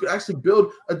offensive end that you could actually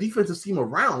build a defensive scheme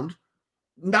around,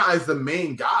 not as the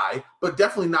main guy, but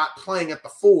definitely not playing at the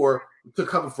 4 to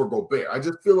cover for Gobert. I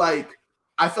feel like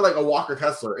a Walker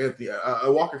Kessler,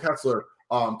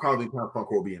 Karl Towns front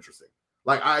court will be interesting.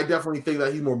 I definitely think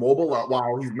that he's more mobile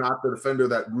while he's not the defender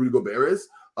that Rudy Gobert is.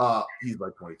 He's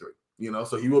 23,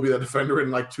 so he will be that defender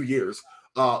in 2 years.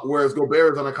 Whereas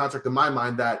Gobert is on a contract in my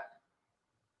mind that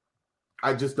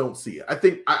I just don't see it. I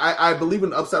think I believe in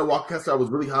the upside of Walker Kessler. I was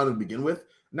really high on to begin with.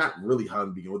 not really high on him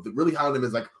to begin with. Really high on him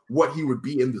is like what he would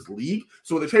be in this league.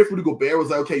 So when the trade for Rudy Gobert was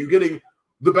like, okay, you're getting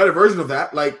the better version of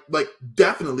that, like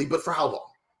definitely, but for how long?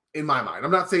 In my mind,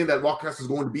 I'm not saying that Walker Kessler is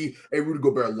going to be a Rudy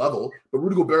Gobert level, but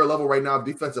Rudy Gobert level right now of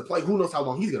defensive play, who knows how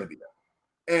long he's going to be there?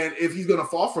 And if he's going to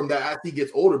fall from that as he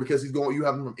gets older, because you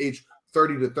have him from age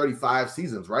 30 to 35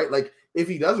 seasons, right? Like if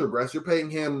he does regress, you're paying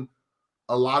him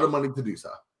a lot of money to do so.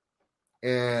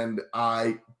 And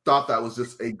I thought that was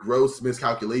just a gross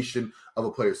miscalculation of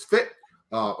a player's fit,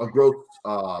 a gross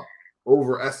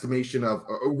overestimation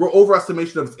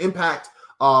of his impact,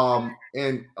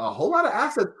 and a whole lot of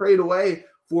assets traded away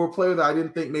for a player that I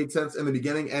didn't think made sense in the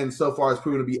beginning, and so far has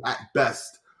proven to be at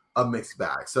best a mixed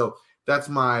bag. So that's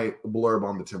my blurb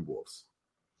on the Timberwolves.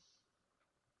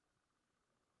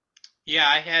 Yeah,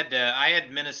 I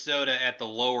had Minnesota at the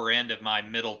lower end of my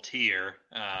middle tier,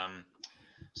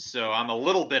 so I'm a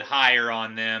little bit higher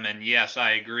on them. And yes,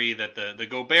 I agree that the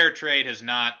Gobert trade has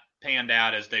not panned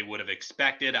out as they would have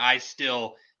expected. I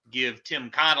still give Tim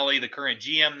Connolly, the current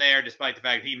GM there, despite the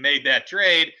fact he made that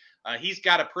trade. He's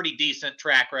got a pretty decent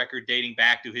track record dating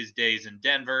back to his days in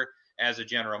Denver as a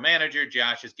general manager.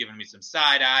 Josh has given me some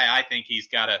side eye. I think he's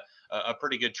got a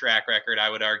pretty good track record. I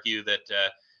would argue that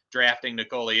drafting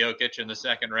Nikola Jokic in the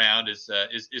second round is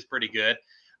pretty good.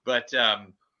 But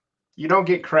you don't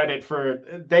get credit for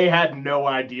 – they had no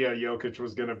idea Jokic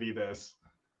was going to be this.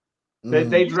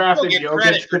 They drafted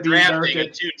Jokic to be drafting a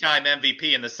two-time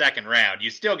MVP in the second round.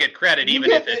 You still get credit, even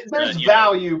if it's there's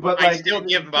value. But I still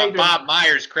give Bob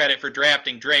Myers credit for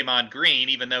drafting Draymond Green,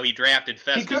 even though he drafted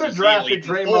Festus. He could have drafted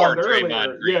Draymond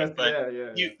Green. Yes, but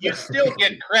you still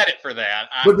get credit for that.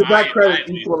 But did that credit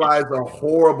equalize a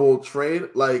horrible trade?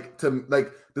 Did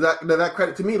that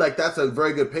credit to me? Like that's a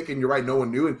very good pick, and you're right. No one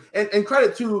knew, and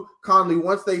credit to Conley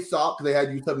once they saw, because they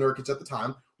had Yusuf Nurkic at the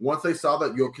time. Once they saw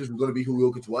that Jokic was going to be who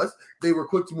Jokic was, they were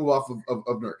quick to move off of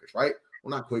Nurkic, right?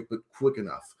 Well, not quick, but quick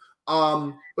enough.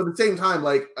 But at the same time,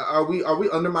 like, are we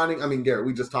undermining? I mean, Garrett,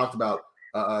 we just talked about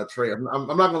Trey. I'm not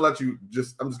going to let you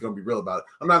I'm just going to be real about it.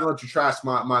 I'm not going to let you trash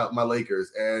my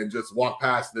Lakers and just walk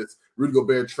past this Rudy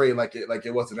Gobert trade like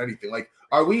it wasn't anything. Like,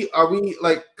 are we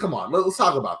like, come on, let's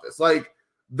talk about this. Like,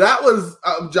 that was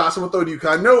Josh. I'm gonna throw it to you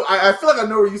because I feel like I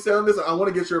know where you stand on this. I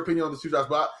want to get your opinion on this too, Josh.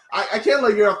 But I can't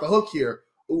let you off the hook here.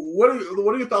 What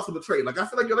are your thoughts on the trade? Like, I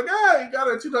feel like you're like, you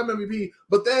got a two-time MVP,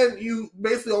 but then you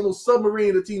basically almost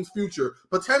submarine the team's future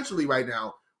potentially right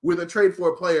now with a trade for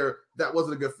a player that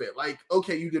wasn't a good fit. Like,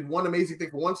 okay, you did one amazing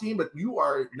thing for one team, but you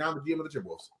are now the GM of the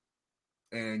Timberwolves,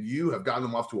 and you have gotten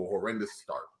them off to a horrendous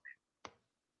start.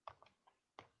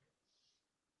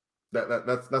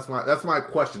 That's my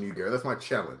question to you, Gary. That's my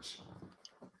challenge.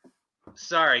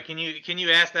 Sorry, can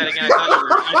you ask that again? I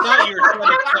thought you were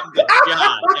trying to something to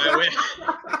John.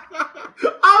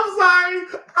 I'm sorry.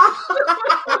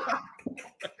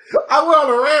 I went on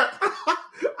a rant.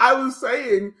 I was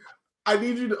saying, I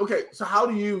need you to. Okay, so how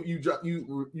do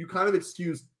you kind of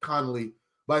excuse Conley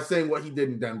by saying what he did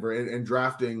in Denver and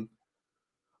drafting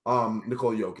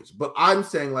Nikola Jokic, but I'm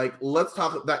saying, like, let's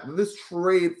talk that this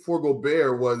trade for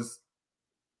Gobert was,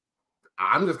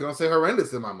 I'm just going to say,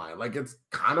 horrendous in my mind. Like, it's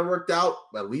kind of worked out,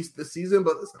 at least this season,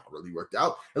 but it's not really worked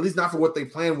out, at least not for what they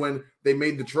planned when they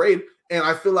made the trade. And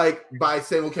I feel like by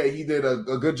saying, okay, he did a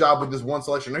good job with this one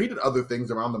selection, or he did other things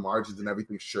around the margins and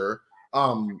everything, sure.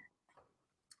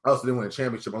 I also didn't win a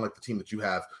championship, unlike the team that you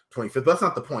have 25th. But that's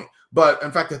not the point. But,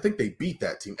 in fact, I think they beat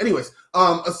that team. Anyways,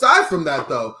 aside from that,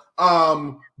 though,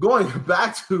 going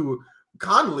back to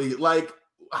Conley, like,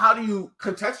 how do you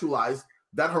contextualize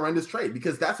that horrendous trade?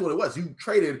 Because that's what it was. You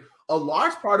traded a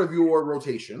large part of your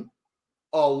rotation,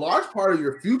 a large part of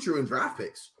your future in draft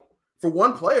picks for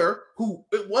one player who,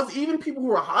 it was, even people who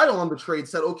were high on the trade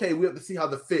said, okay, we have to see how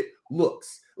the fit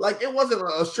looks. Like, it wasn't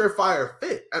a surefire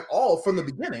fit at all from the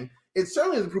beginning. It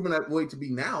certainly has proven that way to be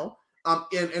now.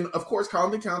 And of course, Karl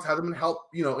Anthony Towns hasn't been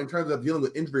helped, in terms of dealing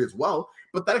with injury as well.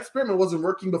 But that experiment wasn't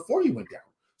working before he went down.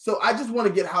 So I just want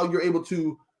to get how you're able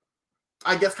to,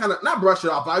 I guess, kind of not brush it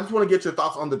off, but I just want to get your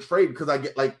thoughts on the trade, because I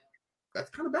get, like, that's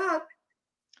kind of bad.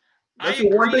 I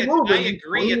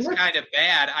agree it's kind of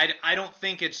bad. I don't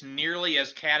think it's nearly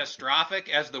as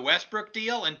catastrophic as the Westbrook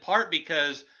deal, in part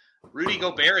because Rudy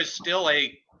Gobert is still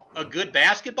a good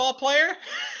basketball player.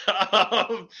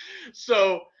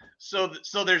 So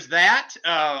there's that.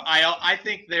 I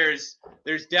think there's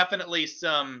definitely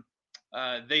some.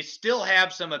 They still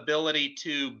have some ability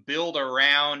to build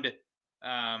around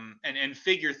and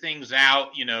figure things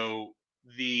out.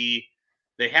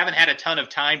 They haven't had a ton of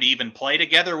time to even play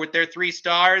together with their three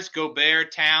stars,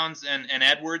 Gobert, Towns, and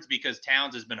Edwards, because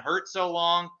Towns has been hurt so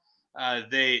long.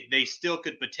 They still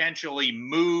could potentially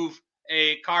move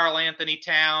a Karl Anthony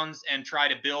Towns and try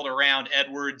to build around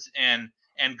Edwards and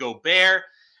Gobert.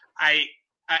 I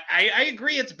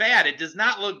agree it's bad. It does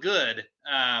not look good.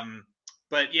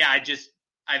 But yeah,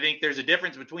 I think there's a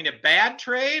difference between a bad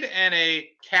trade and a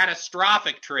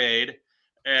catastrophic trade.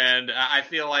 And I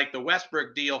feel like the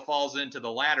Westbrook deal falls into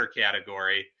the latter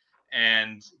category.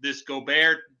 And this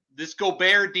Gobert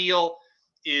deal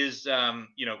is,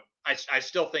 I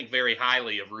still think very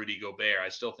highly of Rudy Gobert. I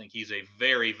still think he's a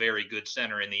very, very good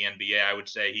center in the NBA. I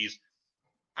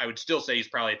would still say he's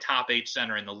probably a top 8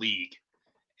 center in the league.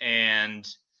 And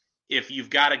if you've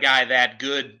got a guy that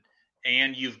good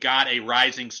and you've got a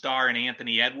rising star in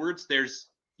Anthony Edwards, they've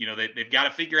got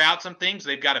to figure out some things.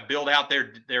 They've got to build out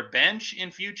their bench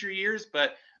in future years.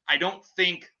 But I don't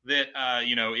think that,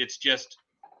 it's just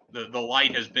the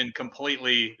light has been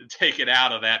completely taken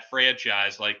out of that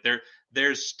franchise. Like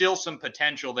there's still some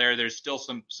potential there. There's still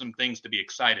some things to be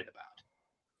excited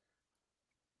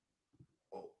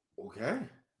about. Okay.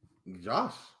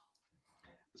 Josh.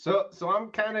 So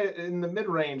I'm kind of in the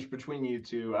mid-range between you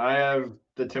two. I have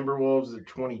the Timberwolves at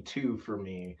 22 for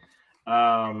me.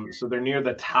 So they're near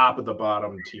the top of the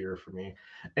bottom tier for me.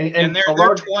 And they're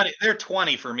 20. They're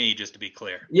 20 for me, just to be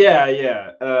clear.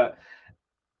 Yeah.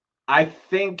 I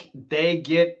think they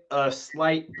get a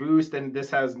slight boost, and this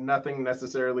has nothing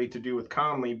necessarily to do with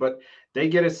Conley, but they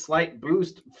get a slight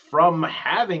boost from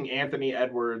having Anthony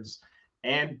Edwards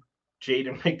and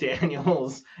Jaden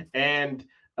McDaniels and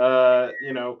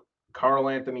Karl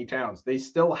Anthony Towns. They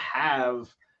still have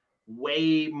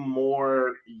way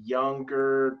more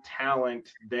younger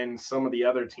talent than some of the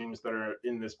other teams that are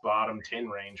in this bottom 10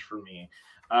 range for me.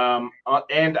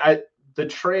 The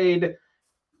trade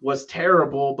was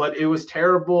terrible, but it was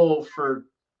terrible for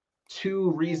two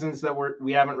reasons that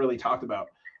we haven't really talked about.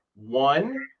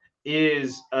 One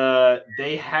is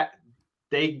they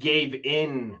gave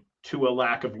in to a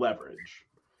lack of leverage.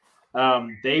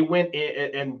 They went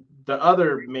in, and the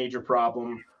other major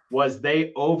problem was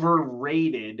they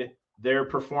overrated their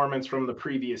performance from the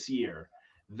previous year.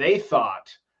 They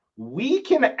thought we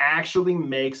can actually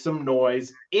make some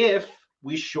noise if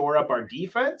we shore up our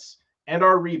defense and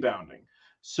our rebounding.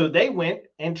 So they went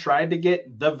and tried to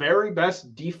get the very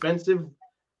best defensive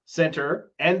center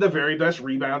and the very best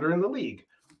rebounder in the league,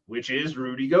 which is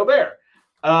Rudy Gobert.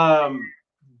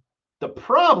 The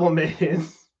problem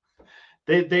is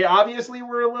they obviously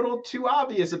were a little too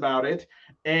obvious about it.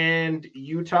 And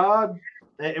Utah,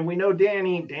 and we know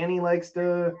Danny likes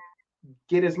to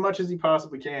get as much as he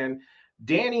possibly can.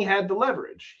 Danny had the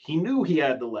leverage. He knew he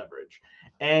had the leverage.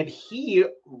 And he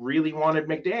really wanted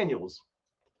McDaniels.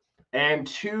 And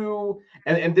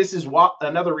this is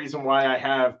another reason why I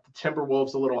have the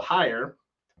Timberwolves a little higher.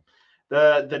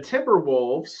 The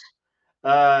Timberwolves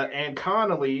and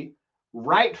Connolly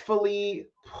rightfully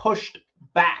pushed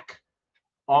back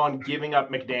on giving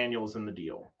up McDaniels in the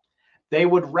deal. They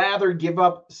would rather give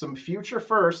up some future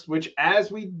first, which as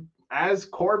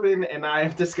Corbin and I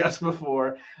have discussed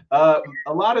before, a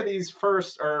lot of these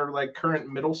firsts are like current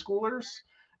middle schoolers.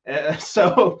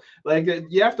 So like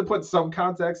you have to put some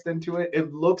context into it.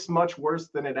 It looks much worse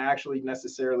than it actually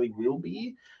necessarily will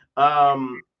be.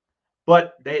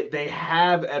 But they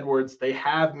have Edwards, they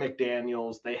have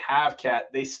McDaniels, they have Cat.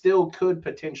 They still could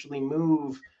potentially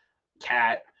move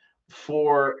Cat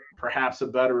for perhaps a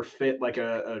better fit, like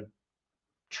a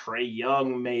Trae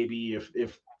Young, maybe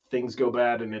if things go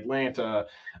bad in Atlanta.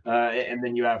 And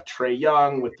then you have Trae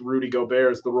Young with Rudy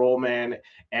Gobert as the role man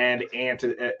and Ant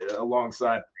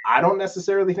alongside. I don't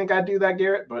necessarily think I'd do that,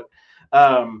 Garrett, but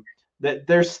that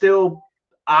there's still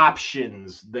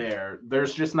options there.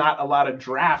 There's just not a lot of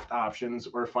draft options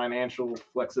or financial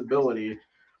flexibility.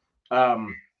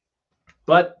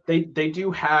 But they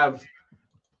do have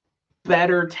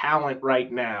better talent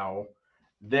right now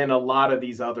than a lot of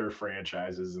these other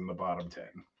franchises in the bottom 10.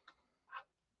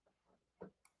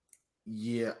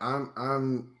 Yeah,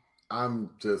 I'm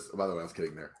just, by the way, I was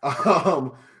kidding there.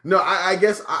 No, I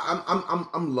guess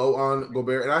I'm low on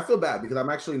Gobert, and I feel bad because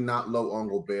I'm actually not low on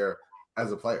Gobert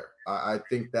as a player. I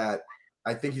think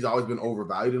he's always been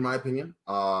overvalued in my opinion.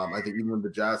 I think even with the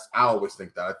Jazz, I always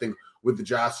think that. I think with the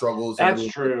Jazz struggles, that's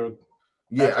true.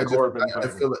 Yeah, I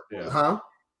feel it. Yeah. Huh?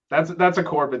 That's a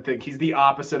Corbin thing. He's the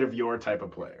opposite of your type of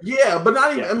player. Yeah, but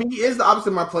not even. Yeah. I mean, he is the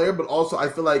opposite of my player, but also I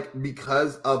feel like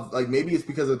because of maybe it's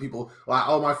because of the people. Like,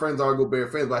 all my friends are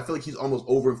Gobert fans, but I feel like he's almost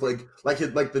overinflated.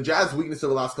 Like the Jazz weakness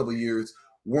of the last couple of years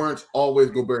weren't always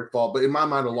Gobert's fault, but in my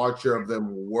mind, a large share of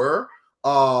them were.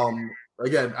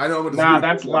 Again, I know.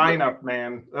 That's lineup,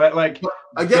 man. Like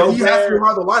again, he has to be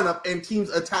part of the lineup, and teams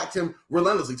attacked him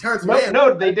relentlessly. Terrence Mann.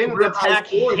 No, they didn't attack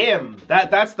him.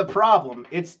 That's the problem.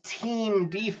 It's team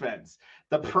defense.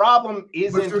 The problem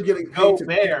isn't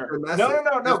Gobert.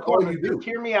 No, Corbin, just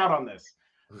hear me out on this.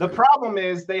 The problem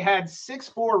is they had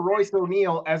 6'4" Royce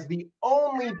O'Neal as the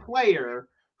only player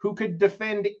who could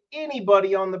defend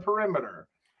anybody on the perimeter.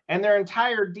 And their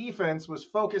entire defense was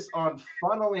focused on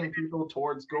funneling people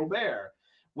towards Gobert,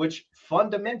 which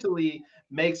fundamentally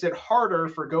makes it harder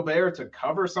for Gobert to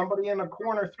cover somebody in a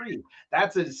corner three.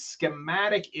 That's a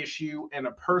schematic issue and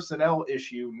a personnel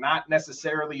issue, not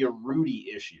necessarily a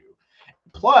Rudy issue.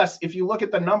 Plus, if you look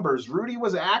at the numbers, Rudy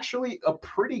was actually a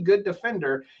pretty good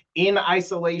defender in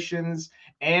isolations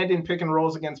and in pick and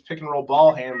rolls against pick and roll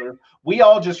ball handler. We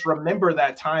all just remember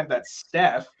that time that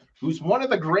Steph, who's one of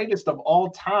the greatest of all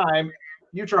time,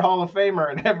 future Hall of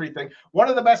Famer and everything, one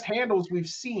of the best handles we've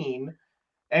seen,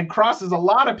 and crosses a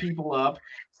lot of people up.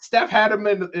 Steph had him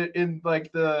in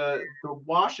like the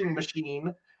washing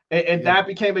machine, and that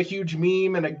became a huge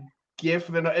meme and a GIF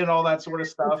and all that sort of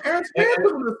stuff. Terrence Mann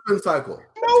was in the spin cycle.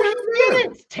 No, he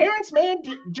didn't. Terrence Mann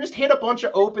just hit a bunch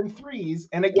of open threes,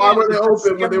 and again, why were they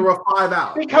open when they were 5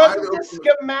 out? Because of the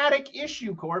schematic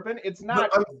issue, Corbin. It's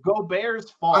not Gobert's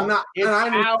fault. It's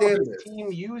how the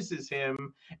team uses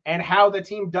him and how the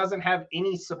team doesn't have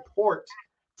any support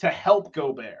to help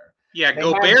Gobert. Yeah,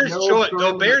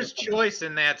 Gobert's choice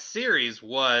in that series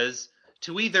was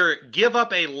to either give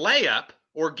up a layup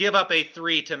or give up a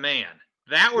three to man.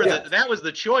 That was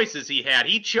the choices he had.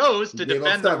 He chose to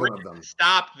defend the rim,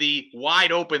 stop the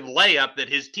wide open layup that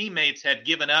his teammates had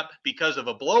given up because of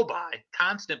a blow-by,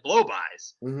 constant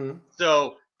blow-bys. Mm-hmm.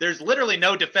 So there's literally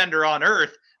no defender on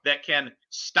earth that can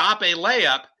stop a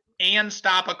layup and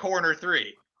stop a corner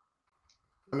three.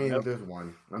 I mean, there's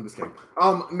one. I'm just kidding.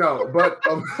 No, but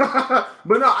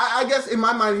no. I guess in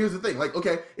my mind, here's the thing. Like,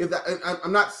 okay,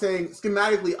 I'm not saying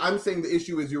schematically. I'm saying the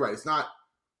issue is you're right. It's not.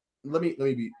 Let me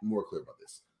be more clear about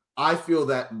this. I feel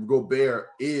that Gobert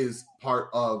is part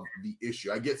of the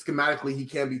issue. I get schematically he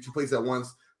can be two places at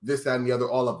once, this, that, and the other,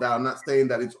 all of that. I'm not saying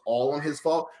that it's all on his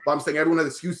fault, but I'm saying everyone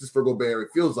has excuses for Gobert. It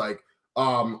feels like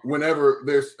whenever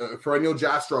there's perennial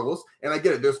Jazz struggles, and I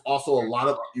get it. There's also a lot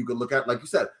of you could look at, like you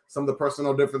said, some of the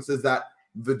personal differences that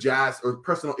the Jazz or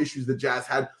personal issues the Jazz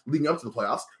had leading up to the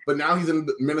playoffs. But now he's in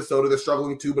Minnesota. They're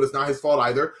struggling too, but it's not his fault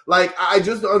either. Like, I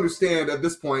just don't understand at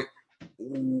this point.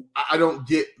 I don't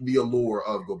get the allure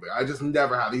of Gobert. I just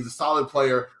never have. He's a solid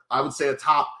player. I would say a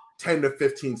top 10 to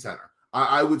 15 center.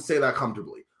 I would say that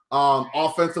comfortably.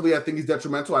 Offensively, I think he's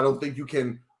detrimental. I don't think you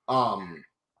can.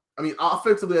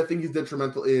 Offensively, I think he's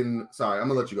detrimental in. Sorry, I'm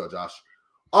gonna let you go, Josh.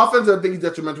 Offensively, I think he's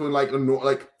detrimental in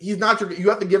like he's not your. You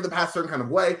have to give the pass a certain kind of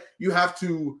way. You have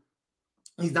to.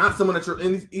 He's not someone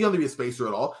that he doesn't be a spacer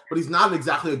at all, but he's not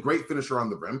exactly a great finisher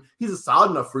on the rim. He's a solid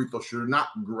enough free throw shooter, not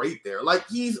great there. Like,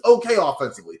 he's okay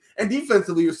offensively. And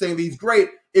defensively, you're saying that he's great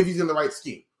if he's in the right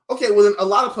scheme. Okay, well, then a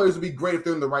lot of players would be great if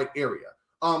they're in the right area.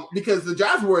 Because the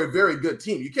Jazz were a very good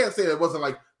team. You can't say that it wasn't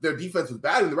like their defense was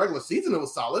bad. In the regular season, it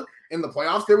was solid. In the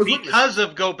playoffs, there was because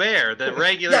of Gobert. The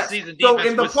regular season defense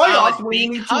in the was playoffs, solid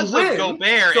because of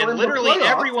Gobert, and literally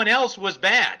everyone else was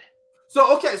bad.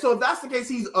 So if that's the case,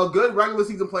 he's a good regular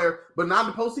season player, but not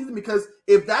in the postseason. Because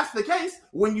if that's the case,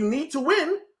 when you need to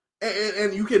win,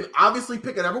 and you can obviously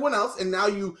pick at everyone else, and now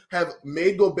you have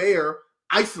made Gobert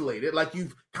isolated, like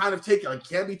you've kind of taken, like,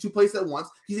 can't be two places at once.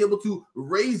 He's able to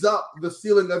raise up the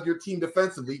ceiling of your team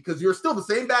defensively because you're still the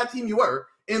same bad team you were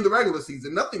in the regular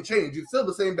season. Nothing changed. You're still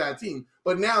the same bad team,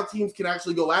 but now teams can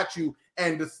actually go at you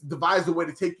and devise a way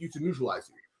to take you to neutralize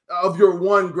you of your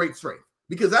one great strength.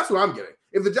 Because that's what I'm getting.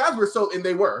 If the Jazz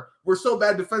were so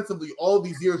bad defensively all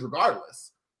these years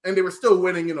regardless, and they were still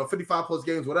winning, 55 plus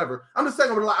games, whatever. I'm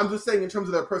just saying in terms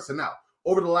of their personnel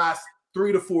over the last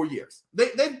 3 to 4 years.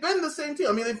 They've been the same team.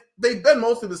 I mean, they've been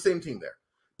mostly the same team there.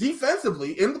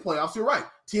 Defensively, in the playoffs, you're right.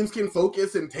 Teams can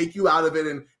focus and take you out of it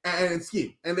and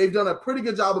scheme. And they've done a pretty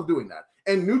good job of doing that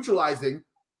and neutralizing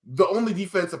the only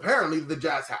defense apparently the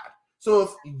Jazz had. So if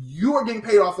you are getting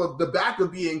paid off of the back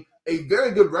of being a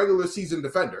very good regular season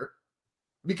defender,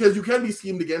 because you can be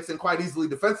schemed against and quite easily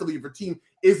defensively if your team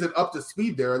isn't up to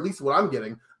speed there, at least what I'm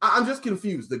getting. I'm just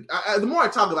confused. The more I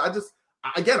talk about it,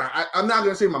 I'm not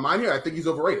going to say my mind here. I think he's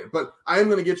overrated, but I am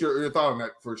going to get your thought on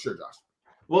that for sure, Josh.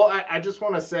 Well, I just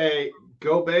want to say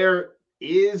Gobert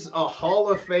is a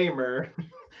Hall of Famer.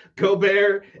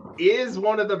 Gobert is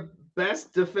one of the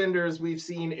best defenders we've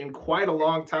seen in quite a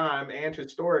long time, and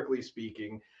historically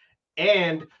speaking.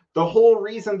 And the whole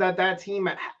reason that team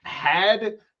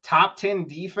had top 10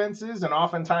 defenses and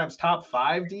oftentimes top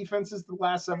 5 defenses the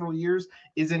last several years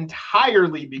is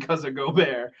entirely because of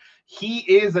Gobert. He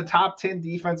is a top 10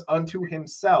 defense unto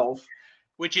himself.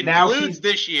 Which includes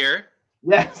this year.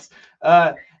 Yes.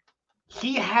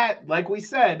 He had, like we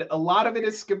said, a lot of it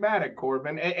is schematic,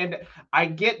 Corbin. And I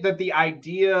get that the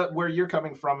idea where you're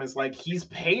coming from is like he's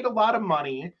paid a lot of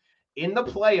money in the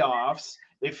playoffs.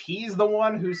 If he's the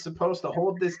one who's supposed to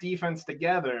hold this defense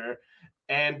together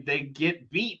and they get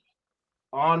beat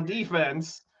on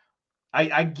defense,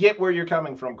 I get where you're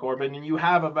coming from, Corbin, and you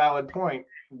have a valid point.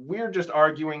 We're just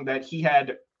arguing that he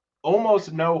had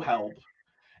almost no help,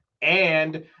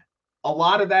 and a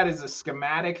lot of that is a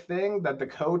schematic thing that the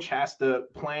coach has to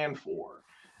plan for.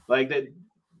 Like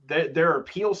that, there are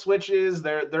peel switches,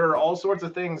 there are all sorts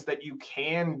of things that you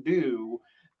can do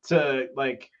to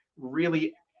like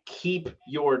really keep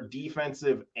your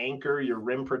defensive anchor, your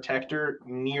rim protector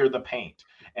near the paint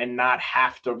and not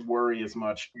have to worry as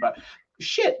much about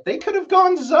shit. They could have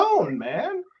gone zone,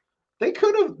 man. They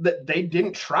could have, they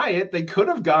didn't try it. They could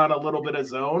have gone a little bit of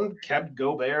zone, kept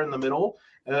Gobert in the middle,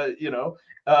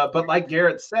 but like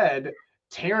Garrett said,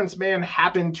 Terrence Mann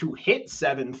happened to hit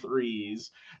 7 threes.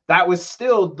 That was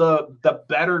still the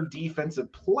better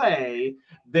defensive play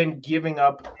than giving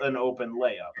up an open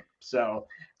layup. So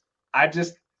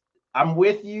I'm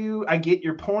with you. I get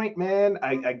your point, man.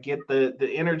 I get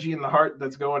the energy and the heart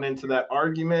that's going into that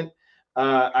argument.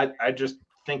 I just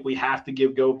think we have to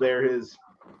give Gobert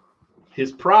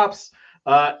his props.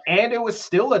 And it was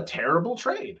still a terrible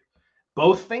trade.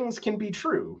 Both things can be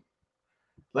true.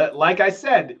 Like I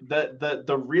said,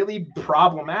 the really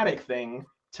problematic thing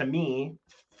to me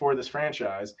for this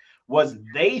franchise was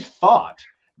they thought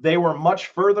they were much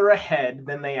further ahead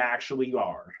than they actually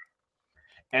are.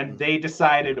 And they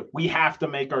decided we have to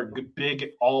make our big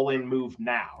all-in move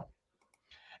now.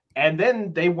 And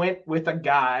then they went with a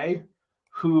guy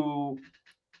who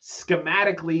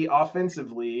schematically,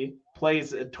 offensively,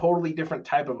 plays a totally different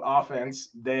type of offense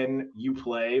than you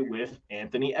play with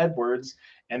Anthony Edwards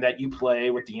and that you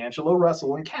play with D'Angelo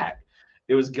Russell and Cat.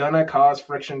 It was going to cause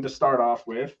friction to start off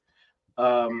with.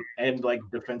 And like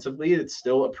defensively, it's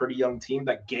still a pretty young team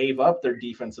that gave up their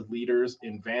defensive leaders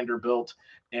in Vanderbilt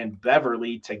and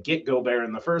Beverly to get Gobert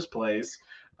in the first place.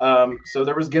 So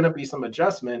there was going to be some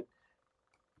adjustment.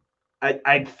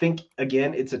 I think,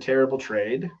 again, it's a terrible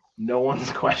trade. No one's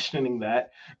questioning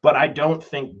that. But I don't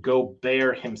think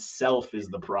Gobert himself is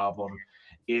the problem.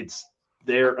 It's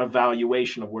their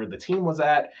evaluation of where the team was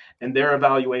at and their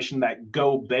evaluation that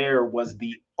Gobert was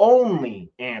the only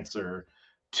answer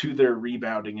to their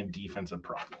rebounding and defensive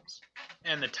problems.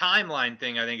 And the timeline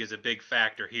thing, I think, is a big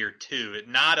factor here, too. It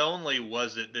not only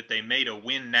was it that they made a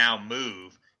win-now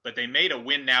move, but they made a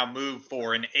win-now move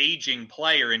for an aging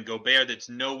player in Gobert that's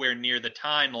nowhere near the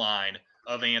timeline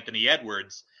of Anthony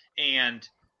Edwards. And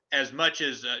as much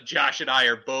as Josh and I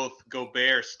are both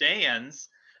Gobert stans,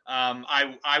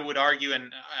 I would argue,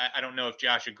 and I don't know if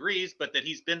Josh agrees, but that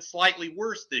he's been slightly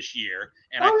worse this year,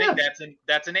 and I think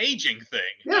that's an aging thing.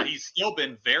 Yeah. He's still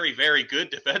been very, very good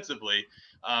defensively,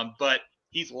 but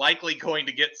he's likely going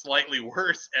to get slightly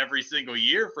worse every single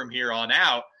year from here on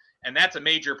out, and that's a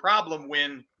major problem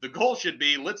when the goal should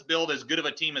be let's build as good of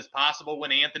a team as possible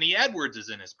when Anthony Edwards is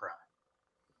in his prime.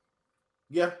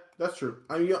 Yeah, that's true.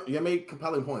 I mean, you made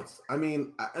compelling points. I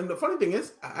mean, and the funny thing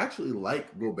is, I actually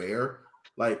like Gobert.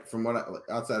 Like from what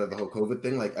outside of the whole COVID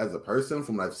thing, like as a person,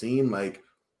 from what I've seen, like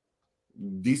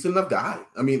decent enough guy.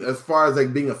 I mean, as far as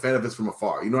like being a fan of his from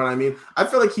afar, you know what I mean? I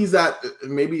feel like he's at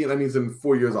maybe that means in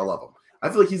 4 years I'll love him. I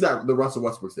feel like he's at the Russell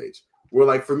Westbrook stage. Where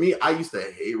like for me, I used to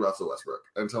hate Russell Westbrook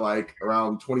until like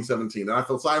around 2017, and I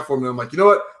felt sorry for him. And I'm like, you know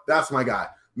what? That's my guy.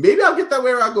 Maybe I'll get that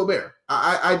way around Gobert.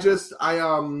 I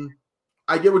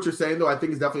get what you're saying, though. I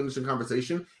think it's definitely an interesting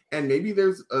conversation. And maybe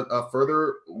there's a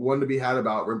further one to be had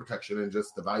about rim protection and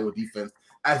just the value of defense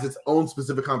as its own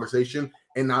specific conversation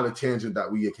and not a tangent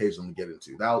that we occasionally get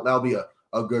into. That'll be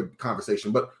a good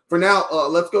conversation. But for now,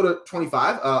 let's go to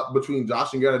 25 between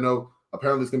Josh and Garrett. I know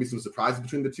apparently there's going to be some surprises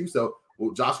between the two. So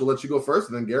Josh, we'll let you go first,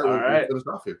 and then Garrett will finish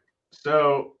off here.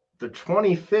 So the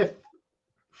 25th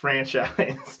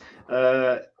franchise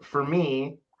for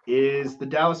me is the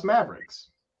Dallas Mavericks.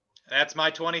 That's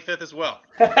my 25th as well.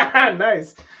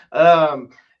 Nice. I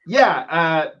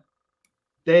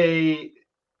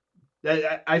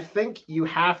think you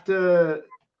have to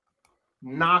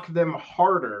knock them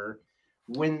harder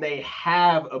when they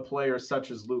have a player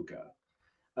such as Luka.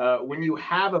 When you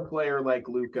have a player like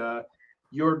Luka,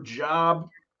 your job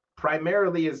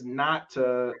primarily is not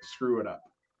to screw it up.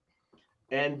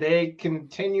 And they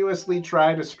continuously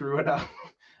try to screw it up.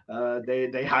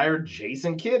 They hired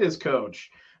Jason Kidd as coach.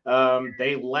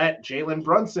 They let Jalen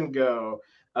Brunson go.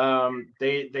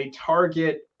 They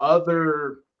target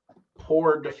other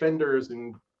poor defenders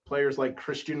and players like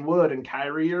Christian Wood and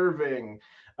Kyrie Irving.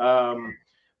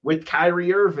 With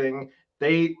Kyrie Irving,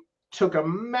 they took a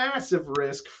massive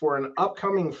risk for an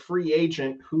upcoming free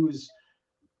agent who's,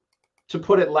 to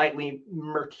put it lightly,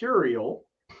 mercurial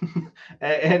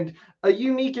and a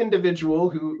unique individual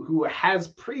who has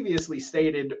previously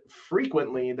stated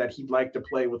frequently that he'd like to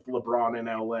play with LeBron in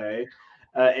LA.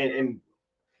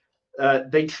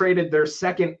 They traded their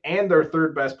second and their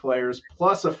third best players,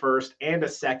 plus a first and a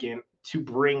second, to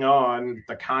bring on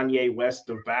the Kanye West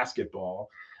of basketball.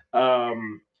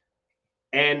 And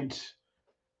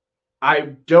I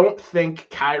don't think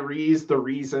Kyrie's the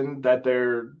reason that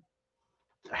they're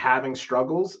having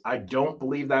struggles. I don't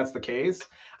believe that's the case.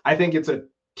 I think it's a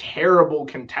terrible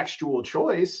contextual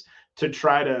choice to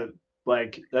try to,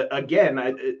 like, again,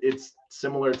 it's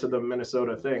similar to the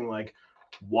Minnesota thing. Like,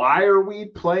 why are we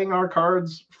playing our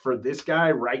cards for this guy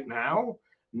right now,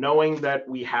 knowing that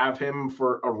we have him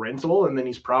for a rental and then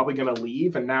he's probably going to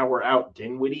leave, and now we're out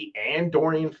Dinwiddie and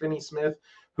Dorian Finney-Smith,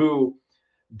 who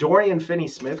Dorian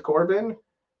Finney-Smith, Corbin,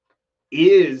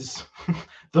 is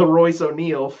the Royce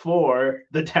O'Neal for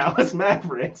the Dallas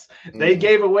Mavericks. They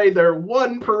gave away their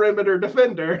one perimeter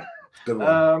defender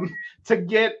to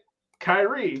get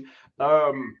Kyrie.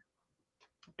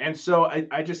 And so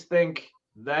I just think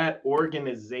that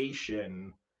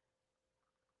organization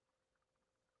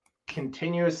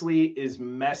continuously is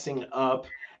messing up,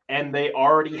 and they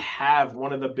already have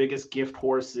one of the biggest gift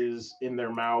horses in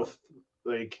their mouth,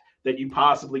 like, that you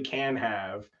possibly can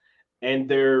have, and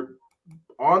they're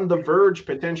on the verge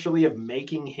potentially of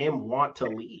making him want to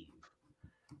leave,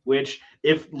 which,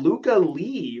 if Luka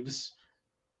leaves,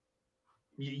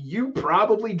 you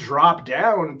probably drop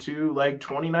down to like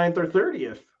 29th or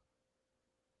 30th.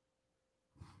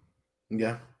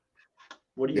 Yeah.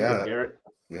 What do you think, Garrett?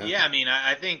 Yeah, I mean,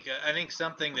 I think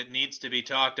something that needs to be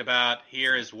talked about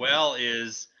here as well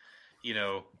is, you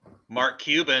know, Mark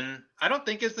Cuban, I don't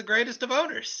think is the greatest of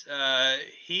owners.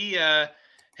 He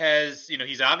has, you know,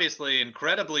 he's obviously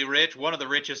incredibly rich, one of the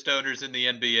richest owners in the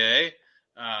NBA,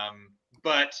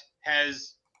 but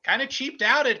has kind of cheaped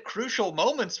out at crucial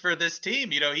moments for this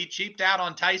team. You know, he cheaped out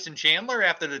on Tyson Chandler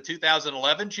after the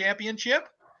 2011 championship,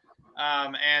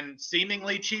 and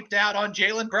seemingly cheaped out on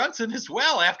Jalen Brunson as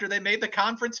well after they made the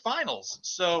conference finals.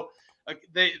 So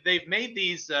they've made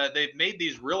these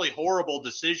really horrible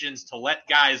decisions to let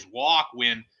guys walk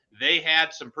when they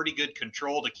had some pretty good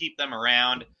control to keep them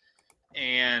around.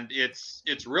 And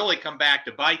it's really come back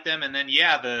to bite them. And then,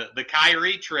 the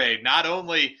Kyrie trade, not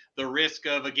only the risk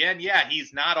of, again,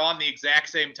 he's not on the exact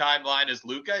same timeline as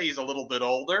Luka. He's a little bit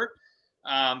older.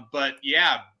 But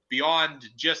beyond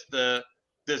just the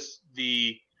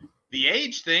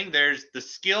age thing, there's the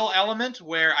skill element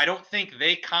where I don't think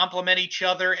they complement each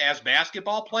other as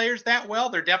basketball players that well.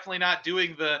 They're definitely not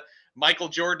doing the Michael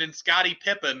Jordan and Scottie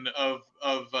Pippen of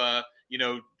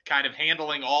kind of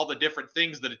handling all the different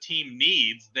things that a team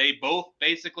needs. They both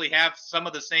basically have some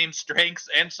of the same strengths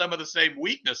and some of the same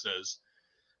weaknesses.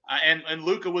 And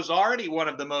Luka was already one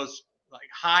of the most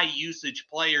high usage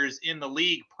players in the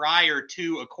league prior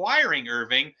to acquiring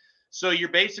Irving. So you're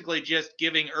basically just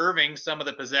giving Irving some of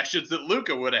the possessions that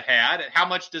Luka would have had. And how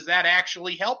much does that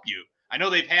actually help you? I know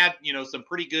they've had, some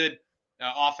pretty good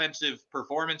offensive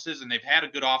performances, and they've had a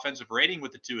good offensive rating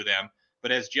with the two of them.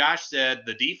 But as Josh said,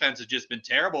 the defense has just been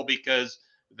terrible because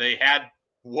they had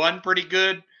one pretty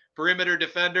good perimeter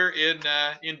defender in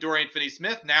Dorian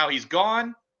Finney-Smith. Now he's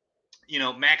gone.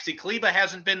 Maxi Kleber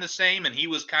hasn't been the same, and he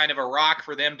was kind of a rock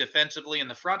for them defensively in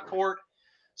the front court.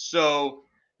 So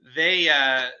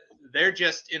they're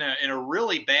just in a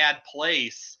really bad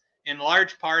place. In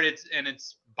large part,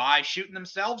 it's by shooting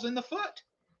themselves in the foot.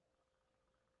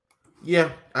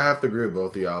 Yeah, I have to agree with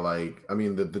both of y'all.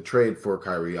 The trade for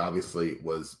Kyrie obviously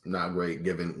was not great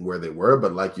given where they were,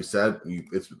 but like you said,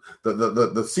 it's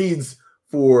the seeds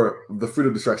for the fruit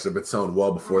of destruction have been sown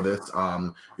well before this.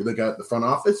 You look at the front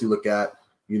office, you look at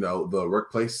the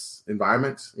workplace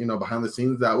environment, behind the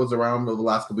scenes that was around over the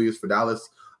last couple of years for Dallas.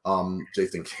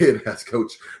 Jason Kidd as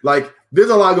coach.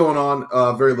 There's a lot going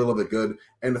on, very little of it good,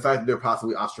 and the fact that they're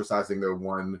possibly ostracizing their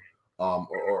one.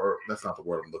 Or that's not the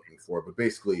word I'm looking for, but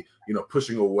basically,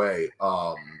 pushing away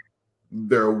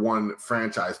their one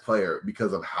franchise player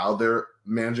because of how they're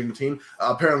managing the team.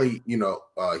 Apparently,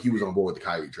 he was on board with the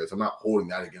Kyrie trade, so I'm not holding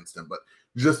that against him, but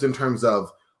just in terms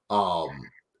of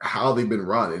how they've been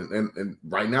run, and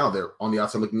right now they're on the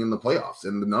outside looking in the playoffs,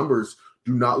 and the numbers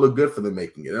do not look good for them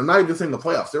making it. And I'm not even saying the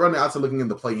playoffs; they're on the outside looking in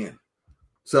the play-in.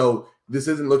 So this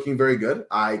isn't looking very good.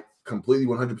 I completely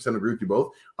 100% agree with you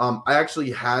both. I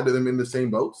actually had them in the same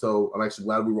boat, so I'm actually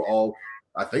glad we were all.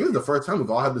 I think it's the first time we've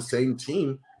all had the same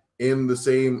team in the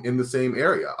same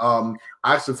area. I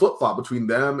actually flip flop between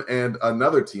them and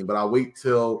another team, but I'll wait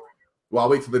till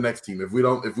the next team. If we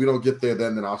don't get there,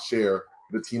 then I'll share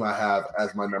the team I have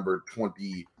as my number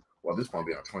 20. Well, this might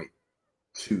be our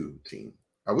 22 team.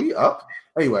 Are we up?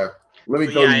 Anyway, let me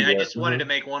go. Yeah, I just wanted to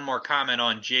make one more comment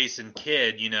on Jason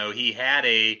Kidd. You know, he had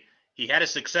a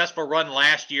successful run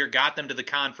last year, got them to the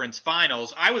conference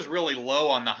finals. I was really low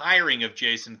on the hiring of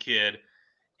Jason Kidd,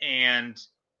 and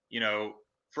you know,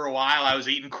 for a while I was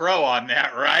eating crow on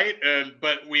that, right?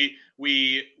 But we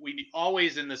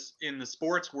always in the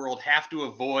sports world have to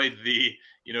avoid the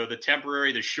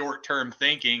temporary, the short-term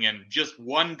thinking, and just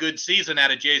one good season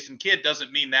out of Jason Kidd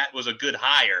doesn't mean that was a good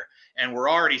hire. And we're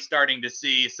already starting to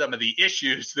see some of the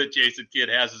issues that Jason Kidd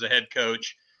has as a head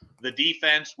coach. The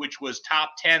defense, which was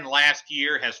top 10 last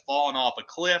year, has fallen off a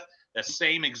cliff. The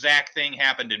same exact thing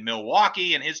happened in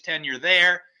Milwaukee in his tenure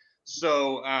there.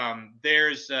 So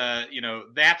there's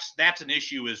that's an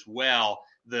issue as well.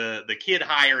 The Kidd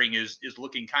hiring is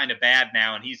looking kind of bad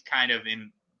now, and he's kind of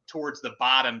in towards the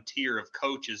bottom tier of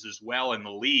coaches as well in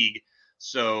the league.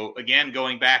 So again,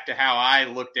 going back to how I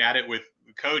looked at it with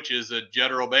coaches at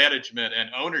general management and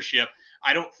ownership,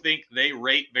 I don't think they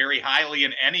rate very highly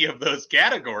in any of those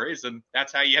categories, and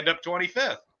that's how you end up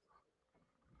 25th.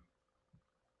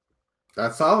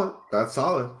 That's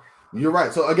solid. You're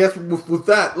right. So I guess with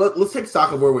that, let's take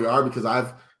stock of where we are, because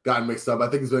I've gotten mixed up. I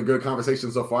think it's been a good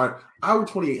conversation so far. Hour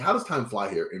 28. How does time fly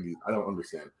here, Indy? I don't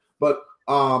understand. But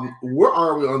where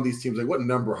are we on these teams? Like, what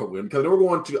number are we in? Because we're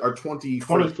going to our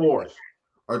 24th.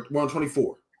 We're on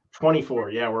 24.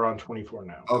 24. Yeah, we're on 24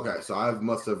 now. Okay, so I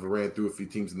must have ran through a few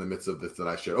teams in the midst of this that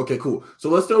I shared. Okay, cool. So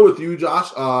let's start with you,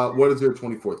 Josh. What is your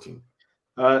 24th team?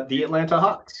 The Atlanta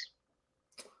Hawks.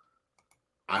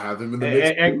 I have them in the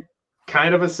mix. And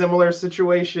kind of a similar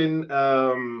situation.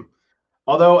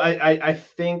 Although I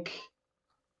think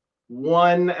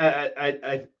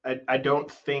I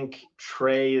don't think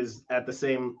Trey is at the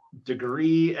same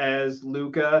degree as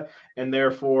Luka, and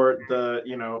therefore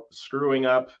the screwing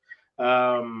up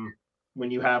when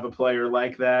you have a player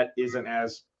like that isn't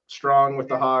as strong with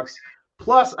the Hawks.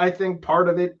 Plus, I think part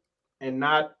of it, and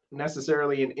not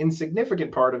necessarily an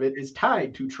insignificant part of it, is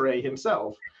tied to Trey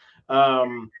himself.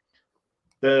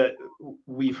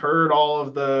 We've heard all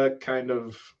of the kind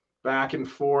of back and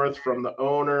forth from the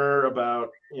owner about,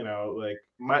 like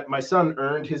my son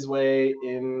earned his way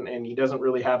in and he doesn't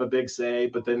really have a big say,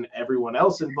 but then everyone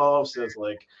else involved says,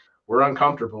 like, we're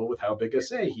uncomfortable with how big a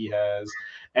say he has.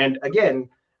 And again,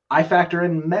 I factor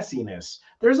in messiness.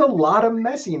 There's a lot of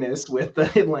messiness with the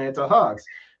Atlanta Hawks.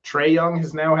 Trae Young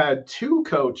has now had two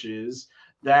coaches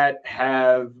that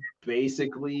have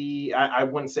basically, I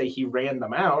wouldn't say he ran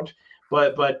them out,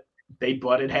 but they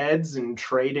butted heads, and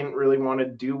Trae didn't really want to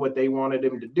do what they wanted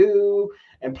him to do.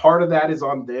 And part of that is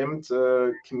on them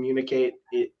to communicate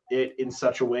it in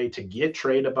such a way to get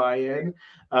Trae to buy in.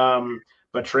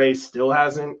 But Trae still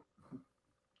hasn't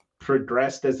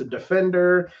progressed as a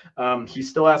defender. He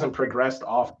still hasn't progressed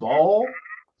off ball.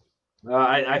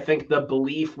 I think the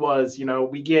belief was,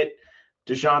 we get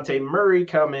DeJounte Murray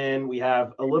come in, we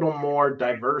have a little more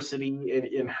diversity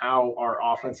in how our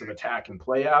offensive attack can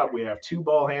play out. We have two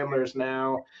ball handlers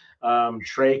now.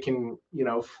 Trae can,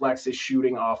 flex his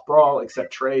shooting off ball,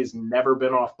 except Trae's never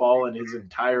been off ball in his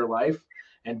entire life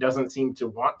and doesn't seem to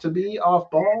want to be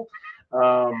off ball.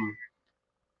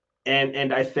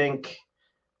 And I think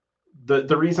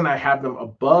the reason I have them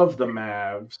above the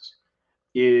Mavs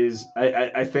is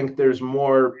I think there's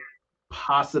more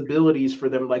possibilities for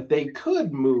them. Like, they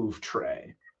could move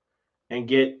Trae and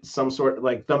get some sort,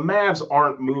 like, the Mavs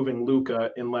aren't moving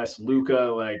Luka unless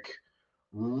Luka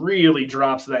really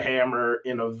drops the hammer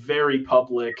in a very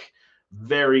public,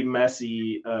 very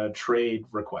messy trade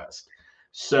request.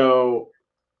 So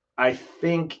I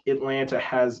think Atlanta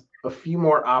has a few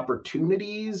more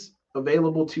opportunities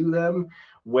available to them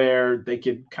where they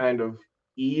could kind of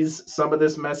ease some of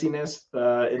this messiness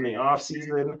in the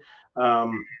offseason.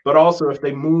 But also, if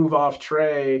they move off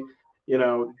Trae,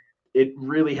 it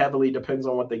really heavily depends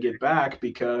on what they get back,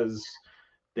 because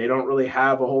they don't really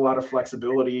have a whole lot of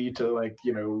flexibility to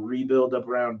rebuild up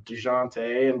around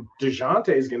DeJounte, and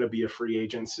DeJounte is going to be a free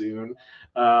agent soon.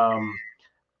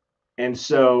 And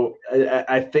so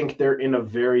I think they're in a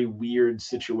very weird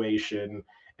situation,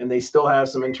 and they still have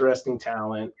some interesting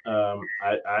talent.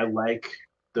 I like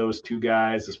those two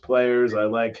guys as players. I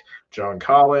like John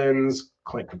Collins,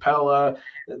 Clint Capella,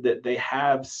 that they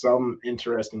have some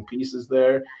interesting pieces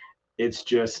there. It's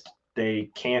just They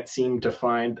can't seem to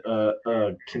find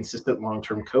a consistent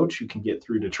long-term coach who can get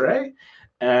through to Trey.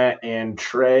 And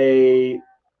Trey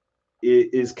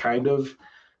is kind of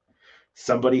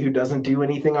somebody who doesn't do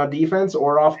anything on defense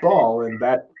or off ball. And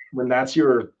that when that's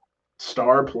your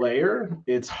star player,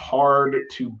 it's hard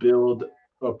to build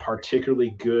a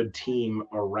particularly good team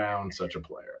around such a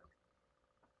player.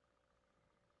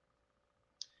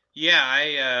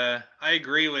 Yeah, I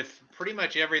agree with pretty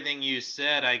much everything you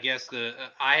said. I guess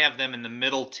I have them in the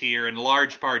middle tier in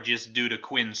large part just due to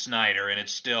Quinn Snyder, and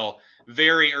it's still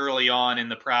very early on in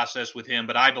the process with him.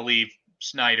 But I believe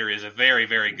Snyder is a very,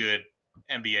 very good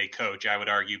NBA coach. I would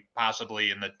argue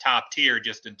possibly in the top tier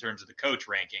just in terms of the coach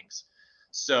rankings.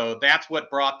 So that's what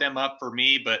brought them up for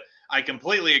me. But I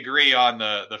completely agree on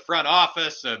the front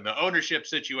office and the ownership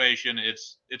situation.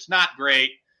 It's not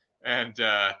great, and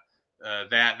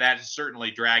that is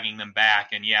certainly dragging them back.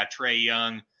 And yeah, Trae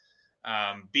Young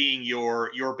being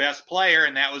your best player,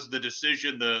 and that was the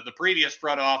decision the previous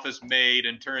front office made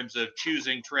in terms of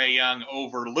choosing Trae Young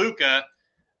over Luka.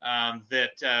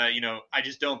 I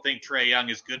just don't think Trae Young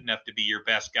is good enough to be your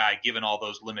best guy, given all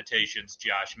those limitations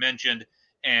Josh mentioned.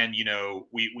 And,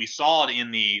 we saw it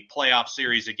in the playoff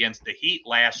series against the Heat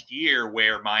last year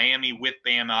where Miami with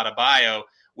Bam Adebayo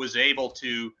was able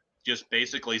to just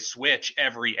basically switch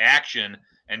every action.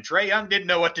 And Trae Young didn't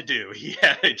know what to do. He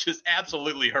had just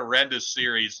absolutely horrendous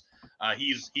series.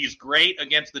 He's great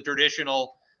against the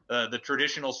traditional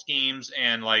schemes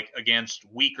and like against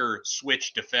weaker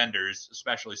switch defenders,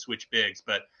 especially switch bigs.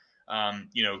 But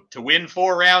to win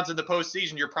 4 rounds in the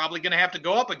postseason, you're probably going to have to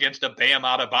go up against a Bam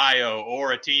Adebayo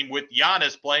or a team with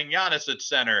Giannis playing Giannis at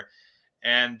center.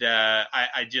 And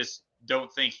I just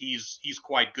don't think he's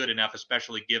quite good enough,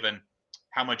 especially given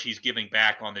how much he's giving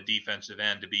back on the defensive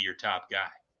end to be your top guy.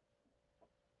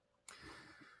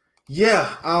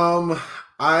 Yeah,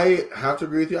 I have to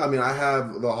agree with you. I mean, I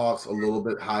have the Hawks a little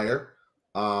bit higher.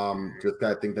 Just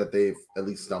I think that they've at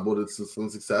least stumbled at some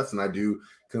success, and I do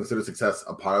consider success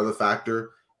a part of the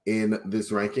factor in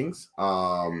this rankings.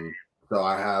 So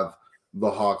I have the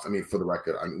Hawks. I mean, for the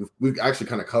record, we've actually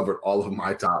kind of covered all of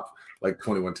my top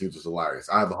 21 teams, which is hilarious.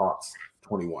 I have the Hawks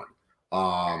 21.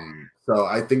 So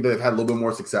I think they've had a little bit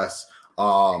more success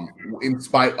in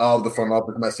spite of the front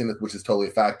office messiness, which is totally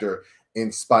a factor,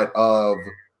 in spite of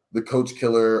the coach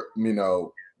killer,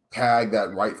 tag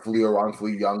that rightfully or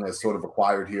wrongfully Young has sort of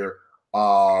acquired here.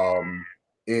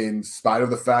 In spite of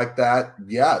the fact that,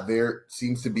 there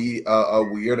seems to be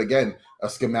a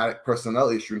schematic personnel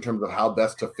issue in terms of how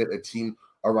best to fit a team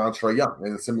around Trae Young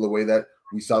in a similar way that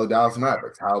we saw the Dallas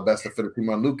Mavericks, how best to fit a team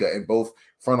on Luka, and both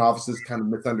front offices kind of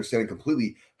misunderstanding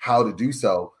completely how to do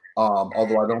so.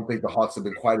 Although I don't think the Hawks have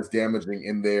been quite as damaging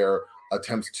in their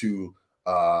attempts to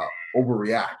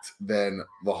overreact than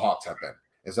the Hawks have been.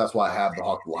 And so that's why I have the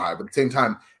Hawks a little higher. But at the same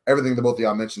time, everything that both of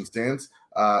y'all mentioned stands.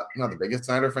 I'm not the biggest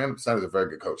Snyder fan. Snyder's a very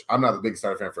good coach. I'm not the biggest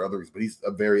Snyder fan for other reasons, but he's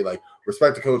a very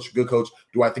respected coach, good coach.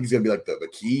 Do I think he's going to be the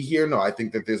key here? No, I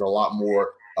think that there's a lot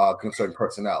more concerning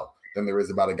personnel than there is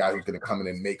about a guy who's going to come in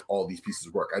and make all these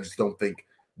pieces work. I just don't think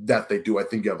that they do. I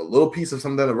think you have a little piece of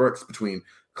something that works between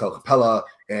Capella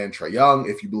and Trae Young.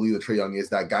 If you believe that Trae Young is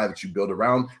that guy that you build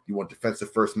around, you want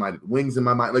defensive first-minded wings in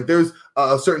my mind. There's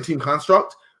a certain team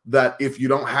construct that if you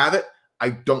don't have it, I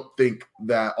don't think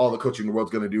that all the coaching in the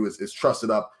world's going to do is trust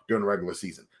it up during the regular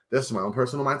season. This is my own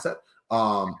personal mindset.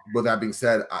 With that being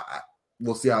said,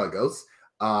 we'll see how it goes.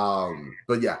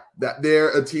 But yeah, that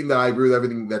they're a team that I agree with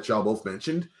everything that y'all both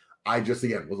mentioned. I just,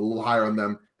 again, was a little higher on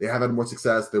them. They have had more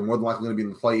success. They're more than likely going to be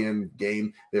in the play-in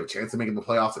game. They have a chance of making the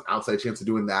playoffs, an outside chance of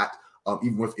doing that,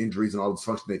 even with injuries and all the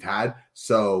dysfunction they've had.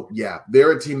 So, yeah,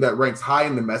 they're a team that ranks high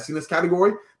in the messiness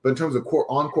category, but in terms of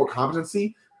on-court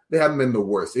competency, they haven't been the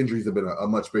worst. Injuries have been a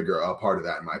much bigger part of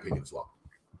that, in my opinion, as well.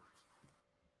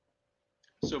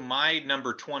 So my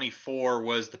number 24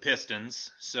 was the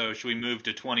Pistons. So should we move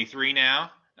to 23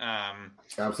 now?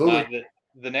 Absolutely.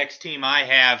 The next team I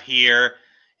have here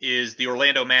is the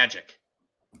Orlando Magic.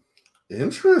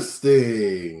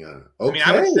 Interesting. Okay. I mean,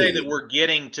 I would say that we're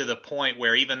getting to the point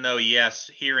where even though, yes,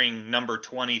 hearing number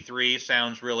 23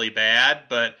 sounds really bad,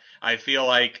 but I feel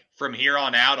like from here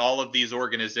on out, all of these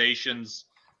organizations,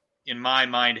 in my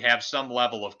mind, have some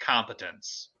level of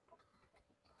competence.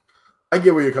 I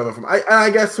get where you're coming from.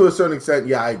 I guess to a certain extent,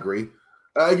 yeah, I agree.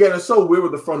 Again, it's so weird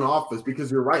with the front office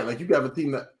because you're right. You have a team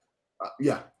that,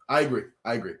 I agree.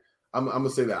 I'm going to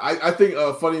say that. I think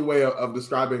a funny way of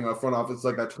describing a front office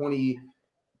like that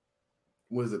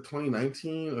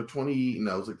 2019 or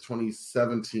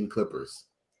 2017 Clippers,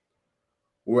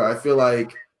 where I feel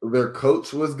like their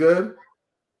coach was good.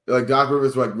 Doc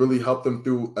Rivers really helped them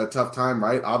through a tough time,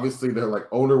 right? Obviously, their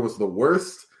owner was the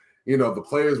worst. The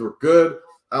players were good.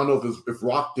 I don't know if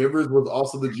Rock Divers was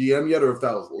also the GM yet or if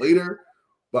that was later,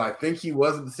 but I think he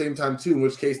was at the same time too, in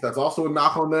which case that's also a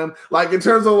knock on them. Like in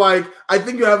terms of I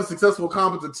think you have a successful,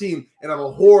 competent team and have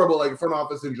a horrible front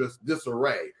office in just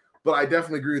disarray. But I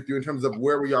definitely agree with you in terms of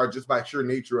where we are just by sheer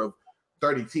nature of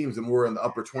 30 teams and we're in the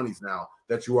upper 20s now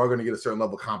that you are going to get a certain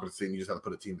level of competency and you just have to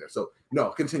put a team there. So no,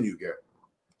 continue, Garrett.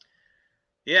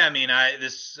 Yeah, I mean, I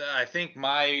think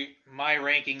my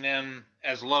ranking them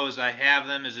as low as I have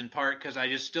them is in part because I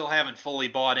just still haven't fully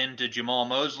bought into Jamal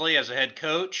Mosley as a head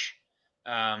coach.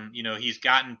 He's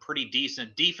gotten pretty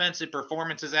decent defensive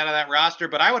performances out of that roster,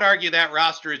 but I would argue that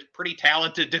roster is pretty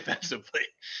talented defensively.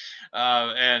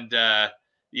 I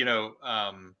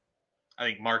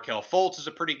think Markelle Fultz is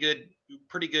a pretty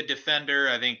good defender.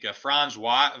 I think Franz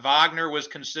Wagner was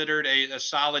considered a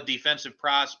solid defensive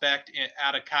prospect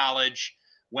out of college.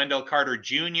 Wendell Carter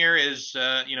Jr. is,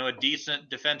 a decent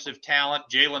defensive talent.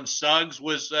 Jalen Suggs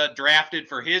was drafted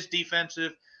for his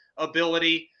defensive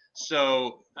ability.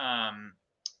 So, I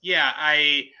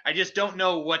just don't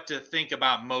know what to think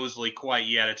about Mosley quite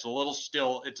yet. It's a little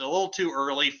too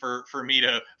early for me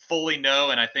to fully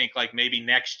know. And I think maybe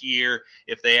next year,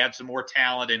 if they have some more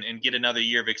talent and get another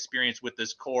year of experience with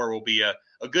this core, will be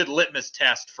a good litmus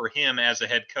test for him as a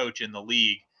head coach in the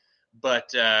league.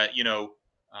 But,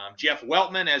 Jeff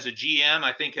Weltman as a GM,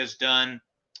 I think, has done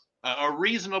a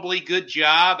reasonably good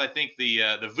job. I think the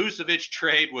Vucevic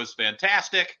trade was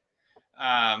fantastic.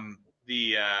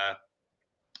 The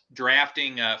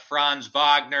drafting Franz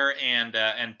Wagner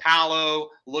and Paolo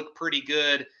look pretty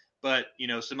good, but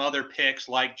some other picks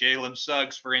like Jalen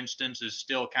Suggs, for instance, is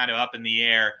still kind of up in the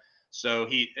air. So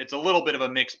it's a little bit of a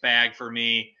mixed bag for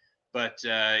me. But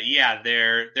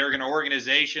they're an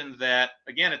organization that,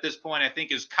 again, at this point, I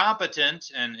think is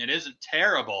competent and it isn't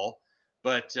terrible.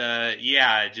 But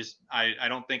I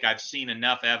don't think I've seen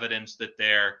enough evidence that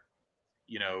they're,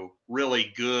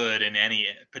 really good in any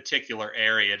particular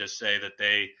area to say that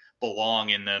they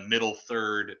belong in the middle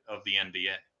third of the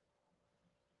NBA.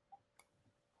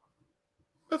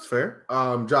 That's fair.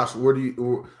 Josh, where do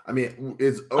you? I mean,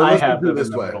 I have them this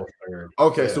in the middle third.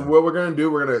 Okay, so what we're gonna do?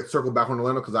 We're gonna circle back on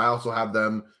Orlando because I also have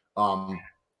them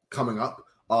coming up.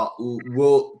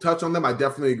 We'll touch on them. I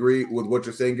definitely agree with what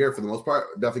you're saying, Garrett. For the most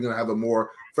part, definitely gonna have a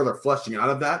more further fleshing out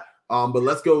of that. But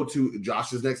let's go to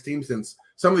Josh's next team since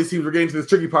some of these teams are getting to this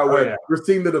tricky part where we're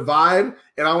seeing the divide,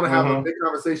 and I want to have a big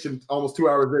conversation almost 2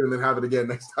 hours in, and then have it again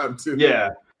next time too.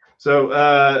 Yeah.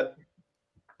 So.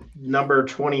 Number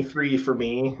 23 for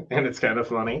me, and it's kind of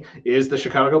funny, is the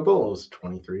Chicago Bulls.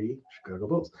 23 Chicago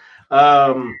Bulls.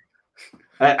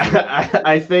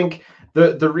 I think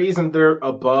the reason they're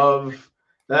above,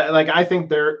 I think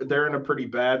they're in a pretty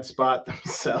bad spot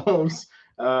themselves.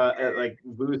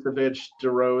 Vucevic,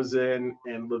 DeRozan,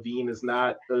 and Levine is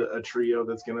not a trio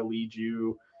that's going to lead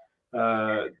you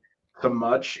to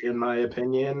much, in my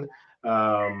opinion.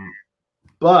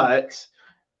 But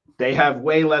they have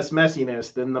way less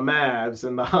messiness than the Mavs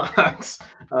and the Hawks.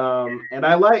 And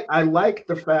I like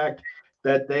the fact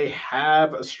that they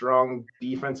have a strong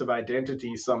defensive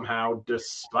identity somehow,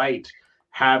 despite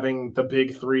having the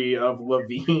big three of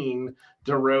Levine,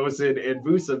 DeRozan, and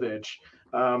Vucevic.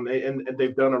 And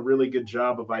they've done a really good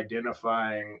job of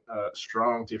identifying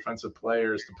strong defensive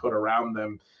players to put around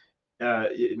them.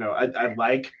 I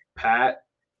like Pat.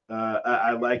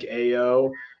 I like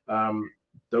AO.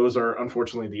 Those are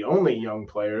unfortunately the only young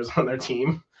players on their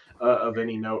team of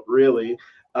any note, really.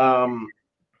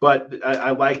 But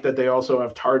I like that they also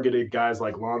have targeted guys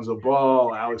like Lonzo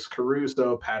Ball, Alex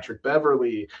Caruso, Patrick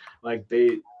Beverley.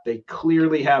 They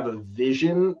clearly have a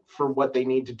vision for what they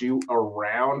need to do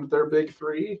around their big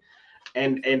three,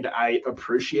 and I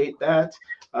appreciate that.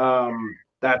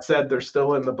 That said, they're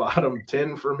still in the bottom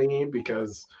 10 for me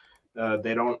because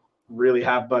they don't really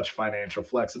have much financial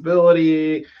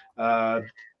flexibility.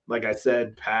 Like I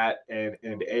said, Pat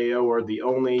and AO are the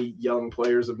only young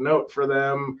players of note for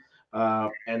them.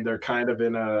 And they're kind of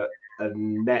in a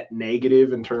net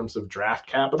negative in terms of draft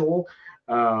capital.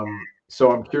 So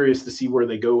I'm curious to see where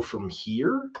they go from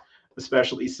here,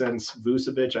 especially since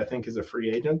Vucevic, I think, is a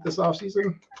free agent this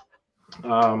offseason.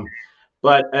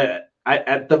 But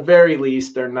at the very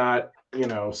least, they're not,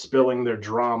 spilling their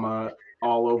drama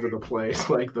all over the place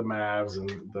like the Mavs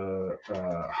and the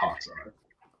Hawks are.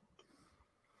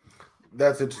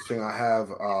 That's interesting. I have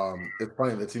it's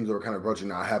funny the teams that were kind of approaching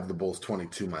now. I have the Bulls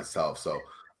 22 myself, so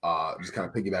just kind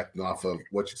of piggybacking off of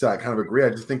what you said, I kind of agree. I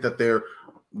just think that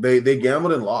they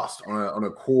gambled and lost on a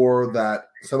core that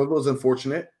some of it was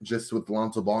unfortunate, just with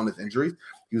Lonzo Ball and his injuries.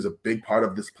 He was a big part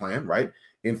of this plan, right,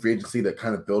 in free agency that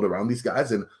kind of built around these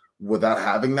guys, and without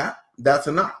having that, that's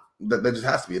enough. That just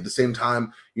has to be. At the same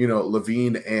time,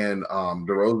 LaVine and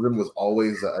DeRozan was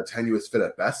always a tenuous fit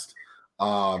at best.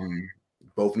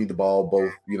 Both need the ball.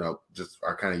 Both, just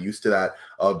are kind of used to that.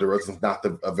 DeRozan's not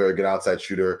a very good outside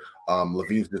shooter.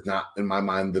 LaVine's just not, in my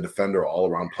mind, the defender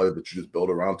all-around player that you just build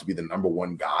around to be the number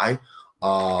one guy.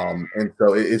 And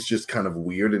so it's just kind of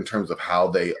weird in terms of how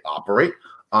they operate.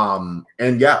 And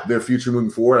yeah, their future moving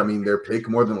forward, I mean, their pick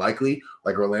more than likely,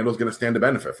 like Orlando's going to stand to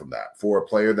benefit from that for a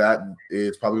player that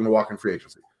is probably going to walk in free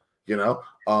agency,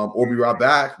 or be brought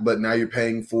back. But now you're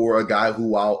paying for a guy who,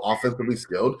 while offensively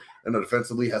skilled and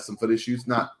defensively has some foot issues,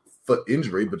 not foot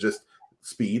injury, but just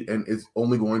speed, and is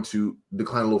only going to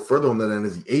decline a little further on that end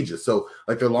as he ages. So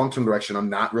like their long-term direction, I'm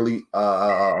not really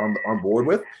on board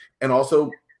with. And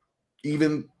also,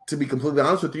 even to be completely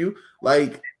honest with you,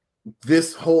 like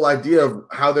this whole idea of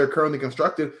how they're currently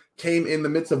constructed came in the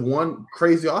midst of one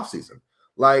crazy offseason.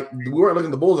 Like we weren't looking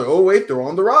at the Bulls like, oh wait, they're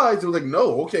on the rise. It was like,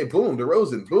 no, okay, boom,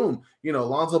 DeRozan, boom,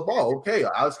 Lonzo Ball, okay,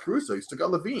 Alex Caruso, you still got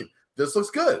LaVine. This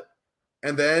looks good.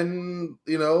 And then,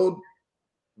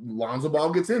 Lonzo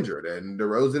Ball gets injured and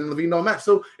DeRozan and LaVine don't match.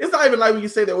 So it's not even like when you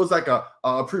say there was like a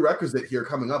prerequisite here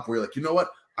coming up where you're like, you know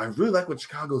what? I really like what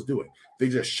Chicago's doing. They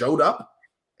just showed up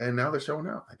and now they're showing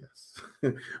out, I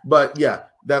guess. But yeah,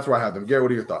 that's where I have them. Garrett,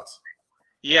 what are your thoughts?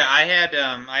 Yeah, I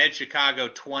had Chicago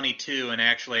 22, and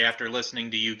actually after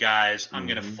listening to you guys, I'm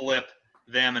going to flip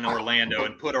them in Orlando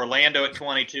and put Orlando at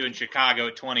 22 and Chicago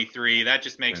at 23. That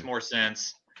just makes more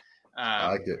sense.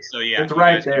 I like it. So yeah, it's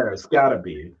right there. It's got to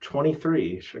be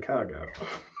 23 Chicago.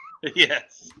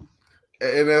 Yes.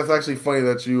 And that's actually funny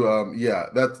that you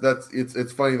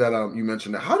it's funny that you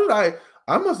mentioned that. How did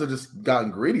I must have just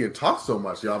gotten greedy and talked so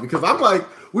much, y'all, because I'm like,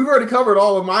 we've already covered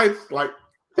all of my like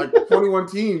 21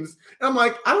 teams. And I'm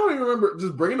like, I don't even remember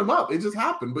just bringing them up. It just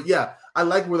happened. But yeah, I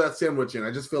like where that sandwich in.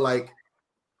 I just feel like,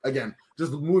 again,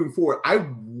 just moving forward, I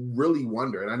really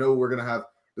wonder, and I know we're going to have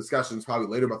discussions probably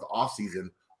later about the offseason,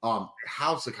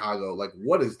 how Chicago, like,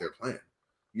 what is their plan?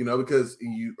 Because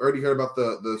you already heard about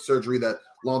the surgery that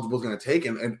Lonzo Ball's going to take.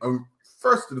 And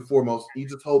first and foremost, you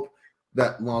just hope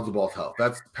that Lonzo Ball's health.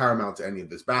 That's paramount to any of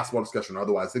this basketball discussion.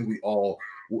 Otherwise, I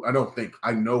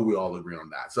know we all agree on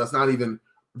that. So that's not even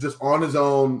just on his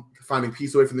own, finding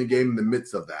peace away from the game in the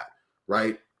midst of that,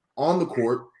 right? On the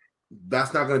court,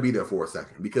 that's not going to be there for a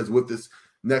second, because with this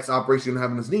next operation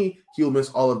having his knee, he'll miss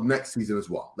all of next season as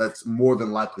well. That's more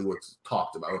than likely what's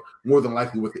talked about, more than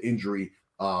likely what the injury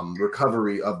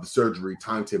recovery of the surgery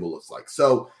timetable looks like.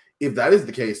 So if that is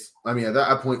the case, I mean, at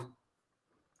that point,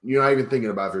 you're not even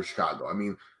thinking about it for Chicago. I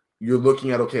mean, you're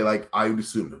looking at, okay, like I would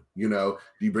assume, do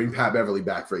you bring Pat Beverly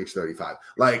back for age 35?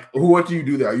 Like, what do you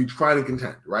do there? Are you trying to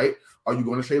contend, right? Are you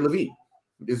going to trade LaVine?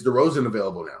 Is DeRozan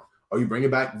available now? Are you bringing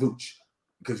back Vooch?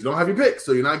 Because you don't have your pick,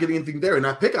 so you're not getting anything there. And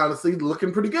that pick, honestly,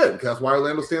 looking pretty good, because that's why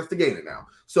Orlando stands to gain it now.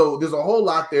 So there's a whole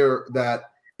lot there that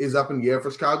is up in the air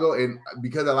for Chicago, and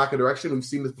because of lack of direction, we've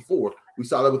seen this before. We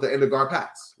saw that with the end of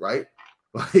Garpax, right?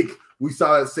 Like, we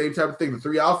saw that same type of thing, the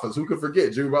three alphas. Who could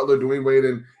forget? Jimmy Butler, Dwayne Wade,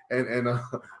 and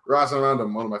Rajon Rondo,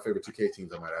 one of my favorite 2K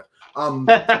teams, I might add.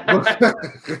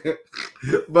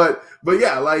 But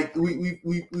yeah, like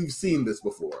we've seen this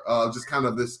before. Just kind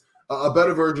of this a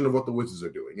better version of what the Wizards are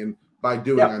doing, and by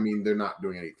doing, I mean they're not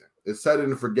doing anything. It's set it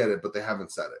and forget it, but they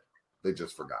haven't said it. They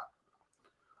just forgot.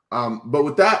 But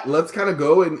with that, let's kind of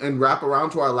go and wrap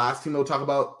around to our last team that we'll talk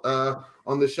about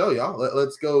on the show, y'all.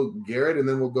 Let's go Garrett, and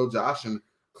then we'll go Josh and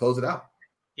close it out.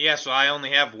 Yeah, so I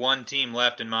only have one team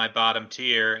left in my bottom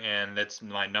tier, and that's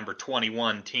my number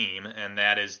 21 team, and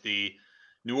that is the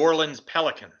New Orleans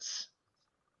Pelicans.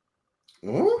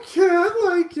 Okay,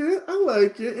 I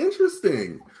like it.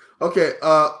 Interesting. Okay,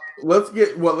 let's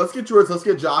get yours. Let's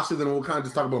get Josh's, and we'll kind of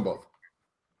just talk about them both.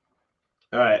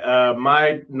 All right,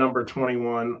 my number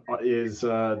 21 is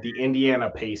the Indiana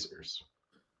Pacers.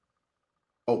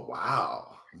 Oh wow.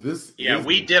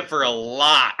 We differ a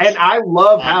lot. And I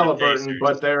love Halliburton,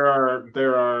 but there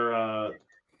are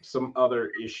some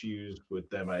other issues with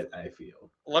them, I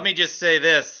feel. Let me just say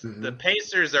this. Mm-hmm. The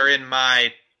Pacers are in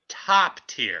my top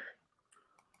tier.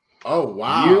 Oh,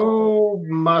 wow. You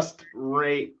must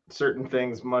rate certain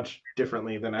things much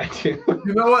differently than I do.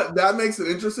 You know what? That makes it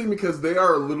interesting because they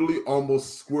are literally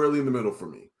almost squarely in the middle for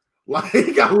me.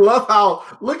 Like, I love how,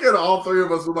 look at all three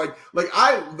of us. Like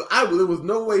I there was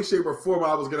no way, shape, or form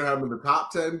I was going to have them in the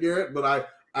top 10, Garrett, but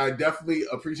I definitely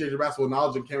appreciate your basketball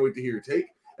knowledge and can't wait to hear your take.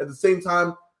 At the same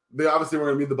time, they obviously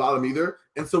weren't going to be the bottom either.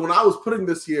 And so when I was putting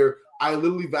this here, I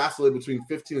literally vacillated between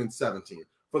 15 and 17.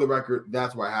 For the record,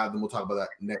 that's where I have them. We'll talk about that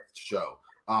next show.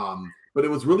 But it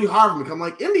was really hard for me. I'm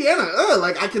like, Indiana,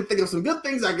 like I can think of some good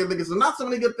things. I can think of some not so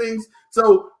many good things.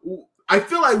 So I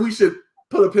feel like we should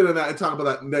put a pin in that and talk about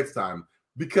that next time,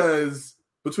 because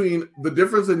between the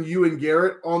difference in you and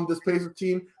Garrett on this Pacers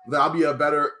team, that'll be a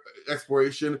better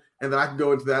exploration, and then I can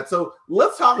go into that. So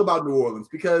let's talk about New Orleans,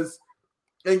 because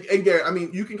and Garrett, I mean,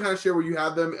 you can kind of share where you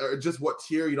have them, or just what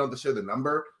tier. You don't have to share the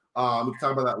number. We can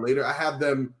talk about that later. I have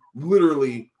them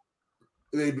literally,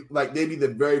 they'd be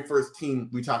the very first team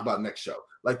we talk about next show.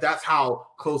 Like, that's how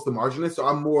close the margin is. So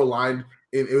I'm more aligned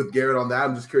with Garrett on that.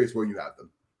 I'm just curious where you have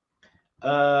them.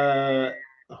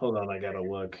 Hold on, I gotta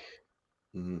look.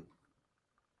 Mm-hmm.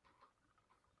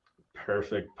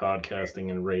 Perfect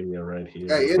podcasting and radio right here.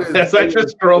 Hey, it is. As I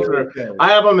just scroll through, okay. I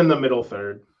have them in the middle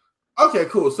third. Okay,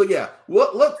 cool. So yeah,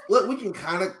 we can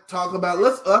kind of talk about.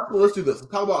 Let's do this.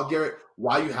 Let's talk about, Garrett,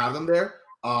 why you have them there,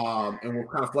 and we'll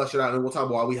kind of flesh it out, and we'll talk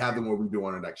about why we have them, what we do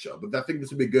on our next show. But I think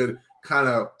this would be good, kind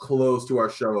of close to our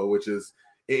show, which is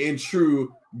in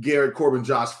true Garrett, Corbin,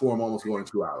 Josh form, almost going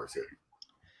 2 hours here.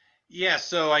 Yeah,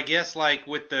 so I guess like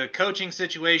with the coaching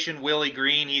situation, Willie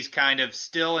Green, he's kind of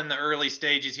still in the early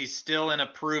stages. He's still in a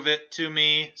prove it to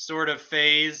me sort of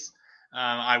phase.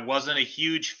 I wasn't a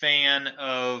huge fan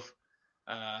of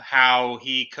how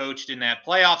he coached in that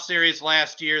playoff series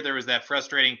last year. There was that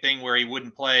frustrating thing where he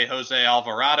wouldn't play Jose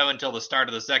Alvarado until the start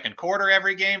of the second quarter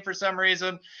every game for some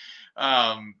reason.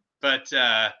 But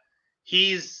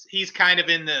he's kind of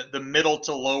in the middle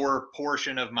to lower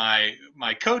portion of my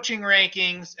coaching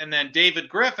rankings. And then David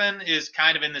Griffin is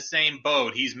kind of in the same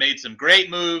boat. He's made some great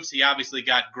moves. He obviously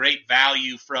got great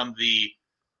value from the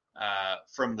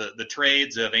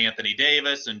trades of Anthony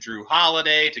Davis and Drew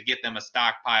Holiday to get them a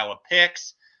stockpile of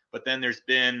picks. But then there's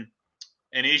been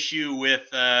an issue with,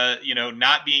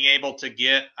 not being able to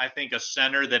get, I think, a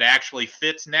center that actually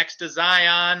fits next to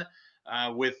Zion,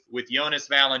 with Jonas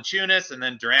Valanciunas, and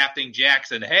then drafting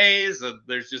Jackson Hayes.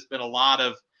 There's just been a lot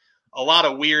of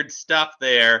weird stuff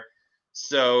there.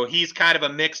 So he's kind of a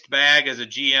mixed bag as a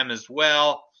GM as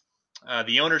well.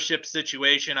 The ownership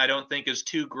situation I don't think is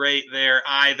too great there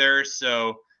either.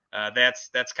 So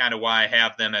that's kind of why I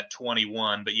have them at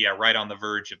 21. But yeah, right on the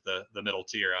verge of the middle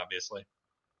tier, obviously.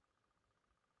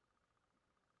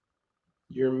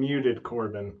 You're muted,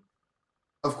 Corbin.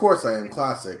 Of course I am.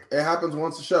 Classic. It happens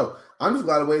once a show. I'm just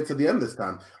glad I waited to the end this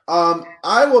time.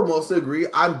 I will mostly agree.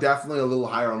 I'm definitely a little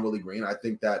higher on Willie Green. I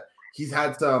think that he's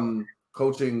had some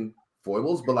coaching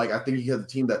foibles, but I think he has a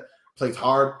team that plays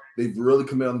hard. They've really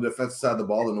committed on the defensive side of the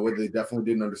ball in a way that they definitely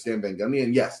didn't understand Van Gundy.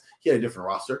 And yes, he had a different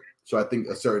roster. So I think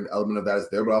a certain element of that is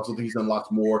there, but I also think he's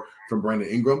unlocked more from Brandon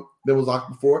Ingram than was locked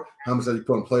before. How much does he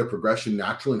put on player progression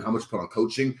naturally, and how much put on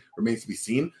coaching remains to be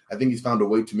seen. I think he's found a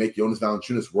way to make Jonas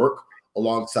Valanciunas work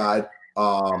alongside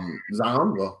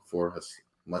Zion, well, for as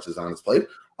much as Zion has played.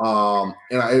 And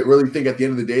I really think at the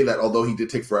end of the day that although he did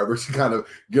take forever to kind of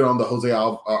get on the Jose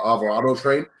Alvarado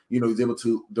train, he's able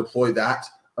to deploy that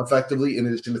effectively in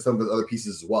addition to some of his other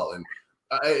pieces as well. And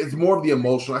it's more of the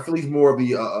emotional. I feel he's more of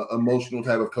the emotional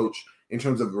type of coach in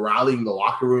terms of rallying the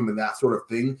locker room and that sort of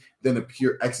thing than a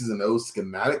pure X's and O's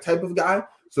schematic type of guy.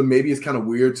 So maybe it's kind of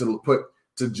weird to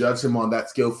judge him on that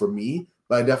scale for me.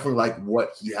 But I definitely like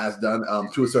what he has done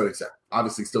to a certain extent.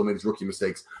 Obviously, still made his rookie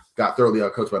mistakes. Got thoroughly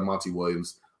outcoached by Monty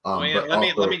Williams.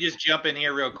 Let me just jump in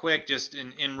here real quick. Just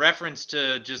in reference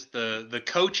to just the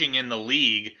coaching in the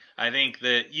league, I think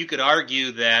that you could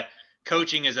argue that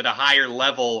coaching is at a higher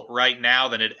level right now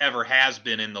than it ever has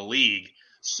been in the league.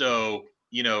 So,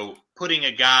 putting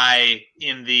a guy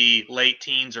in the late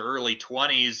teens or early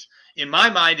 20s, in my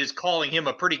mind, is calling him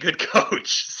a pretty good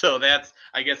coach. So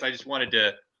I guess I just wanted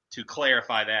to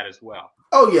clarify that as well.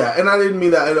 Oh, yeah, and I didn't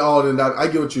mean that at all. And I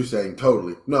get what you're saying,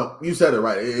 totally. No, you said it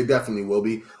right. It definitely will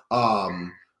be.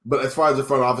 But as far as the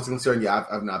front office is concerned, yeah,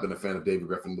 I've not been a fan of David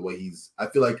Griffin. I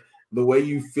feel like the way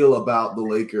you feel about the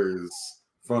Lakers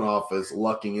front office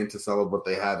lucking into some of what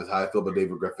they have is how I feel about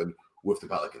David Griffin with the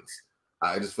Pelicans.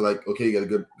 I just feel like, okay, you got a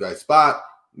good guy spot,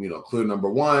 clear number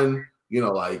one.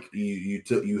 As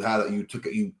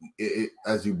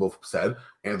you both said,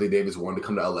 Anthony Davis wanted to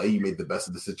come to LA. You made the best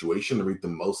of the situation and reap the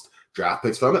most draft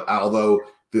picks from it. Although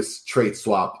this pick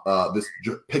swap this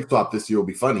year will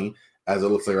be funny, as it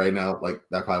looks like right now,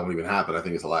 that probably won't even happen. I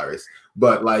think it's hilarious.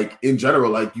 But in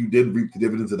general, you did reap the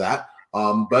dividends of that.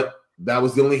 But that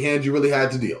was the only hand you really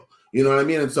had to deal. You know what I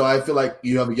mean? And so I feel like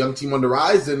you have a young team on the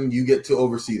rise and you get to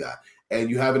oversee that. And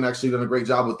you haven't actually done a great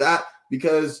job with that,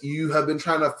 because you have been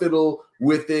trying to fiddle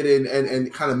with it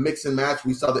and kind of mix and match.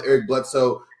 We saw the Eric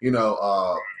Bledsoe,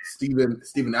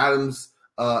 Steven Adams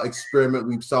experiment.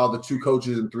 We saw the two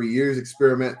coaches in 3 years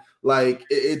experiment.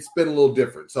 It's been a little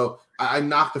different. So I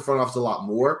knocked the front office a lot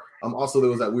more. Also, there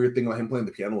was that weird thing about him playing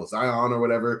the piano with Zion or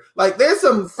whatever. There's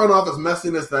some front office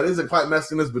messiness that isn't quite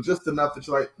messiness, but just enough that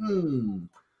you're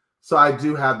So I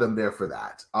do have them there for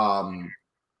that.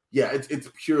 Yeah, it's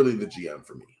purely the GM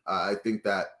for me. I think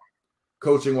that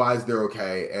coaching wise, they're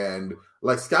okay. And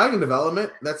like scouting and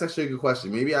development, that's actually a good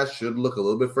question. Maybe I should look a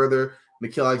little bit further.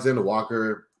 Nickeil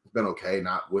Alexander-Walker has been okay,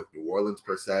 not with New Orleans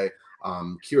per se.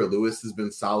 Kira Lewis has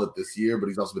been solid this year, but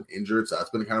he's also been injured, so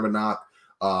that's been kind of a knock.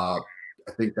 I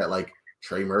think that like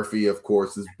Trey Murphy, of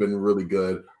course, has been really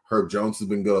good. Herb Jones has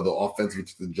been good. The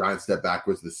offensive, the giant step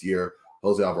backwards this year.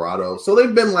 Jose Alvarado. So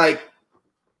they've been like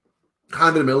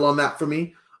kind of in the middle on that for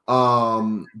me.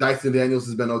 Dyson Daniels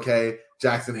has been okay.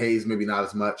 Jackson Hayes, maybe not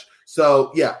as much.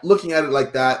 So yeah, looking at it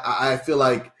like that, I feel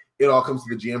like it all comes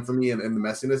to the GM for me and the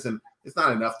messiness. And it's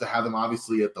not enough to have them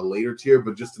obviously at the later tier,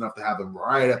 but just enough to have them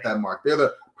right at that mark. They're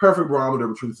the perfect barometer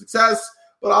between success,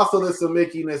 but also there's some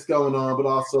mickiness going on, but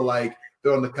also like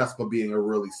they're on the cusp of being a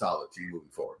really solid team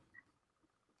moving forward.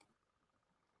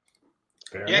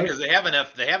 Yeah, because they have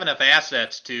enough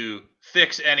assets to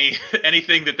fix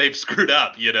anything that they've screwed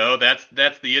up. You know,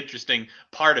 that's the interesting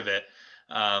part of it.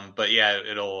 But yeah,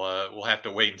 we'll have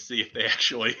to wait and see if they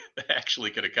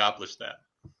actually could accomplish that.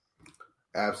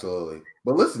 Absolutely.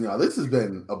 But listen, y'all, this has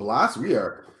been a blast. We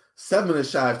are 7 minutes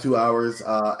shy of 2 hours,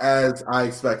 as I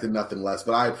expected, nothing less.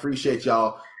 But I appreciate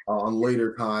y'all on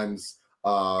later times,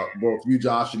 both you,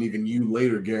 Josh, and even you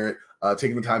later, Garrett,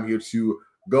 taking the time here to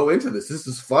go into this. This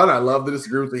is fun. I love the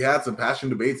disagreements we had, some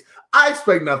passionate debates. I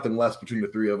expect nothing less between the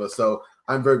three of us. So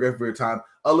I'm very grateful for your time.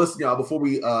 Listen, y'all, before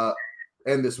we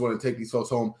end this one and take these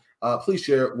folks home, please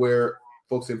share where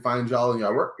folks can find y'all and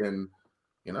your work and,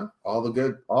 you know, all the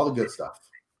good stuff.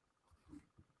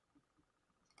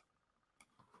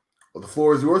 Well, the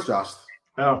floor is yours, Josh.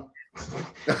 Oh.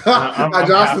 I'm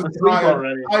Josh is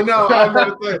already. I know.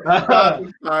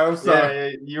 I'm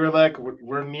sorry. Yeah, you were like,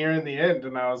 we're nearing the end,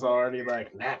 and I was already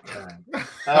like, nap time.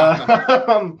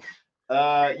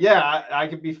 Yeah, I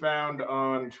could be found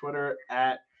on Twitter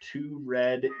at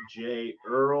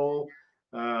 2redjearl.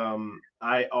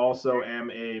 I also am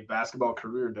a basketball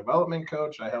career development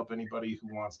coach. I help anybody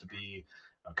who wants to be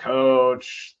a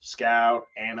coach, scout,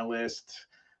 analyst,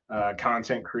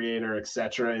 content creator,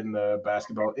 etc. in the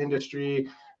basketball industry.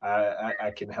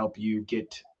 I can help you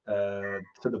get to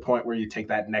the point where you take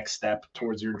that next step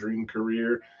towards your dream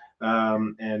career.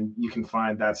 And you can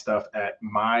find that stuff at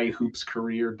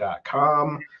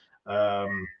myhoopscareer.com.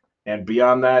 And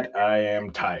beyond that, I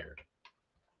am tired.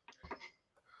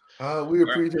 We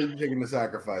appreciate you taking the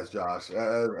sacrifice, Josh.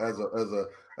 As a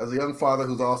young father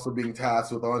who's also being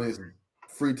tasked with on his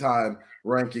free time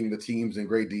ranking the teams in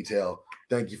great detail.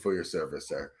 Thank you for your service,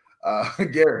 sir.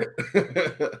 Garrett,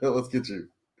 let's get you.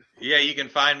 Yeah, you can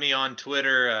find me on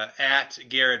Twitter at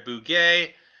Garrett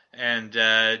Bouguet, and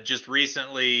just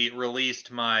recently released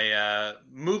my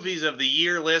movies of the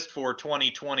year list for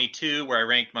 2022, where I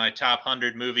ranked my top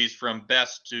 100 movies from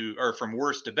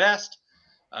worst to best.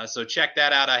 So check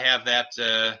that out. I have that.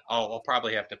 I'll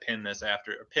probably have to pin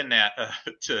that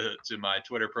to my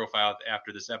Twitter profile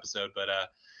after this episode. But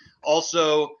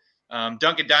also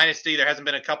Duncan Dynasty. There hasn't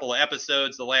been a couple of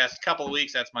episodes the last couple of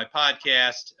weeks. That's my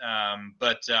podcast.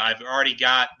 But I've already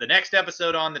got the next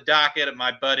episode on the docket of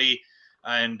my buddy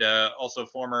and also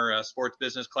former sports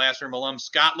business classroom alum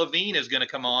Scott Levine is going to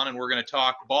come on, and we're going to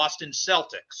talk Boston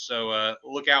Celtics. So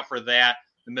look out for that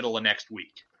in the middle of next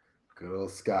week. Good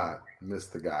old Scott.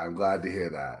 Missed the guy. I'm glad to hear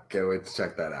that. Can't wait to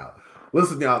check that out.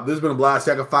 Listen, y'all, this has been a blast.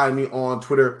 You can find me on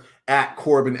Twitter at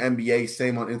CorbinNBA.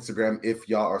 Same on Instagram if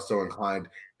y'all are so inclined.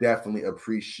 Definitely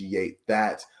appreciate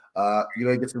that.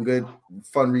 Get some good,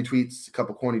 fun retweets, a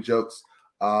couple corny jokes.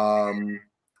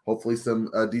 Hopefully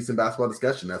some decent basketball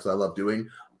discussion. That's what I love doing.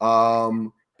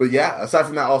 But yeah, aside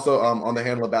from that, also on the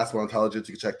handle of Basketball Intelligence,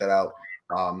 you can check that out.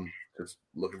 Just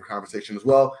looking for conversation as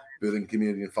well, building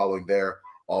community and following there.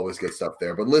 Always good stuff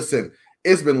there. But listen,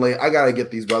 it's been late. I got to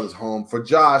get these brothers home. For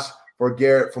Josh, for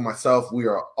Garrett, for myself, we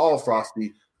are all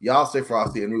frosty. Y'all stay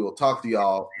frosty, and we will talk to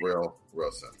y'all real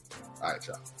soon. All right,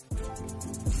 y'all.